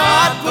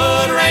 God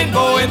put a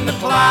rainbow in the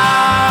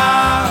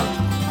clouds.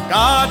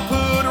 God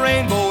put a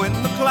rainbow in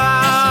the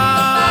clouds.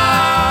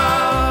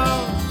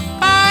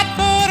 God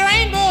put a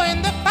rainbow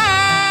in the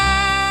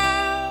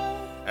clouds.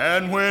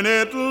 And when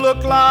it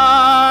looked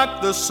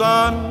like the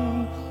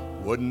sun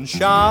wouldn't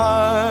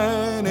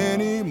shine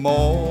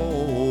anymore,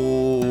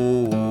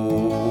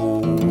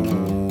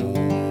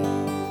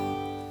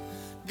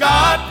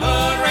 God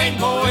put a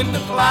rainbow in the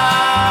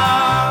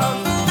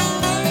clouds.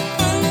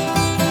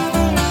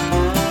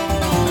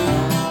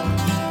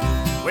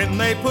 When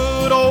they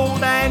put old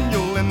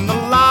Daniel in the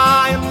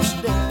lion's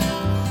den,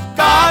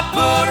 God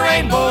put a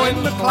rainbow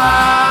in the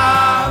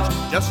clouds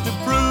just to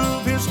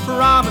prove his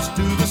promise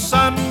to the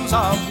sons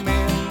of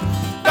men.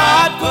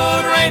 God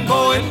put a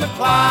rainbow in the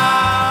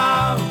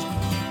clouds.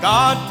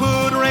 God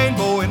put a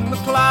rainbow in the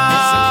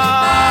clouds.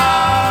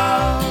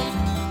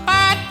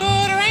 God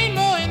put a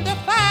rainbow in the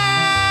clouds.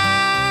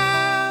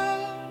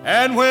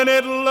 And when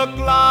it looked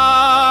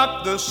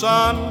like the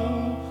sun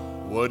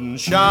wouldn't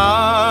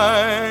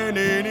shine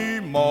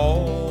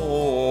anymore,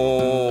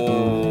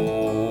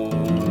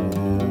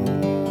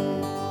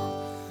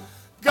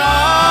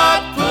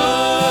 God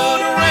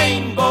put a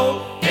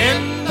rainbow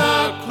in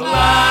the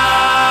clouds.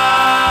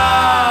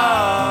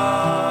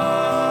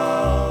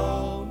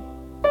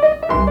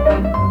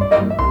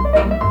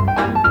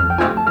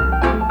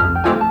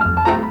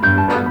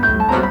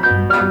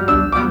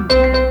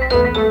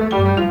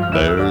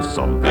 There's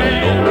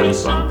something old,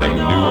 something new,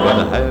 but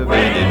I have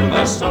it in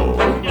my soul.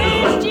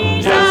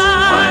 Yes,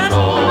 I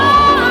know,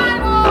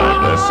 my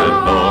blessed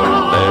Lord,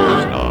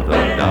 there's not a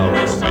doubt.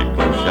 Make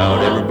him shout,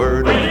 every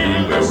burden he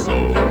will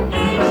sow.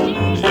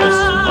 Yes,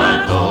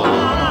 I know,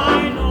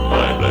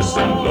 my blessed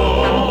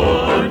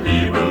Lord, he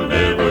will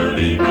never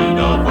leave me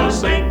nor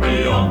forsake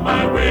me on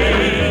my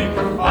way.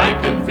 I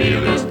can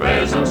feel his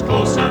presence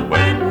closer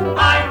when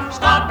I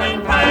stop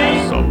and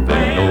pray.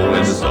 Something old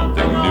and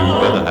something new,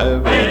 but I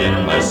have it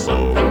in my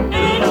soul.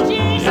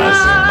 Yes,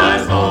 my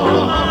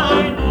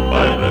Lord,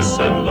 my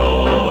blessed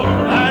Lord.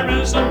 There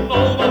is an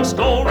old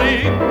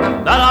story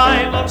that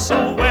I love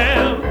so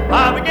well.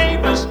 How he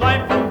gave his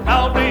life on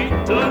Calvary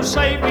to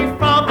save me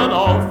from an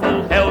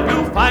awful hell.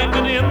 You find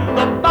it in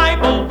the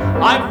Bible,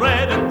 I've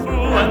read it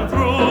through and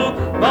through.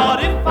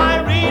 But if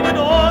I read it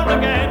all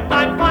again,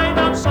 I'd find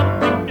out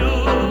something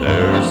new.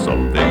 There's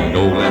something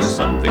old and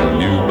something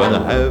new, but I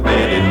have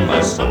it in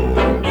my soul.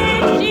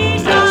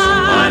 Yes,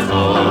 my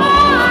Lord,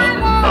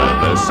 my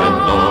blessed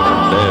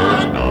Lord,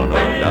 there's not a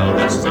doubt.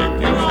 It's make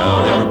you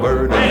shout, every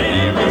burden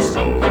he will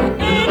sow.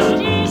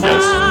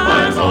 Yes,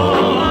 my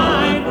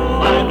Lord,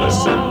 my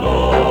blessed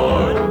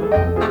Lord.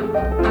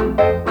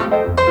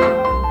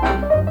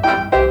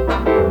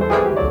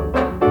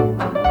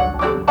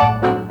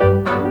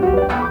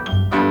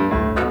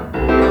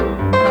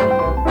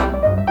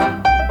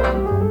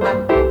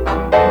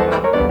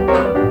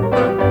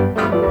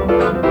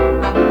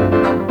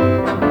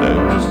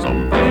 There's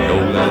something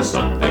old and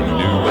something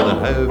new, but I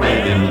have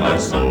it in my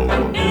soul.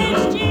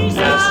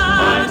 Yes,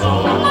 my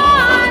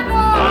Lord,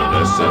 my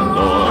blessed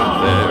Lord,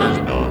 there's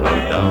not a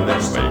doubt.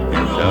 It's make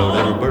you shout,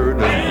 every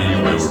burden he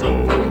will sow.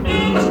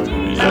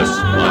 Yes,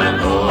 my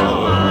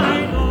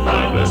Lord,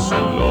 my blessed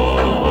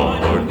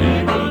Lord, he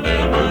will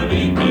never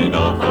leave me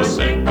nor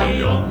forsake me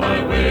on my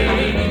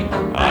way.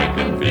 I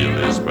can feel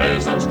his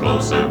presence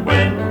closer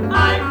when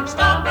I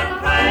stop and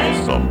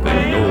pray.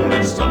 Something old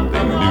and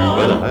something new,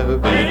 but I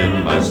have it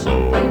in my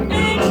soul.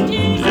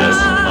 Yes,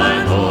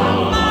 my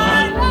Lord,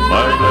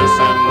 my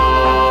blessed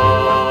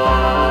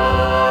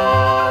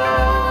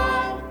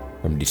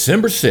Lord. From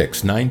December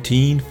 6,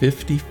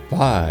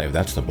 1955,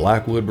 that's the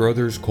Blackwood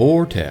Brothers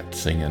Quartet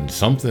singing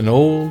Something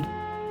Old,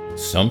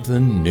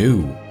 Something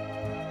New.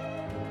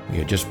 We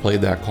had just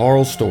played that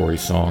Carl Story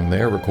song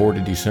there,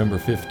 recorded December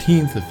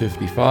 15th of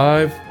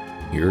 55.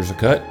 Here's a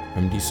cut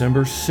from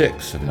December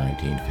 6th of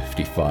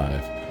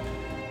 1955.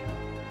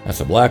 That's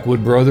the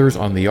Blackwood Brothers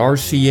on the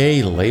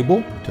RCA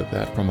label. Took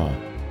that from a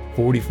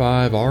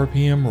 45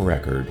 RPM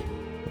record.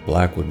 The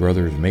Blackwood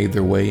Brothers made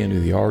their way into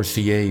the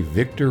RCA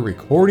Victor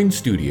recording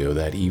studio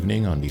that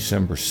evening on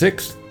December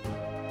 6th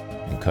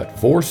and cut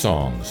 4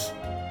 songs.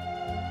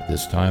 At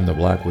this time, the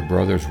Blackwood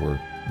Brothers were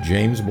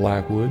James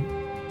Blackwood,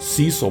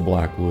 Cecil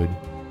Blackwood,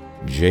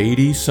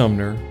 J.D.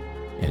 Sumner,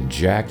 and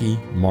Jackie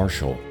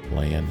Marshall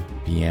playing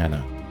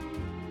piano.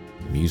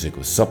 The music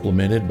was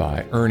supplemented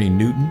by Ernie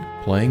Newton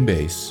playing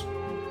bass,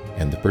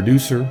 and the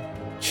producer,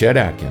 Chet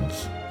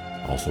Atkins,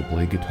 also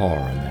played guitar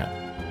on that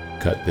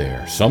cut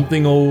there.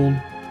 Something Old,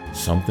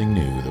 Something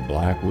New, the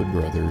Blackwood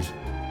Brothers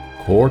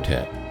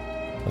Quartet,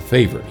 a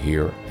favorite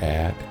here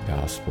at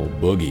Gospel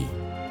Boogie.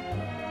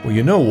 Well,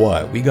 you know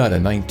what? We got a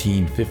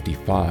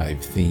 1955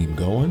 theme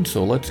going,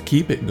 so let's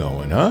keep it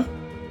going, huh?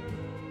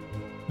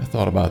 I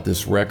thought about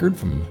this record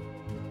from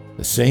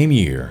the same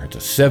year. It's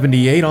a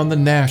 78 on the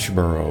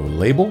Nashboro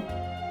label.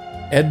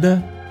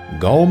 Edna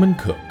Gallman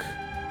Cook.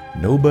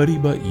 Nobody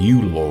But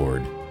You,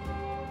 Lord.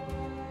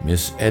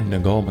 Miss Edna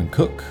Goldman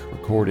Cook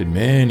recorded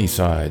many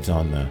sides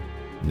on the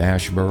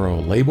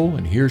Nashboro label,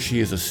 and here she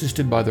is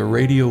assisted by the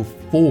Radio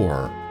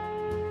 4.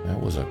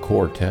 That was a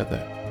quartet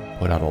that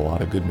put out a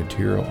lot of good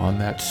material on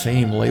that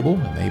same label,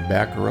 and they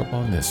back her up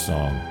on this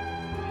song.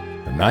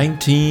 From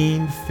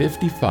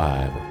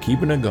 1955, we're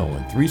keeping it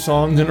going. 3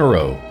 songs in a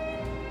row.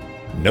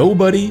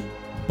 Nobody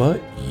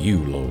But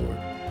You, Lord.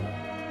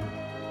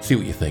 See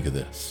what you think of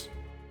this.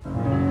 Who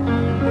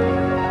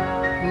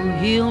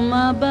healed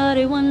my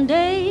body one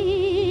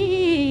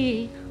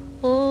day,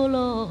 oh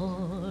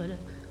Lord,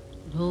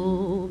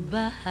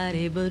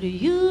 nobody but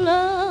you,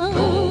 Lord.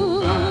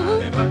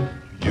 Nobody but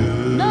you.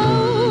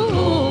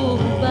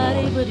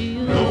 Nobody but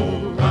you.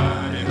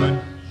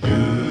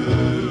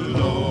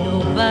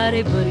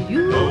 Nobody but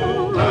you,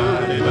 Lord.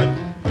 Nobody but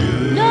you.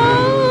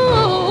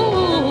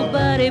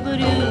 Nobody but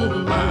you. Nobody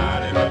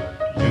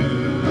but you. Nobody but you,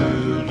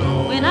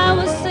 Lord. When I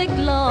was sick,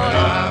 Lord,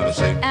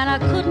 and I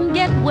couldn't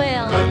get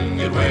well,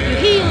 you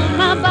healed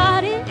my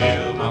body.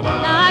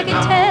 Now I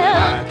can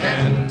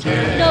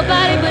tell,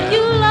 nobody but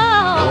you,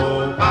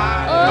 Lord.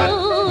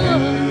 Oh,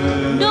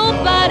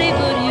 nobody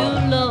but you,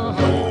 Lord.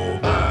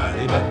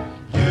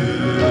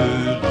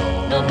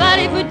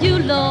 Nobody but you,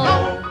 Lord.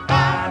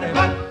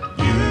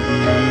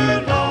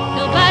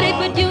 Nobody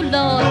but you,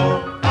 Lord.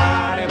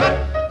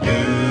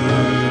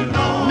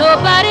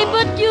 Nobody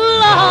but you,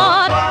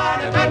 Lord.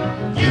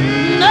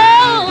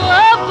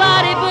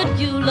 Nobody but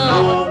you,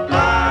 Lord.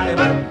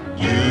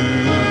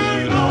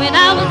 When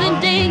I was in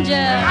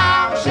danger,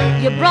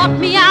 you brought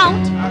me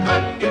out.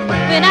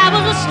 When I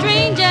was a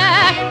stranger,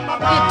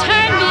 you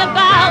turned me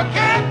about.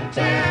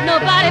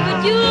 Nobody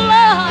but you,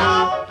 Lord.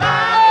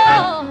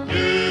 Oh,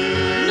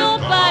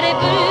 nobody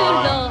but you,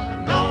 Lord.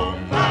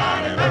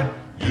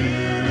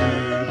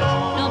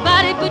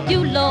 Nobody but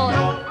you, Lord.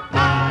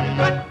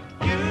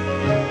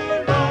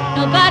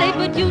 Nobody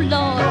but you,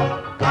 Lord.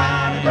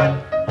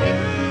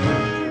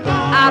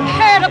 I've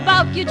heard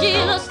about you,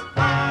 Jesus.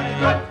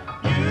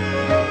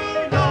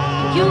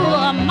 You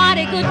are a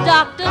mighty good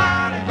doctor.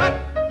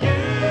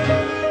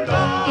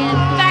 In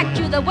fact,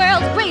 you're the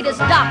world's greatest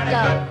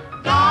doctor.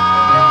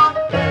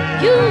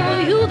 You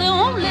the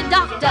only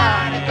doctor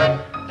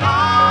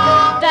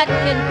that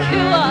can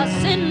cure a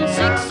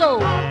sin-sick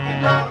soul.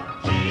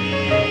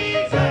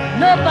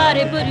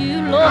 Nobody but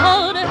you,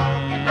 Lord.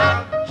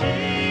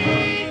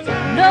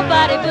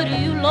 Nobody but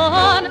you,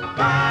 Lord.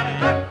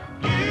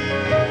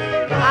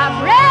 I've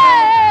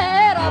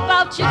read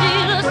about you,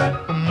 Jesus.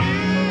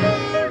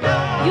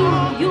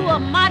 You a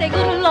mighty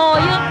good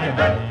lawyer.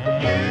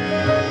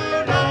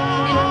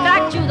 In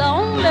fact, you're the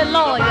only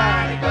lawyer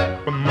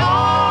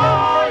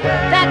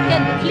that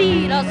can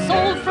plead a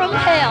soul from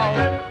hell.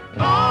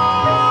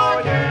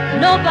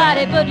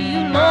 Nobody but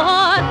you,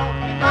 Lord.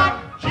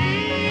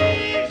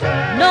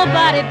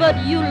 Nobody but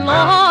you,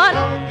 Lord.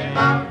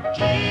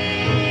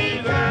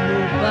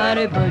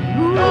 Nobody but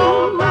you.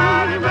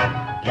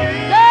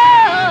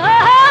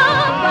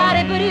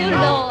 Nobody but you,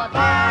 Lord.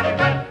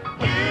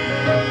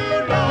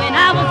 When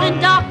I was in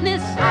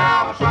darkness,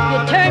 you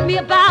turned me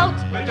about.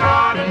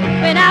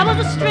 When I was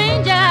a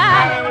stranger,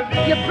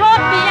 you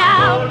brought me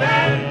out.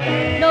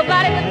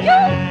 Nobody but you,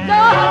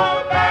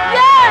 Lord.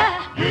 Yeah,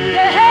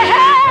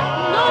 yeah,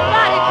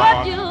 nobody but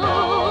you.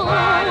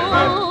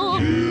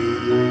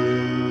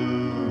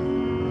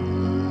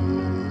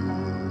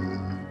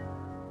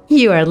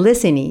 You are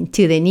listening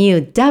to the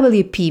new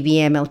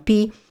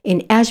WPVM-LP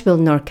in Asheville,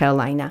 North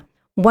Carolina.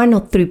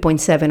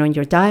 103.7 on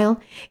your dial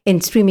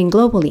and streaming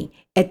globally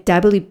at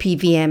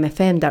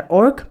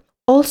WPVMFM.org.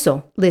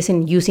 Also,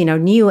 listen using our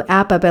new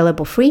app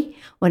available free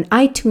on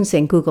iTunes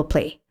and Google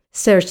Play.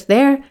 Search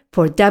there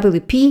for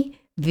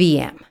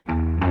WPVM.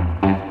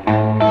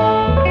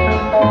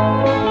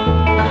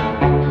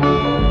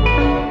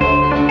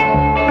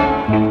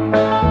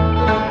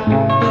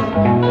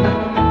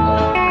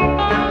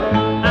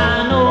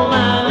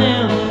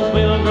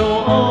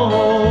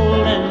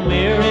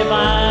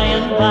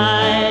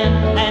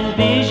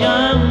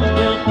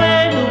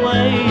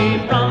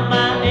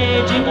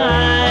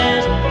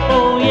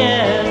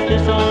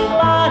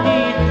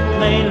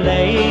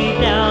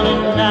 Down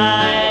and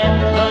die,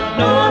 but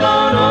no, no,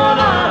 no,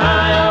 no,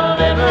 I'll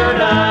never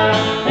die.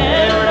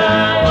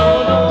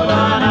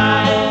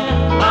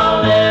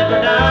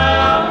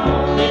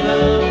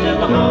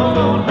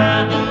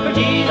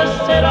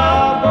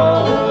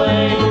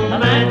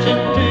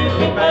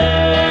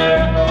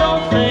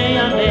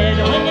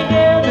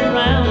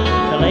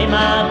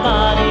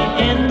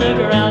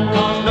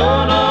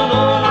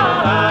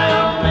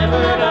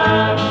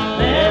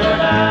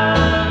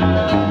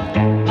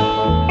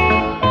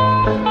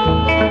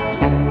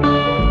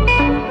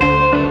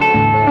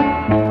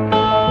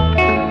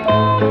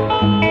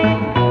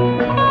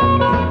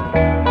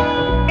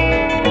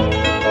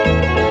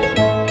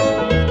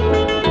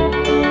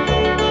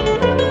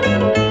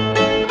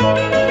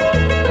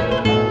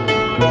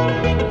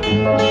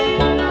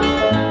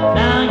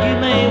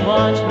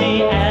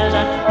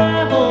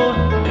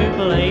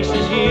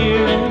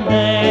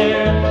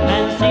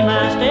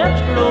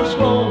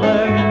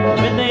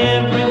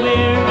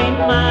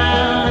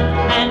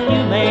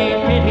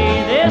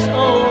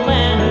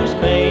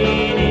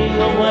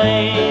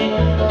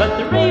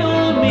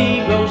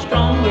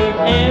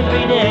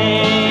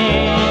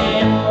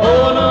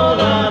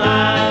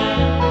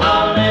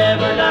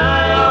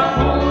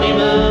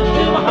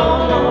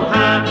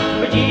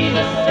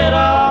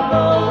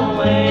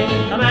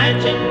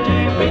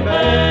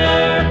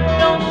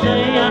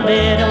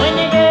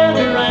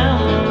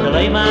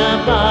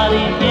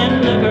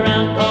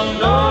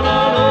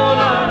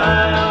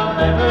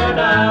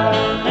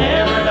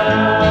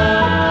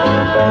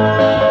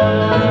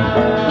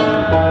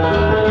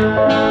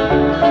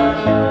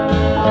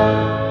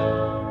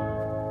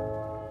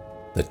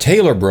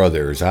 Taylor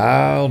Brothers,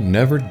 I'll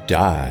Never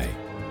Die.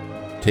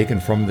 Taken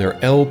from their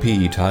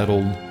LP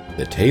titled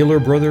The Taylor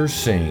Brothers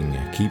Sing,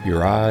 Keep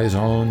Your Eyes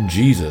on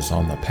Jesus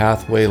on the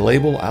Pathway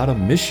label out of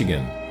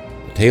Michigan.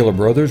 The Taylor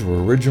Brothers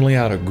were originally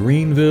out of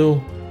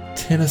Greenville,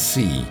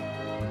 Tennessee,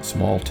 a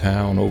small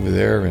town over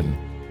there in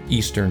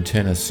eastern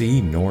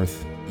Tennessee,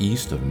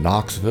 northeast of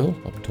Knoxville,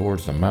 up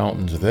towards the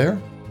mountains there.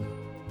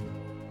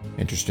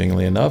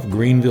 Interestingly enough,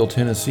 Greenville,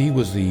 Tennessee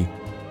was the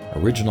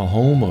original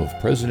home of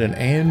President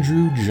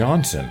Andrew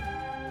Johnson,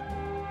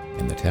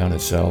 and the town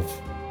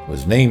itself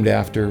was named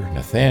after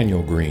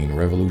Nathaniel Greene,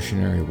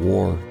 Revolutionary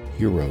War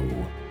hero.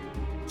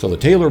 So the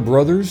Taylor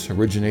Brothers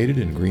originated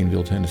in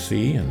Greenville,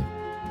 Tennessee, and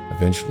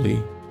eventually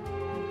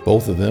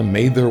both of them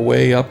made their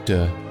way up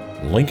to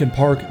Lincoln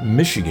Park,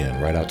 Michigan,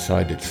 right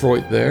outside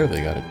Detroit there.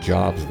 They got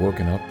jobs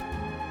working up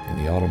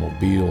in the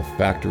automobile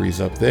factories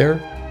up there,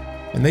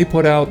 and they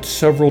put out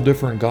several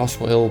different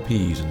gospel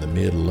LPs in the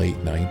mid-late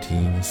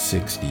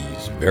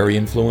 1960s, very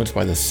influenced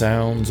by the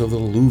sounds of the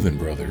Louvin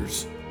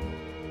Brothers.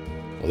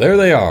 Well, there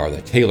they are,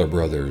 the Taylor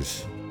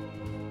Brothers,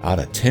 out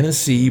of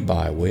Tennessee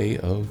by way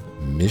of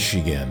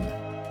Michigan.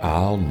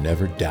 I'll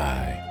Never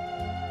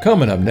Die.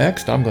 Coming up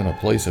next, I'm going to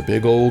place a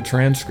big old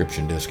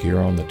transcription disc here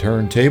on the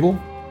turntable.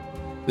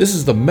 This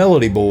is the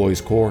Melody Boys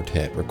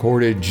Quartet,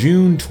 recorded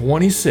June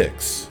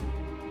 26,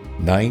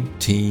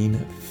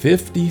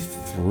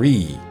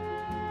 1953.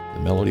 The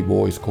Melody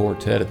Boys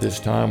Quartet at this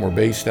time were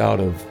based out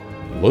of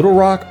Little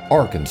Rock,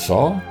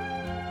 Arkansas.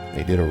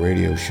 They did a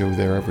radio show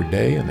there every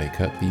day, and they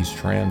cut these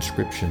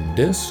transcription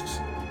discs.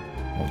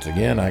 Once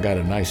again, I got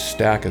a nice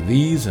stack of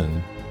these,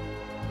 and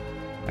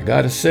I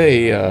gotta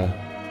say,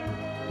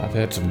 I've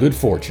had some good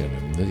fortune.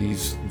 And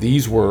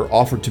these were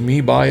offered to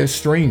me by a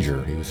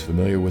stranger. He was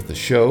familiar with the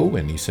show,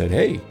 and he said,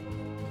 "Hey,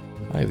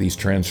 I have these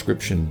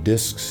transcription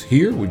discs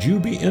here. Would you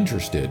be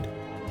interested?"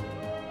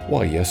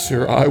 Why, yes,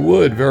 sir, I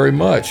would very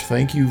much.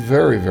 Thank you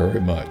very,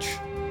 very much.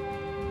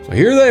 So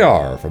here they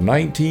are from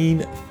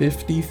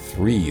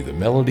 1953, the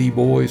Melody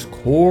Boys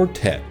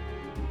Quartet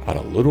out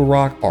of Little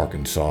Rock,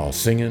 Arkansas,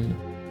 singing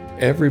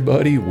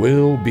Everybody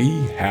Will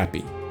Be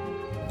Happy.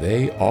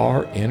 They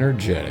are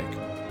energetic.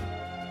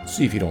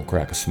 See if you don't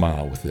crack a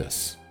smile with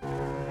this.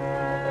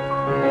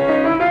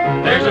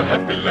 There's a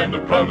happy land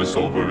of promise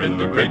over in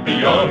the great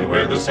beyond,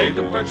 where the saved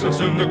of life shall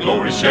soon the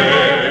glory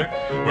share,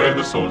 where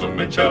the souls of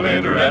men shall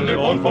enter and live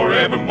on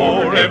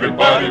forevermore.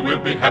 Everybody will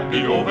be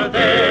happy over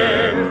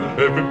there.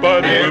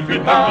 Everybody will be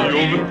happy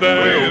over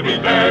there. We'll be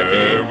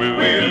happy.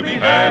 We'll be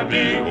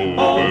happy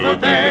over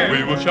there.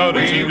 We will shout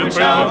and sing His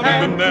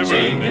praise.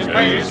 Sing His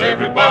praise.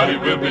 Everybody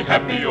will be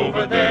happy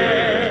over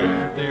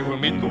there. They will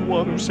meet the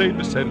one who saved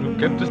us and who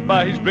kept us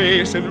by His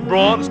grace and who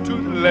brought us to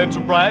the land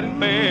so bright and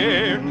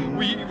fair.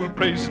 We will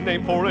praise His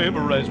name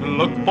forever as we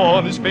look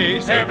upon His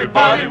face.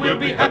 Everybody will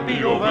be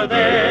happy over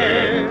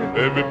there.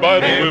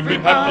 Everybody will be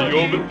happy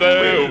over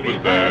there. Over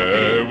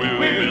there,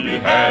 we'll be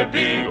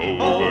happy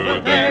over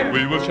there.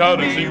 We will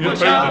shout and sing His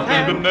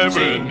praises through the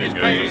never-ending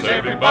ages.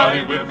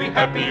 Everybody will be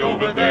happy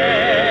over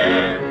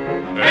there.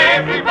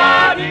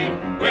 Everybody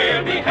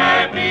will be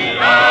happy.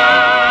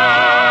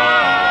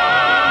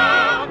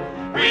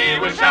 We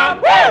will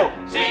shout, woo!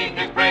 Sing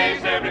His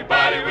praise.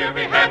 Everybody will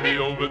be happy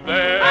over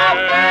there. Out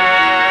there.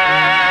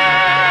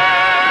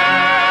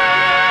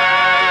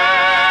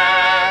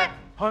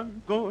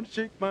 I'm gonna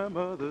shake my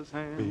mother's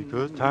hand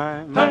Because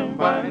time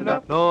winding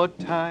up, Lord,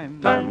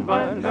 time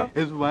winding up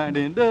is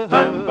winding up.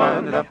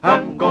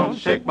 I'm gonna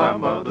shake my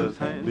mother's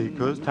hand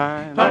Because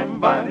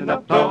time winding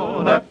up,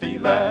 Lord, I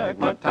feel like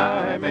my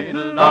time ain't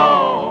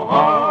long.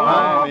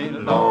 Time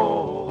ain't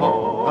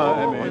long.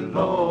 Time ain't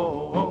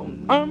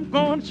long. I'm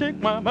gonna shake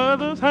my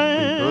mother's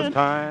hand Because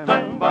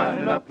time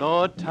winding up,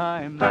 Lord,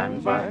 time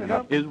winding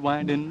up is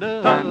winding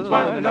up.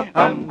 Winding up.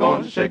 I'm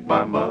gonna shake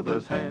my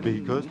mother's hand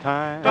Because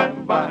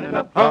time winding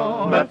up,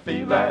 Lord, I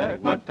feel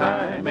like my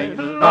time ain't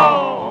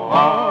long.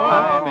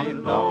 Time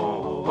ain't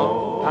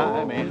long.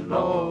 Time ain't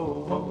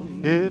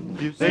long.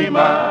 If you See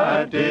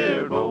my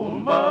dear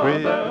old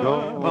mother,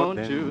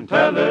 won't you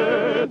tell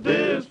her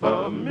this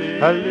for me?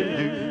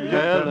 Hallelujah.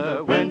 Tell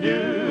her when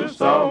you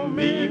saw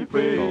me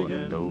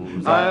praying,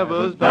 I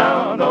was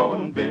down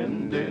on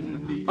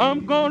bending knee.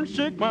 I'm gonna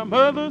shake my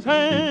mother's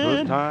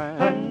hand.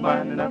 time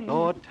winding up,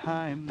 Lord,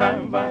 time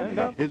winding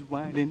up is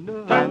winding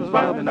up. Time's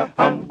winding up.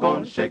 I'm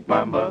gonna shake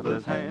my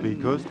mother's hand.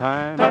 Because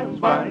time's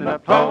winding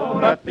up,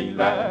 Lord, I feel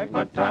like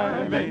my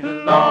time ain't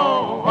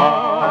long.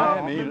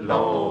 Time ain't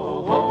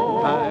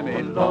long. Time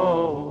ain't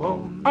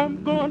long.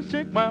 I'm gonna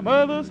shake my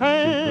mother's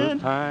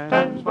hand.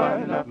 Time's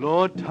winding up,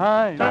 Lord,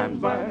 time's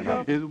winding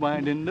up is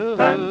winding up.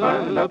 Time's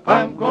winding up.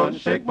 I'm gonna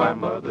shake my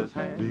mother's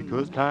hand.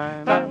 Because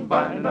time's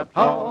winding up,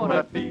 Lord,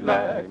 I feel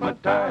like my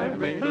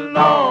time ain't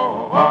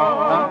long.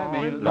 Time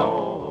ain't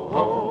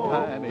long.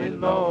 Time ain't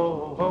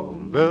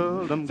long.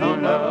 Well, I'm Soon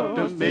enough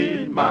to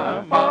meet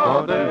my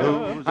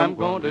father. I'm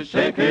going to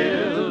shake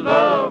his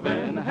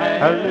loving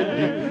hand.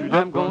 Hallelujah.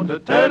 I'm going to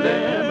tell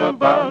him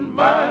about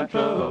my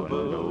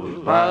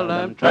troubles while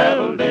I'm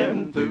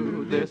traveling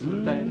through this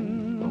land.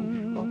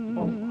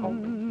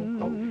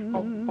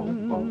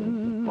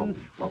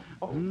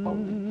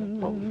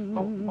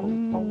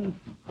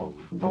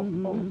 Oh,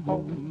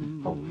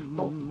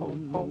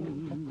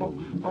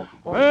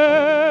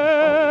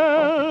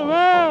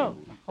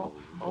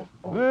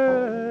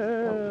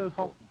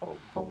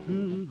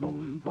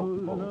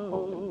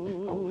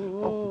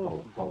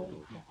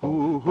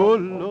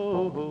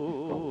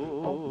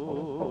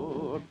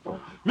 Lord,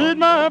 meet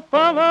my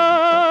father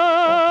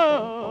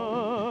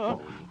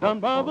down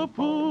by the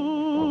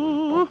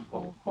pool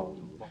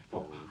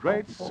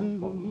right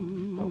soon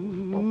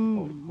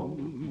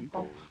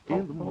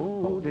in the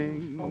morning.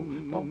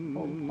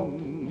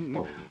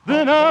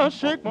 Then I'll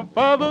shake my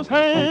father's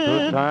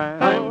hand.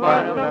 Time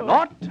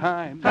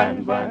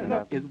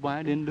is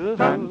winding up.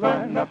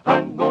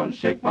 I'm gonna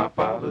shake my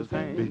father's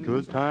hand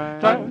because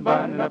time's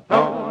winding up.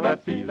 All I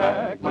feel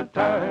like my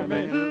time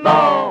is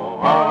long.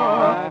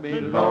 I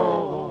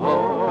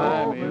belong.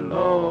 I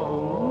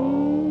belong.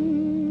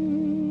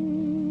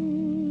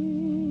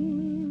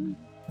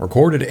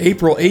 Recorded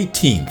April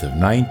 18th of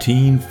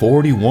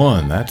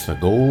 1941. That's the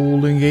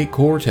Golden Gate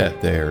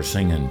Quartet there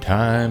singing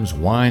Time's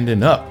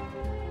Winding Up.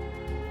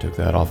 Took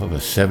that off of a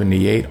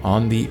 78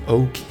 on the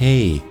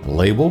OK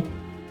label.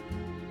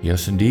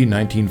 Yes, indeed,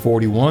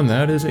 1941.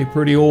 That is a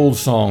pretty old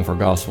song for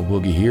Gospel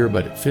Boogie here,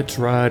 but it fits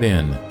right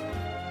in.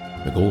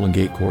 The Golden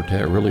Gate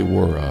Quartet really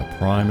were a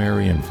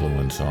primary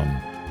influence on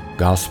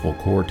gospel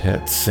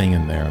quartets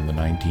singing there in the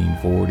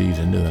 1940s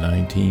into the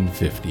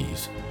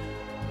 1950s.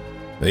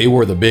 They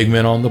were the big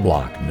men on the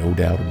block, no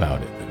doubt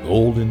about it. The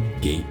Golden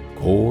Gate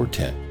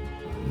Quartet.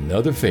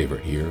 Another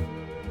favorite here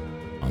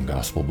on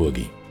Gospel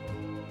Boogie.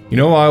 You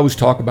know, I always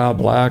talk about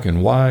black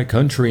and white,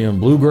 country and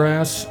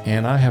bluegrass,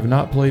 and I have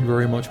not played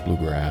very much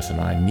bluegrass,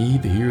 and I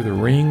need to hear the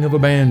ring of a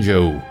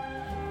banjo.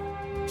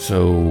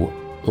 So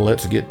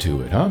let's get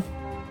to it, huh?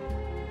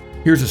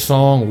 Here's a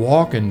song,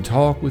 Walk and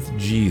Talk with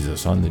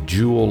Jesus, on the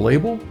Jewel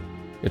label.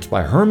 It's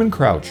by Herman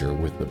Croucher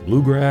with the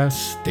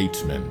Bluegrass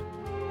Statesman.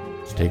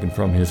 It's taken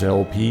from his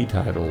LP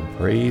titled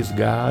Praise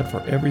God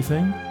for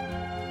Everything.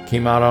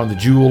 Came out on the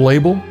Jewel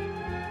label.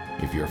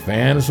 If you're a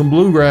fan of some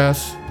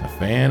bluegrass, a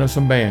fan of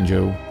some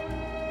banjo,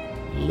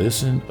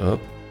 listen up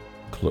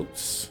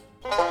close.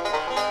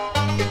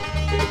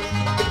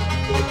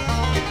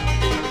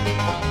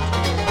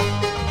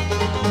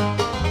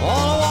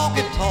 Walk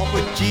and talk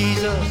with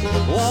Jesus,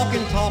 walk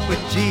and talk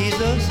with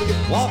Jesus,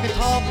 walk and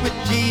talk with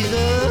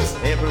Jesus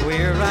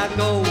everywhere I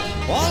go.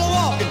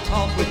 Walk and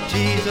talk with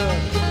Jesus,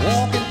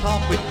 walk and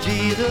talk with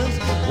Jesus,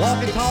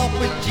 walk and talk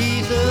with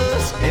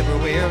Jesus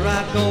everywhere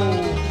I go.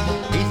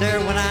 He's there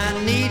when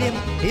I need him,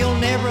 he'll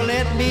never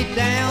let me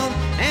down.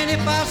 And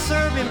if I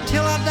serve him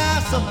till I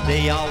die,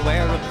 someday I'll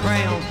wear a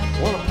crown.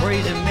 Wanna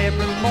praise him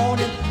every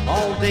morning,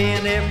 all day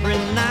and every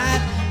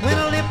night. When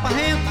I lift my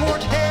hand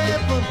towards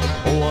heaven,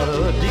 oh what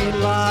a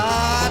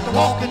delight.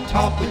 Walk and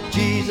talk with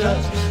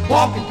Jesus,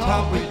 walk and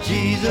talk with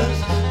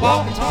Jesus,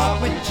 walk and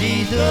talk with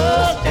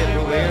Jesus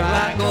everywhere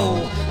I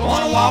go.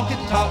 Wanna walk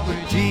and talk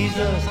with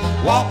Jesus,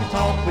 walk and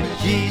talk with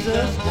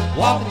Jesus,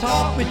 walk and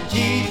talk with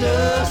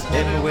Jesus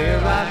everywhere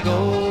I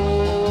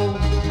go.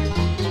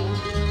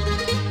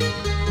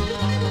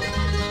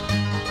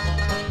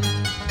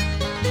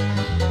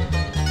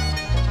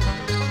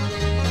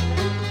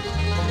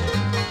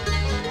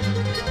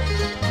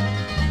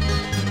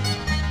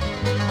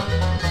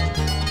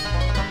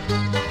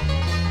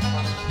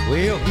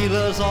 Well, he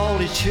loves all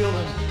his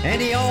children,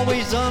 and he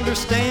always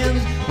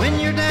understands. When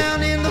you're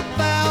down in the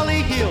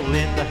valley, he'll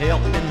lend a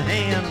helping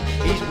hand.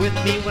 He's with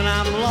me when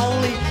I'm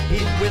lonely,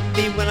 he's with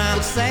me when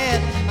I'm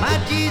sad. My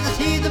Jesus,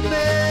 he's the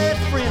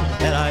best friend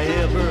that I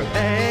ever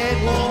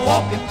had. Wanna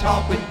walk and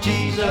talk with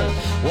Jesus,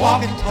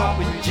 walk and talk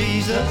with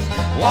Jesus,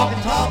 walk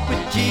and talk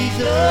with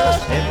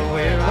Jesus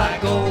everywhere I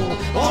go.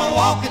 Wanna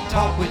walk and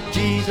talk with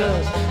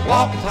Jesus,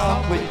 walk and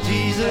talk with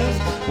Jesus,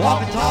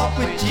 walk and talk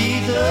with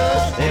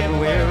Jesus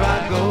everywhere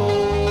I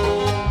go.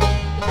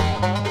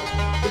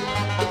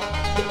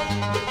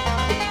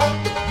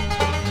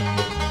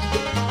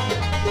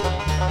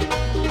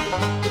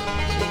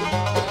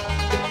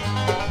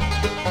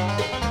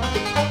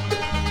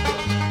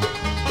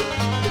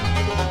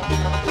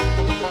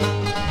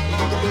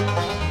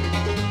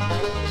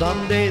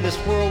 Someday this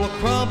world will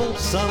crumble,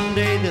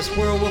 someday this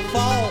world will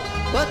fall,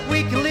 but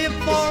we can live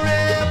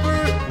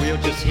forever if we'll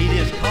just heed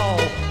his call.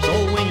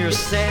 So when you're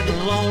sad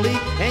and lonely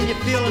and you're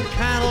feeling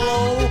kind of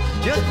low,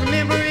 just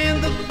remember in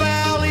the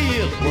valley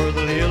is where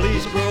the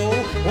lilies grow.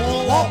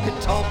 Wanna walk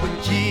and talk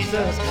with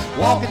Jesus,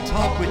 walk and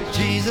talk with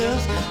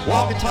Jesus,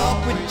 walk and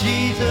talk with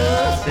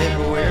Jesus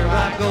everywhere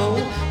I go.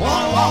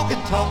 Wanna walk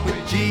and talk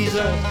with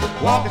Jesus,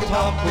 walk and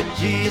talk with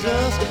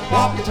Jesus,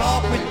 walk and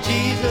talk with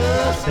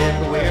Jesus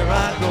everywhere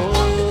I go.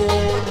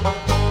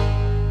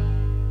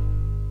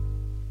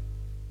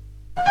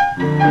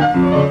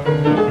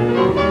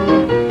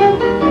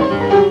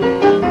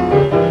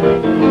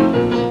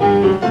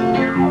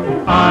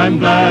 I'm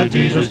glad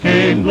Jesus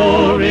came,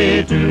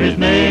 glory to his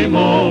name,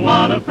 oh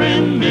what a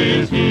friend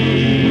is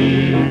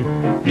he.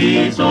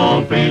 He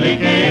so freely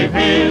gave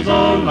his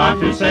own life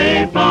to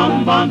save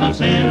from bond of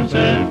sin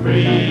set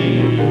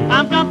free.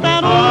 I've got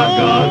that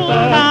old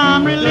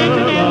time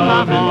religion in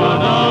my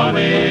heart.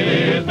 It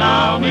is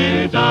now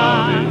his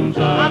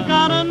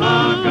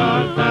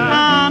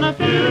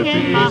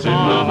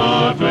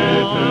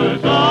to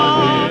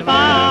God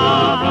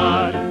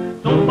abide.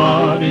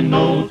 Nobody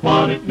knows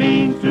what it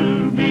means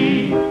to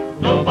me.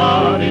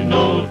 Nobody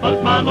knows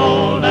but my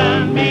Lord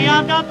and me.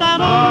 I've got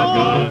that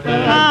old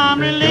time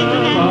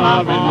religion in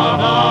my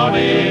heart.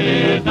 It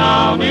is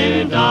down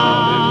inside.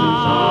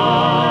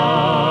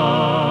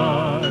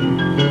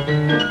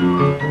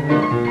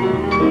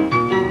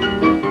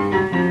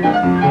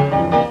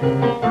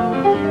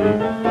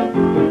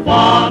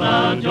 What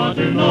a joy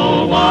to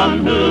know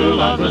one who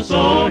loves us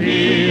so.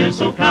 He is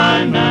so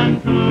kind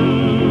and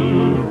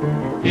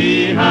true.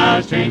 He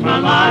has changed my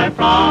life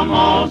from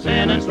all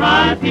sin and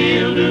strife.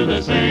 He'll do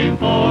the same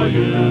for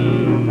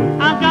you.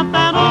 I've got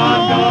that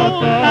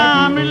old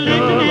time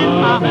religion in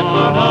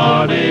my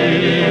heart.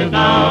 It is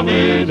down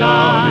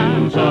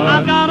inside.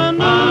 I've got a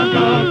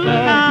new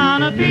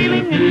kind of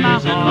feeling in my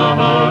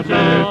heart.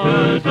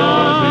 So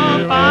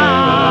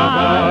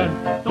fine.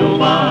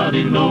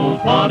 Nobody knows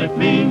what it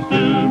means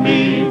to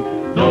me.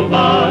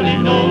 Nobody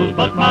knows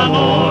but my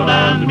Lord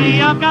and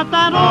me. I've got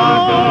that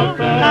old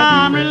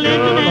time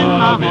religion in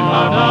my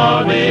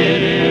heart.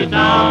 It is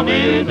down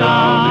inside.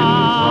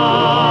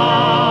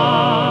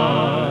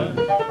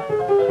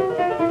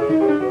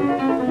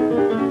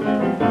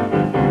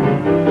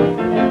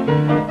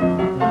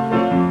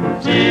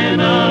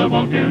 Sinner,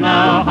 won't you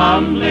now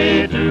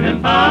humbly to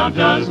him bow?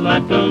 Just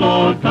let the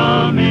Lord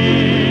come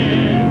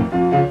in.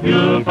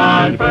 You'll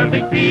find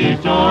perfect peace,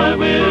 joy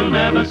will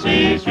never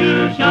cease.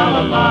 You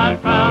shall a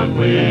life found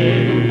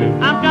with.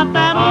 I've got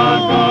that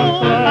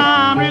old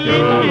time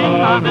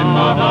religion in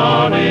my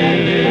heart. It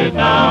is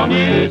down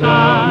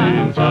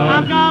inside.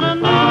 I've got a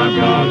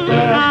new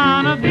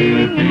kind of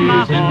feeling in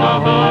my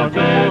heart. So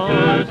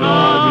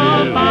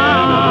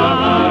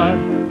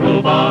fine.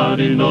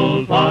 Nobody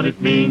knows what it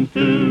means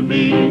to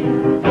me.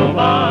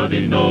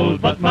 Nobody knows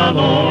but my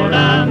Lord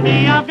and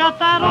me. I've got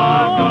that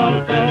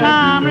old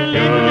time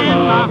religion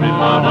in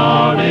my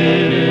heart.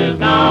 It is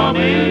down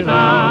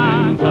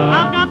inside.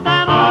 I've got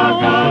that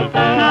old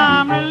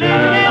time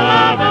religion in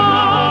my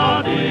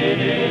heart. It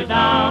is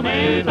down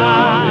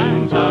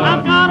inside.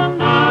 I've got a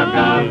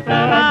new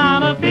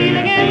kind of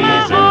feeling in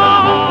my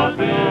heart.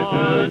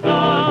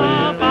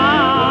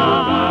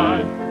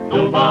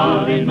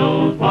 Nobody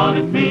knows what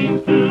it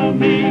means to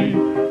me.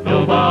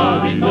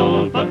 Nobody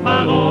knows but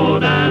my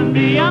Lord and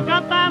me. I've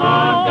got that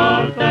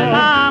old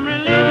time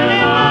religion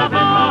in my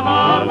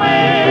heart,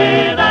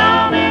 way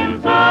down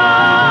inside.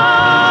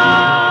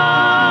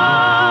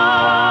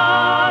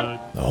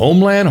 The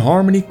Homeland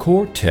Harmony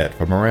Quartet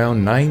from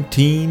around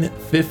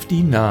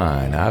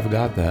 1959. I've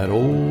got that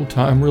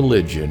old-time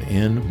religion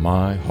in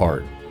my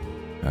heart.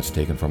 That's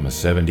taken from a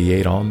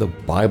 78 on the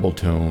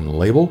Bibletone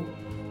label.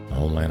 The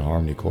Homeland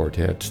Harmony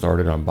Quartet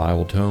started on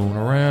Bibletone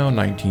around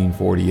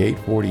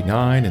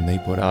 1948-49, and they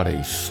put out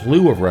a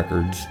slew of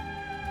records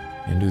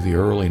into the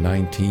early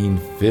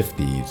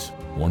 1950s.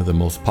 One of the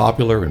most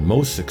popular and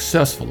most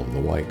successful of the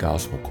white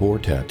gospel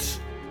quartets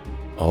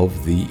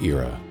of the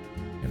era.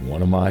 And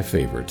one of my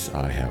favorites,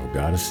 I have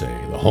got to say,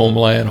 the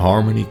Homeland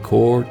Harmony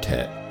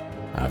Quartet.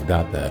 I've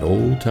got that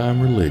old-time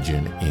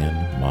religion in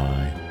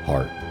my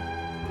heart.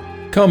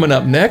 Coming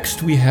up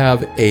next, we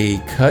have a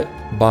cut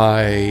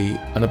by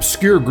an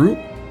obscure group,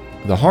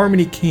 the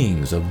Harmony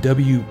Kings of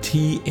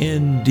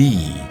WTND.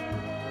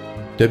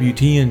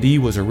 WTND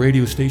was a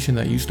radio station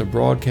that used to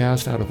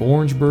broadcast out of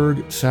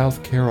Orangeburg,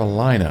 South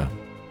Carolina.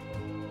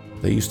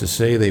 They used to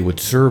say they would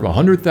serve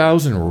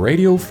 100,000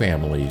 radio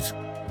families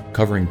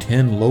covering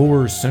 10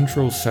 lower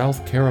central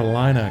South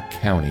Carolina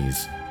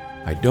counties.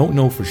 I don't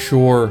know for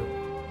sure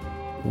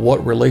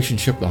what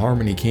relationship the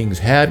Harmony Kings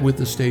had with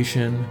the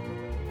station.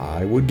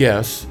 I would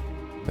guess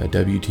that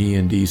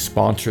WTND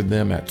sponsored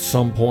them at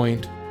some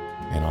point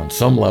and on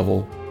some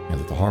level, and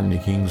that the Harmony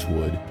Kings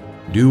would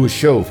do a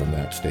show from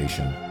that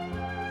station.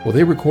 Well,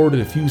 they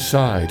recorded a few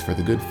sides for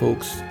the good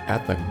folks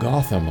at the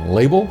Gotham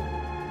label,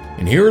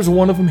 and here's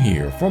one of them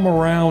here from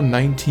around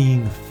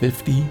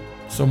 1950,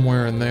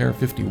 somewhere in there,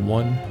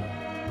 51.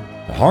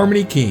 The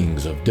Harmony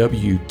Kings of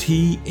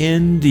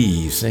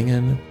WTND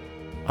singing,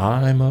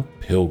 I'm a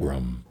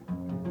Pilgrim.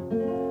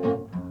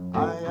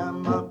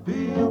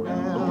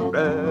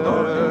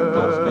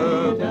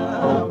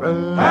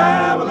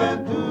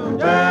 Traveling to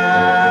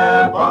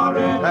the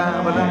foreign,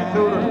 traveling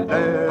to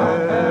the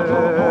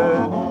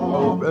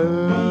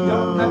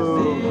beyond that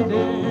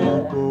city,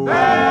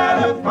 that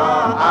is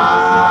far. I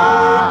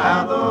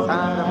have the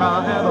time, I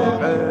have the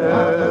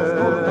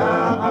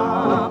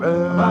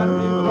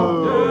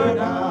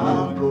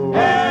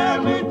and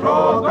we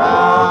drove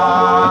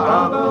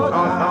down the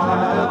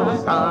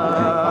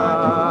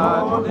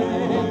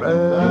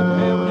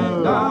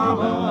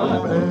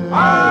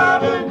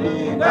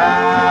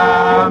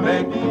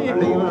make me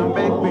believe,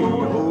 make me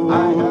whole. I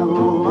have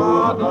no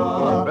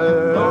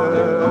mother,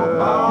 no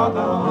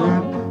father,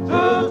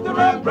 sister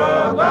and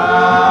brother.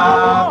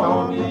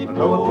 Only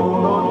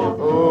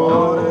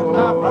Lord, and I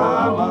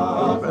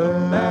promise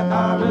that I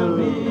will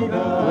lead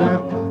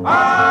her. I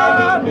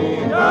will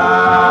lead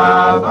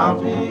her.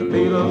 Someday,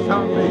 little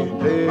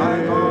someday.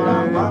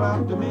 I'm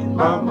gonna to meet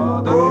my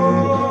mother.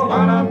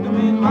 I'm to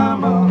meet my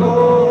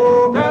mother.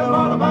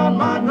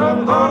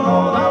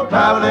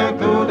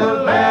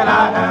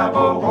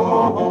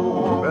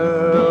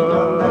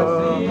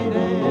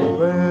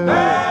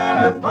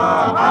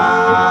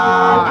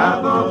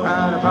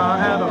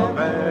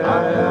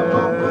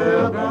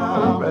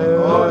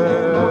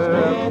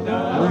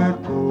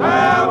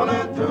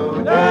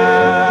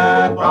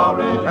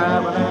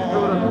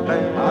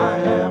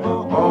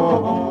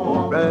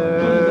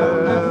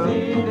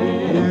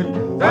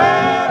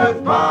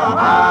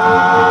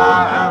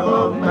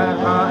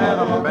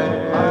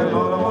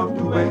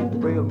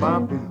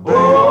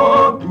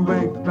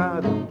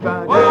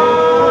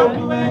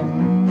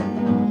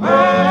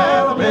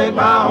 make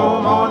my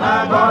home on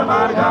that God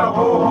mighty got a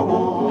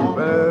hold.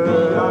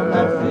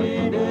 Let's see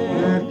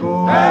it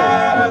go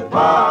as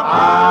far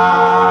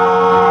high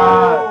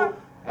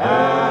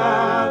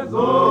as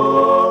a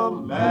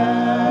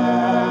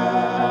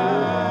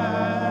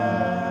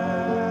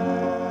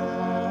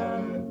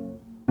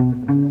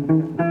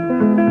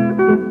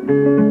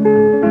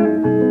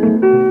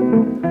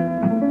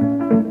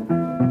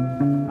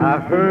I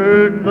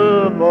heard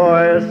the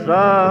voice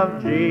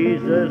of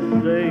Jesus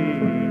say,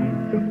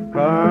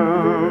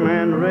 come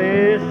and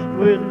rest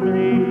with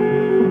me.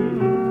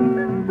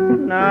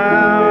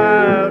 Now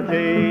I'll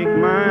take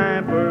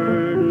my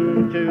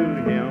burden to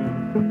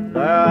him,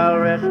 I'll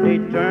rest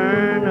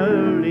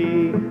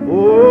eternally.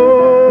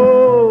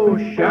 Oh,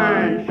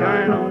 shine,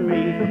 shine on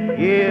me,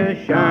 yeah,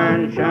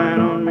 shine, shine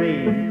on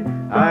me.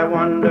 I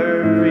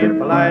wonder if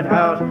a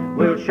lighthouse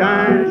will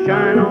shine,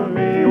 shine on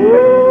me.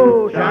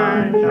 Oh,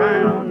 shine,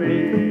 shine on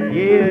me,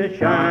 yeah,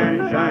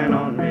 shine, shine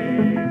on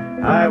me.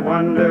 I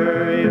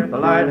wonder if the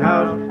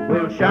lighthouse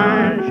will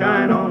shine,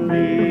 shine on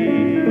me.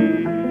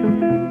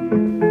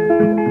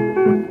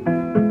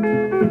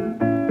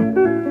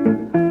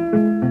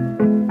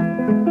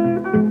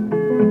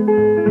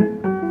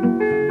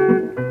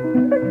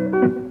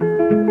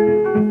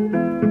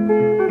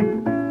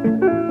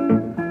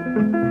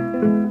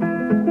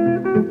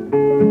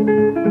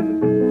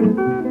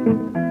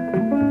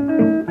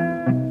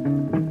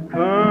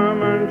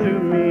 Come unto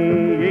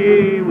me,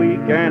 ye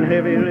weak and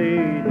heavy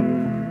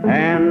laden,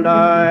 and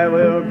I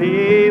will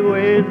be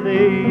with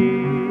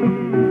thee.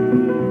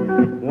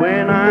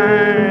 When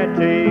I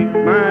take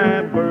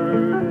my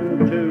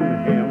burden to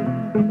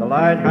him, the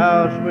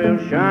lighthouse will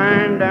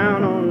shine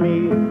down on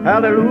me.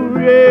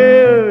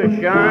 Hallelujah,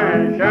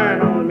 shine,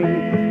 shine on me,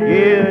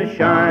 yeah,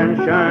 shine,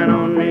 shine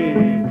on me.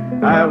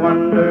 I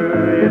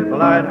wonder if the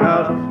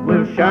lighthouse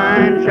will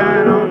shine,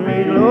 shine on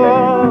me.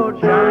 Lord,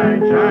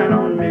 shine, shine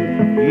on me,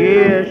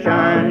 yeah,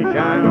 shine,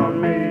 shine on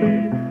me.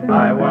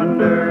 I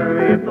wonder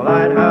if the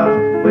lighthouse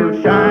will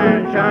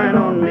shine, shine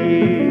on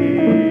me.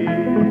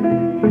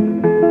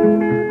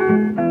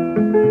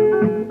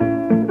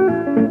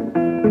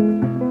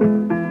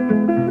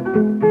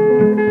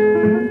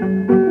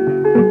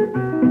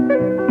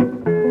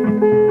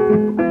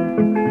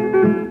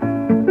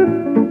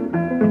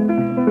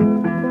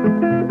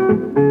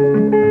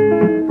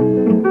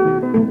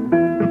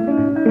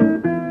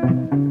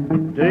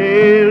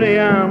 Daily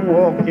I'm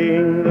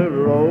walking the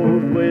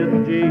road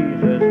with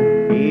Jesus.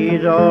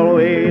 He's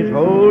always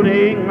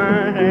holding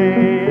my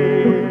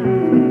hand.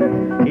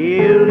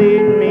 He'll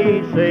lead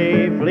me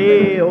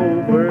safely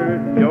over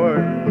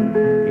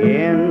Jordan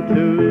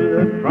into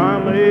the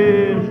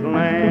promised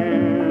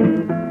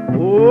land.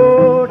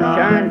 Oh,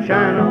 shine,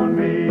 shine on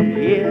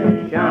me,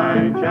 yeah,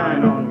 shine,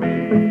 shine on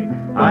me.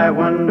 I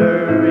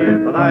wonder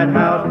if the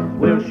lighthouse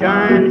will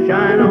shine,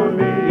 shine on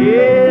me,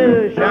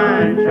 yeah,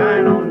 shine,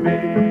 shine on me.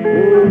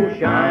 Oh,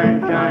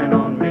 shine, shine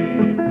on me.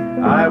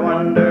 I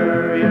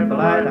wonder if the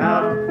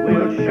lighthouse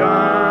will shine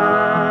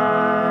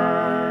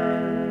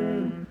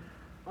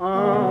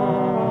on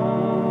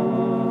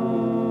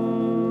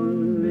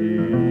me.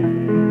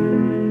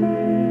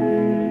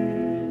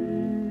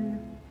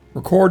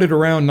 Recorded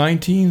around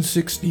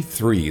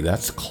 1963,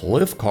 that's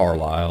Cliff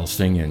Carlisle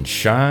singing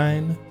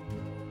Shine,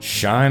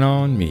 Shine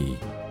on Me.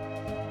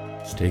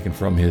 It's taken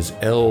from his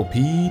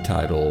LP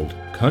titled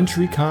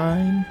Country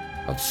Kind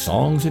of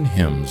Songs and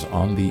Hymns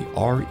on the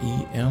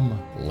REM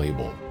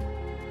label.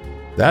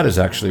 That is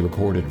actually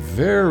recorded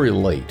very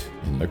late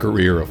in the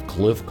career of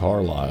Cliff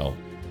Carlisle.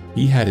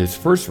 He had his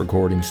first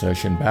recording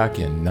session back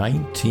in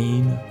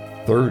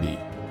 1930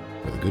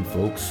 for the good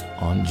folks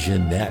on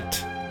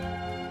Jeanette.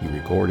 He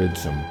recorded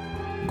some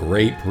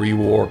great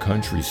pre-war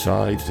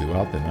countrysides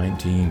throughout the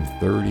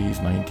 1930s,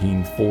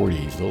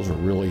 1940s. Those are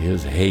really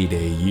his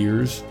heyday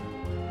years.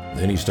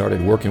 Then he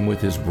started working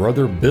with his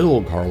brother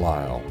Bill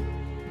Carlisle,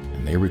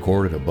 and they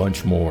recorded a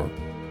bunch more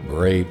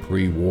great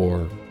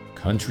pre-war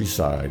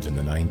countrysides in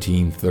the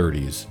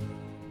 1930s.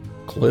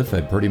 Cliff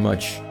had pretty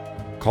much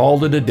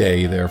called it a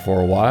day there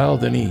for a while,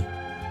 then he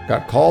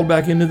got called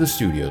back into the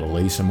studio to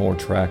lay some more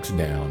tracks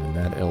down, and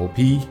that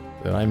LP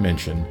that I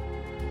mentioned,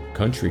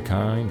 Country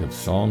Kind of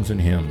Songs and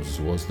Hymns,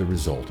 was the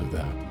result of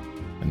that.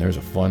 And there's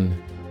a fun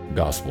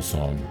gospel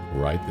song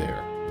right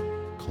there.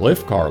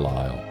 Cliff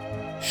Carlisle,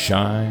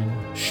 Shine,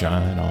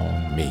 Shine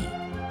on Me.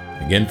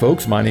 Again,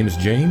 folks, my name is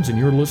James, and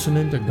you're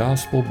listening to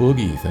Gospel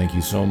Boogie. Thank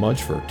you so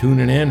much for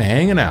tuning in,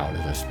 hanging out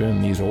as I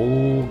spin these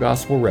old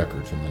gospel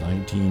records from the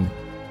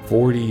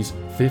 1940s,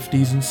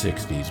 50s, and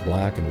 60s,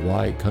 black and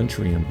white,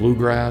 country and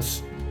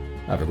bluegrass.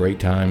 I have a great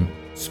time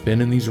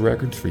spinning these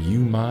records for you,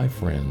 my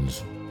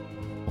friends.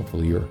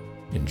 Hopefully you're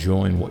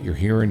enjoying what you're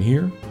hearing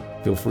here.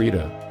 Feel free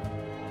to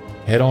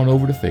head on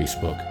over to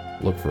Facebook,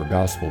 look for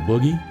Gospel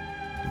Boogie,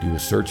 do a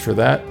search for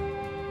that,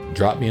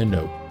 drop me a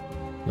note.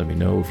 Let me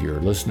know if you're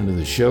listening to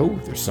the show,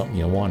 if there's something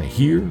you want to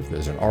hear, if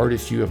there's an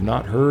artist you have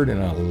not heard in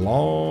a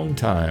long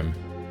time.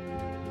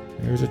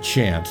 There's a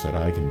chance that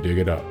I can dig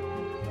it up.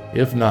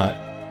 If not,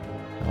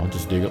 I'll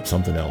just dig up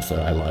something else that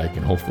I like,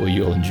 and hopefully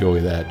you'll enjoy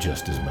that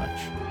just as much.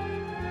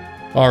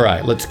 All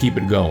right, let's keep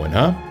it going,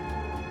 huh?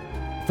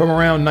 From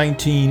around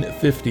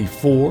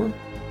 1954,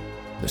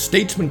 the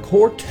Statesman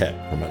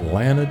Quartet from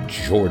Atlanta,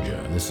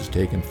 Georgia. And this is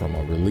taken from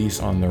a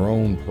release on their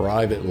own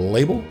private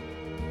label.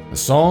 The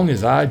song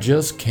is I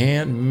Just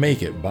Can't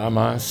Make It By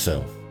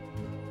Myself.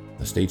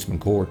 The Statesman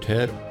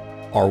Quartet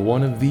are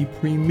one of the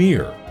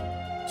premier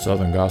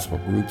Southern gospel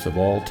groups of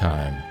all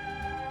time.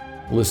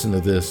 Listen to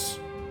this,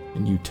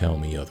 and you tell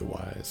me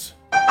otherwise.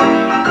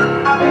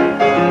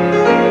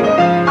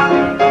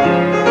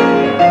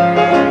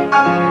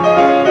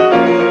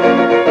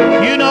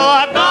 You know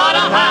I've got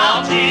a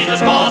house, Jesus,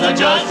 'cause I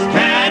just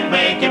can't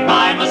make it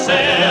by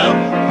myself,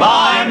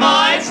 by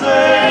myself.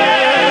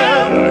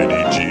 I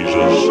need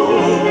Jesus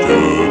to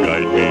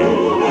guide me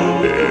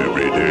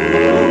every day.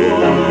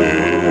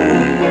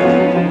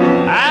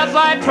 As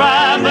I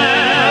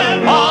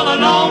travel all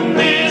along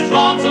this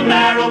lonesome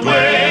narrow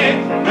way,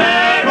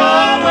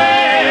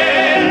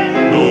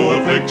 No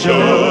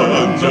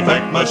afflictions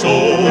affect my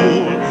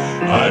soul.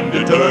 I'm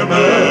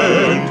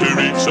determined to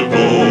reach the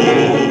goal.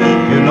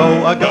 You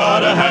know I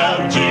Gotta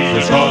have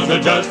Jesus, 'cause I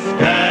just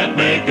can't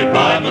make it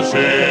by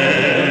myself.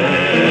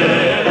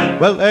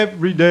 Well,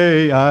 every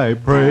day I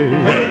pray,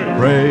 pray,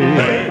 pray,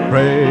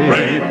 pray,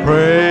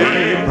 pray,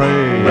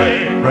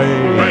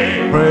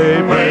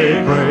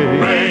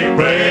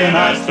 Pray and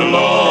ask the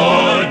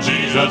Lord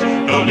Jesus,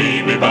 don't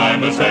leave me by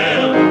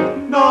myself.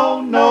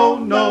 No, no,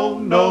 no,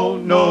 no,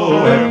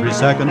 no. Every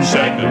second,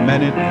 every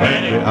minute,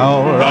 every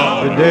hour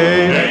of the day,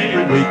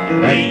 every week,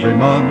 every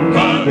month,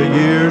 the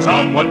years,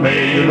 Come what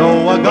may, you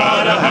know I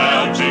gotta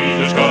have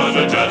Jesus, 'cause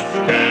I just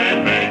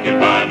can't make it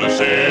by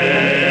myself.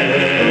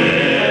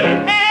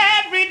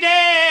 every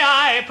day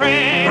I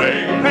pray, pray,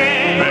 pray,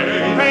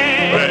 pray,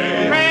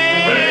 pray,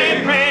 pray,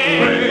 pray,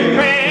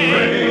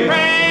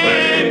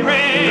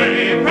 pray,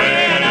 pray,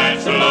 and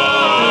ask the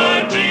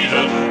Lord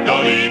Jesus,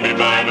 don't leave me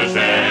by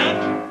myself.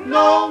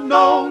 No,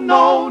 no,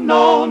 no,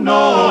 no,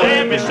 no.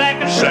 Every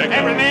second,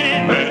 every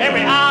minute,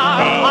 every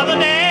hour of the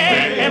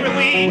day, every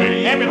week,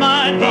 every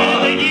month,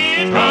 the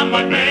years, come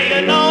what may,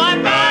 you know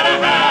I've gotta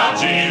have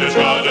Jesus,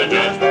 'cause I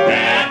just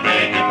can't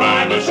make it by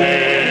myself.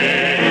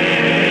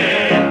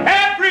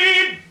 every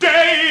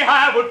day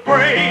I would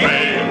pray,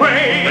 pray,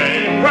 pray,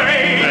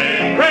 pray,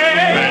 pray,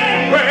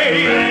 pray,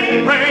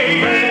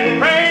 pray,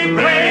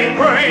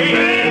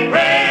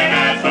 Pray and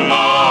ask the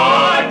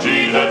Lord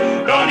Jesus,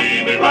 don't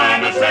leave me by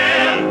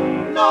myself.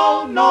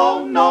 No,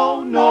 no,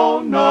 no, no,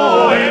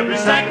 no. every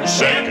second,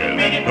 every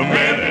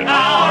minute,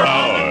 hour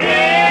of the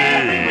day,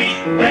 every week,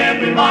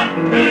 every month,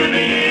 through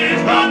the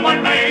years, come what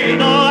may, you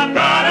know I've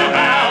gotta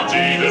have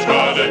Jesus,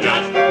 'cause I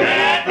just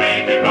can't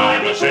make it by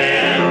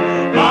myself.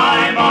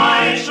 by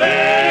myself.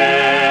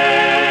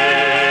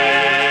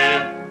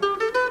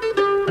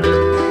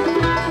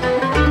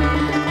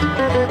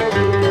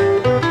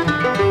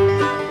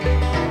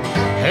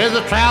 As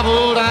I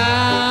travel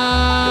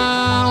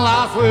down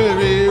life's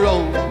weary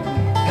road,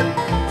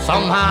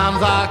 sometimes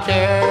I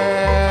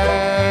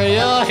carry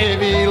a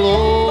heavy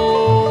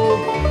load.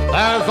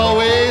 There's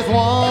always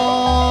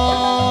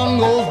one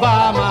goes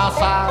by my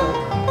side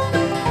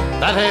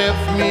that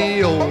helps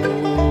me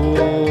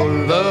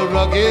over the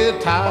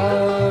rugged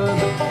tide.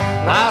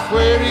 Life's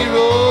weary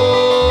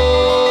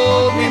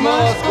road we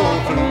must go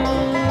through.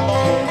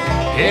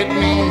 It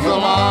means a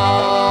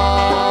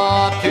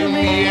lot to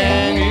me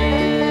and you.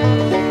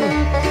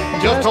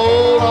 Just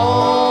hold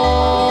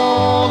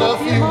on a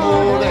few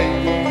more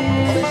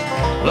days.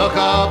 Look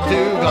up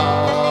to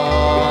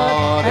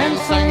God and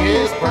sing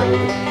His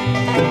praise.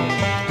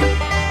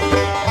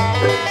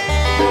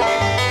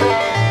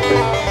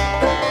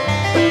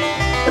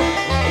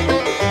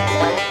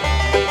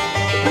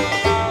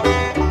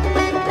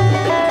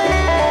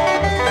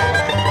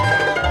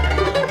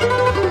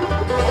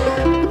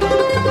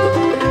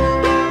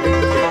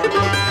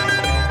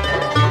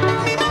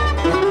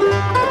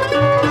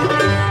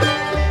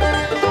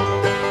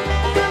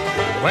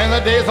 When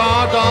the days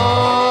are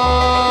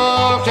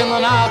dark and the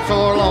nights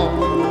are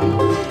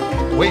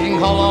long, we can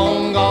call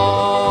on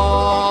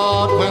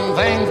God when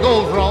things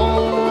go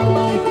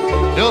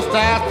wrong. Just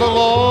ask the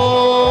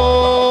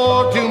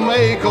Lord to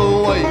make a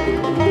way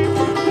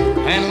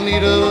and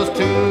lead us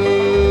to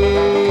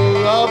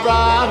a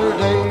brighter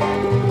day.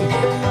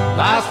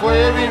 Life's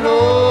weary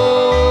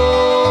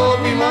road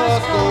we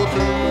must go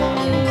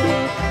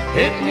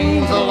through. It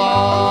means a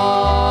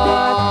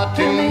lot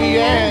to me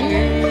and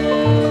you.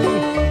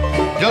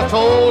 Just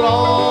hold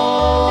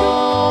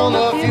on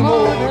a few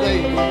more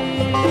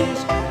days.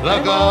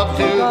 Look up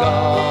to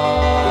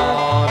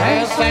God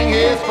and sing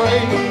His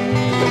praise.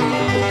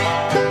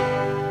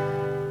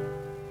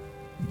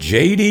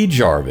 J.D.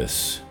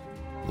 Jarvis,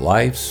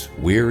 Life's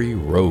Weary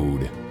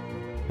Road.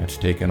 That's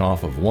taken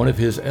off of one of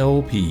his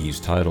LPs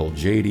titled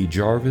J.D.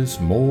 Jarvis,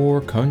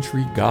 More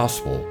Country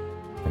Gospel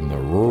from the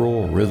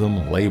Rural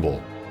Rhythm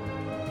label.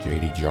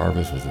 J.D.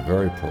 Jarvis was a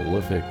very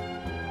prolific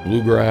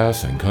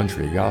bluegrass and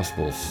country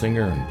gospel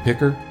singer and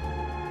picker.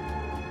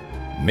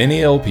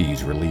 Many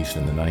LPs released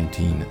in the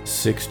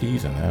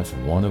 1960s, and that's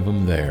one of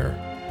them there.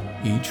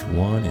 Each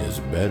one is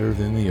better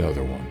than the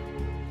other one.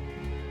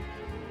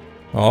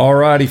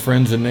 Alrighty,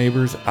 friends and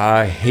neighbors,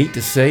 I hate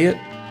to say it.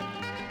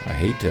 I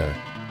hate to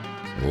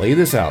lay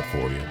this out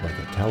for you, but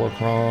the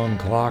Telechron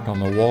clock on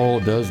the wall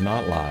does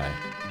not lie.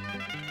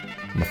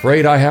 I'm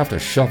afraid I have to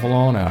shuffle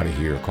on out of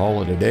here,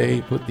 call it a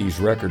day, put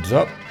these records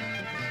up,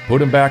 put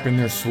them back in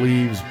their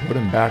sleeves, put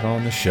them back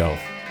on the shelf,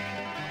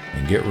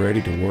 and get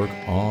ready to work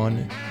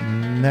on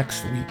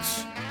next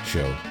week's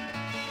show.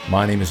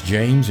 My name is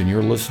James, and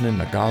you're listening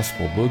to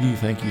Gospel Boogie.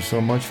 Thank you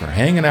so much for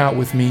hanging out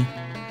with me.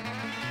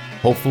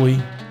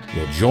 Hopefully,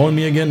 you'll join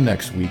me again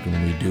next week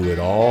when we do it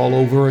all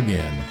over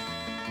again.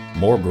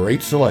 More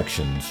great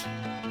selections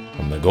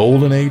from the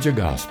golden age of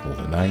gospel,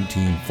 the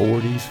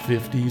 1940s,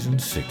 50s, and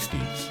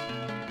 60s.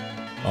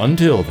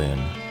 Until then,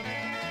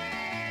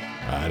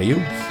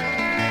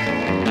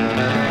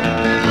 adios.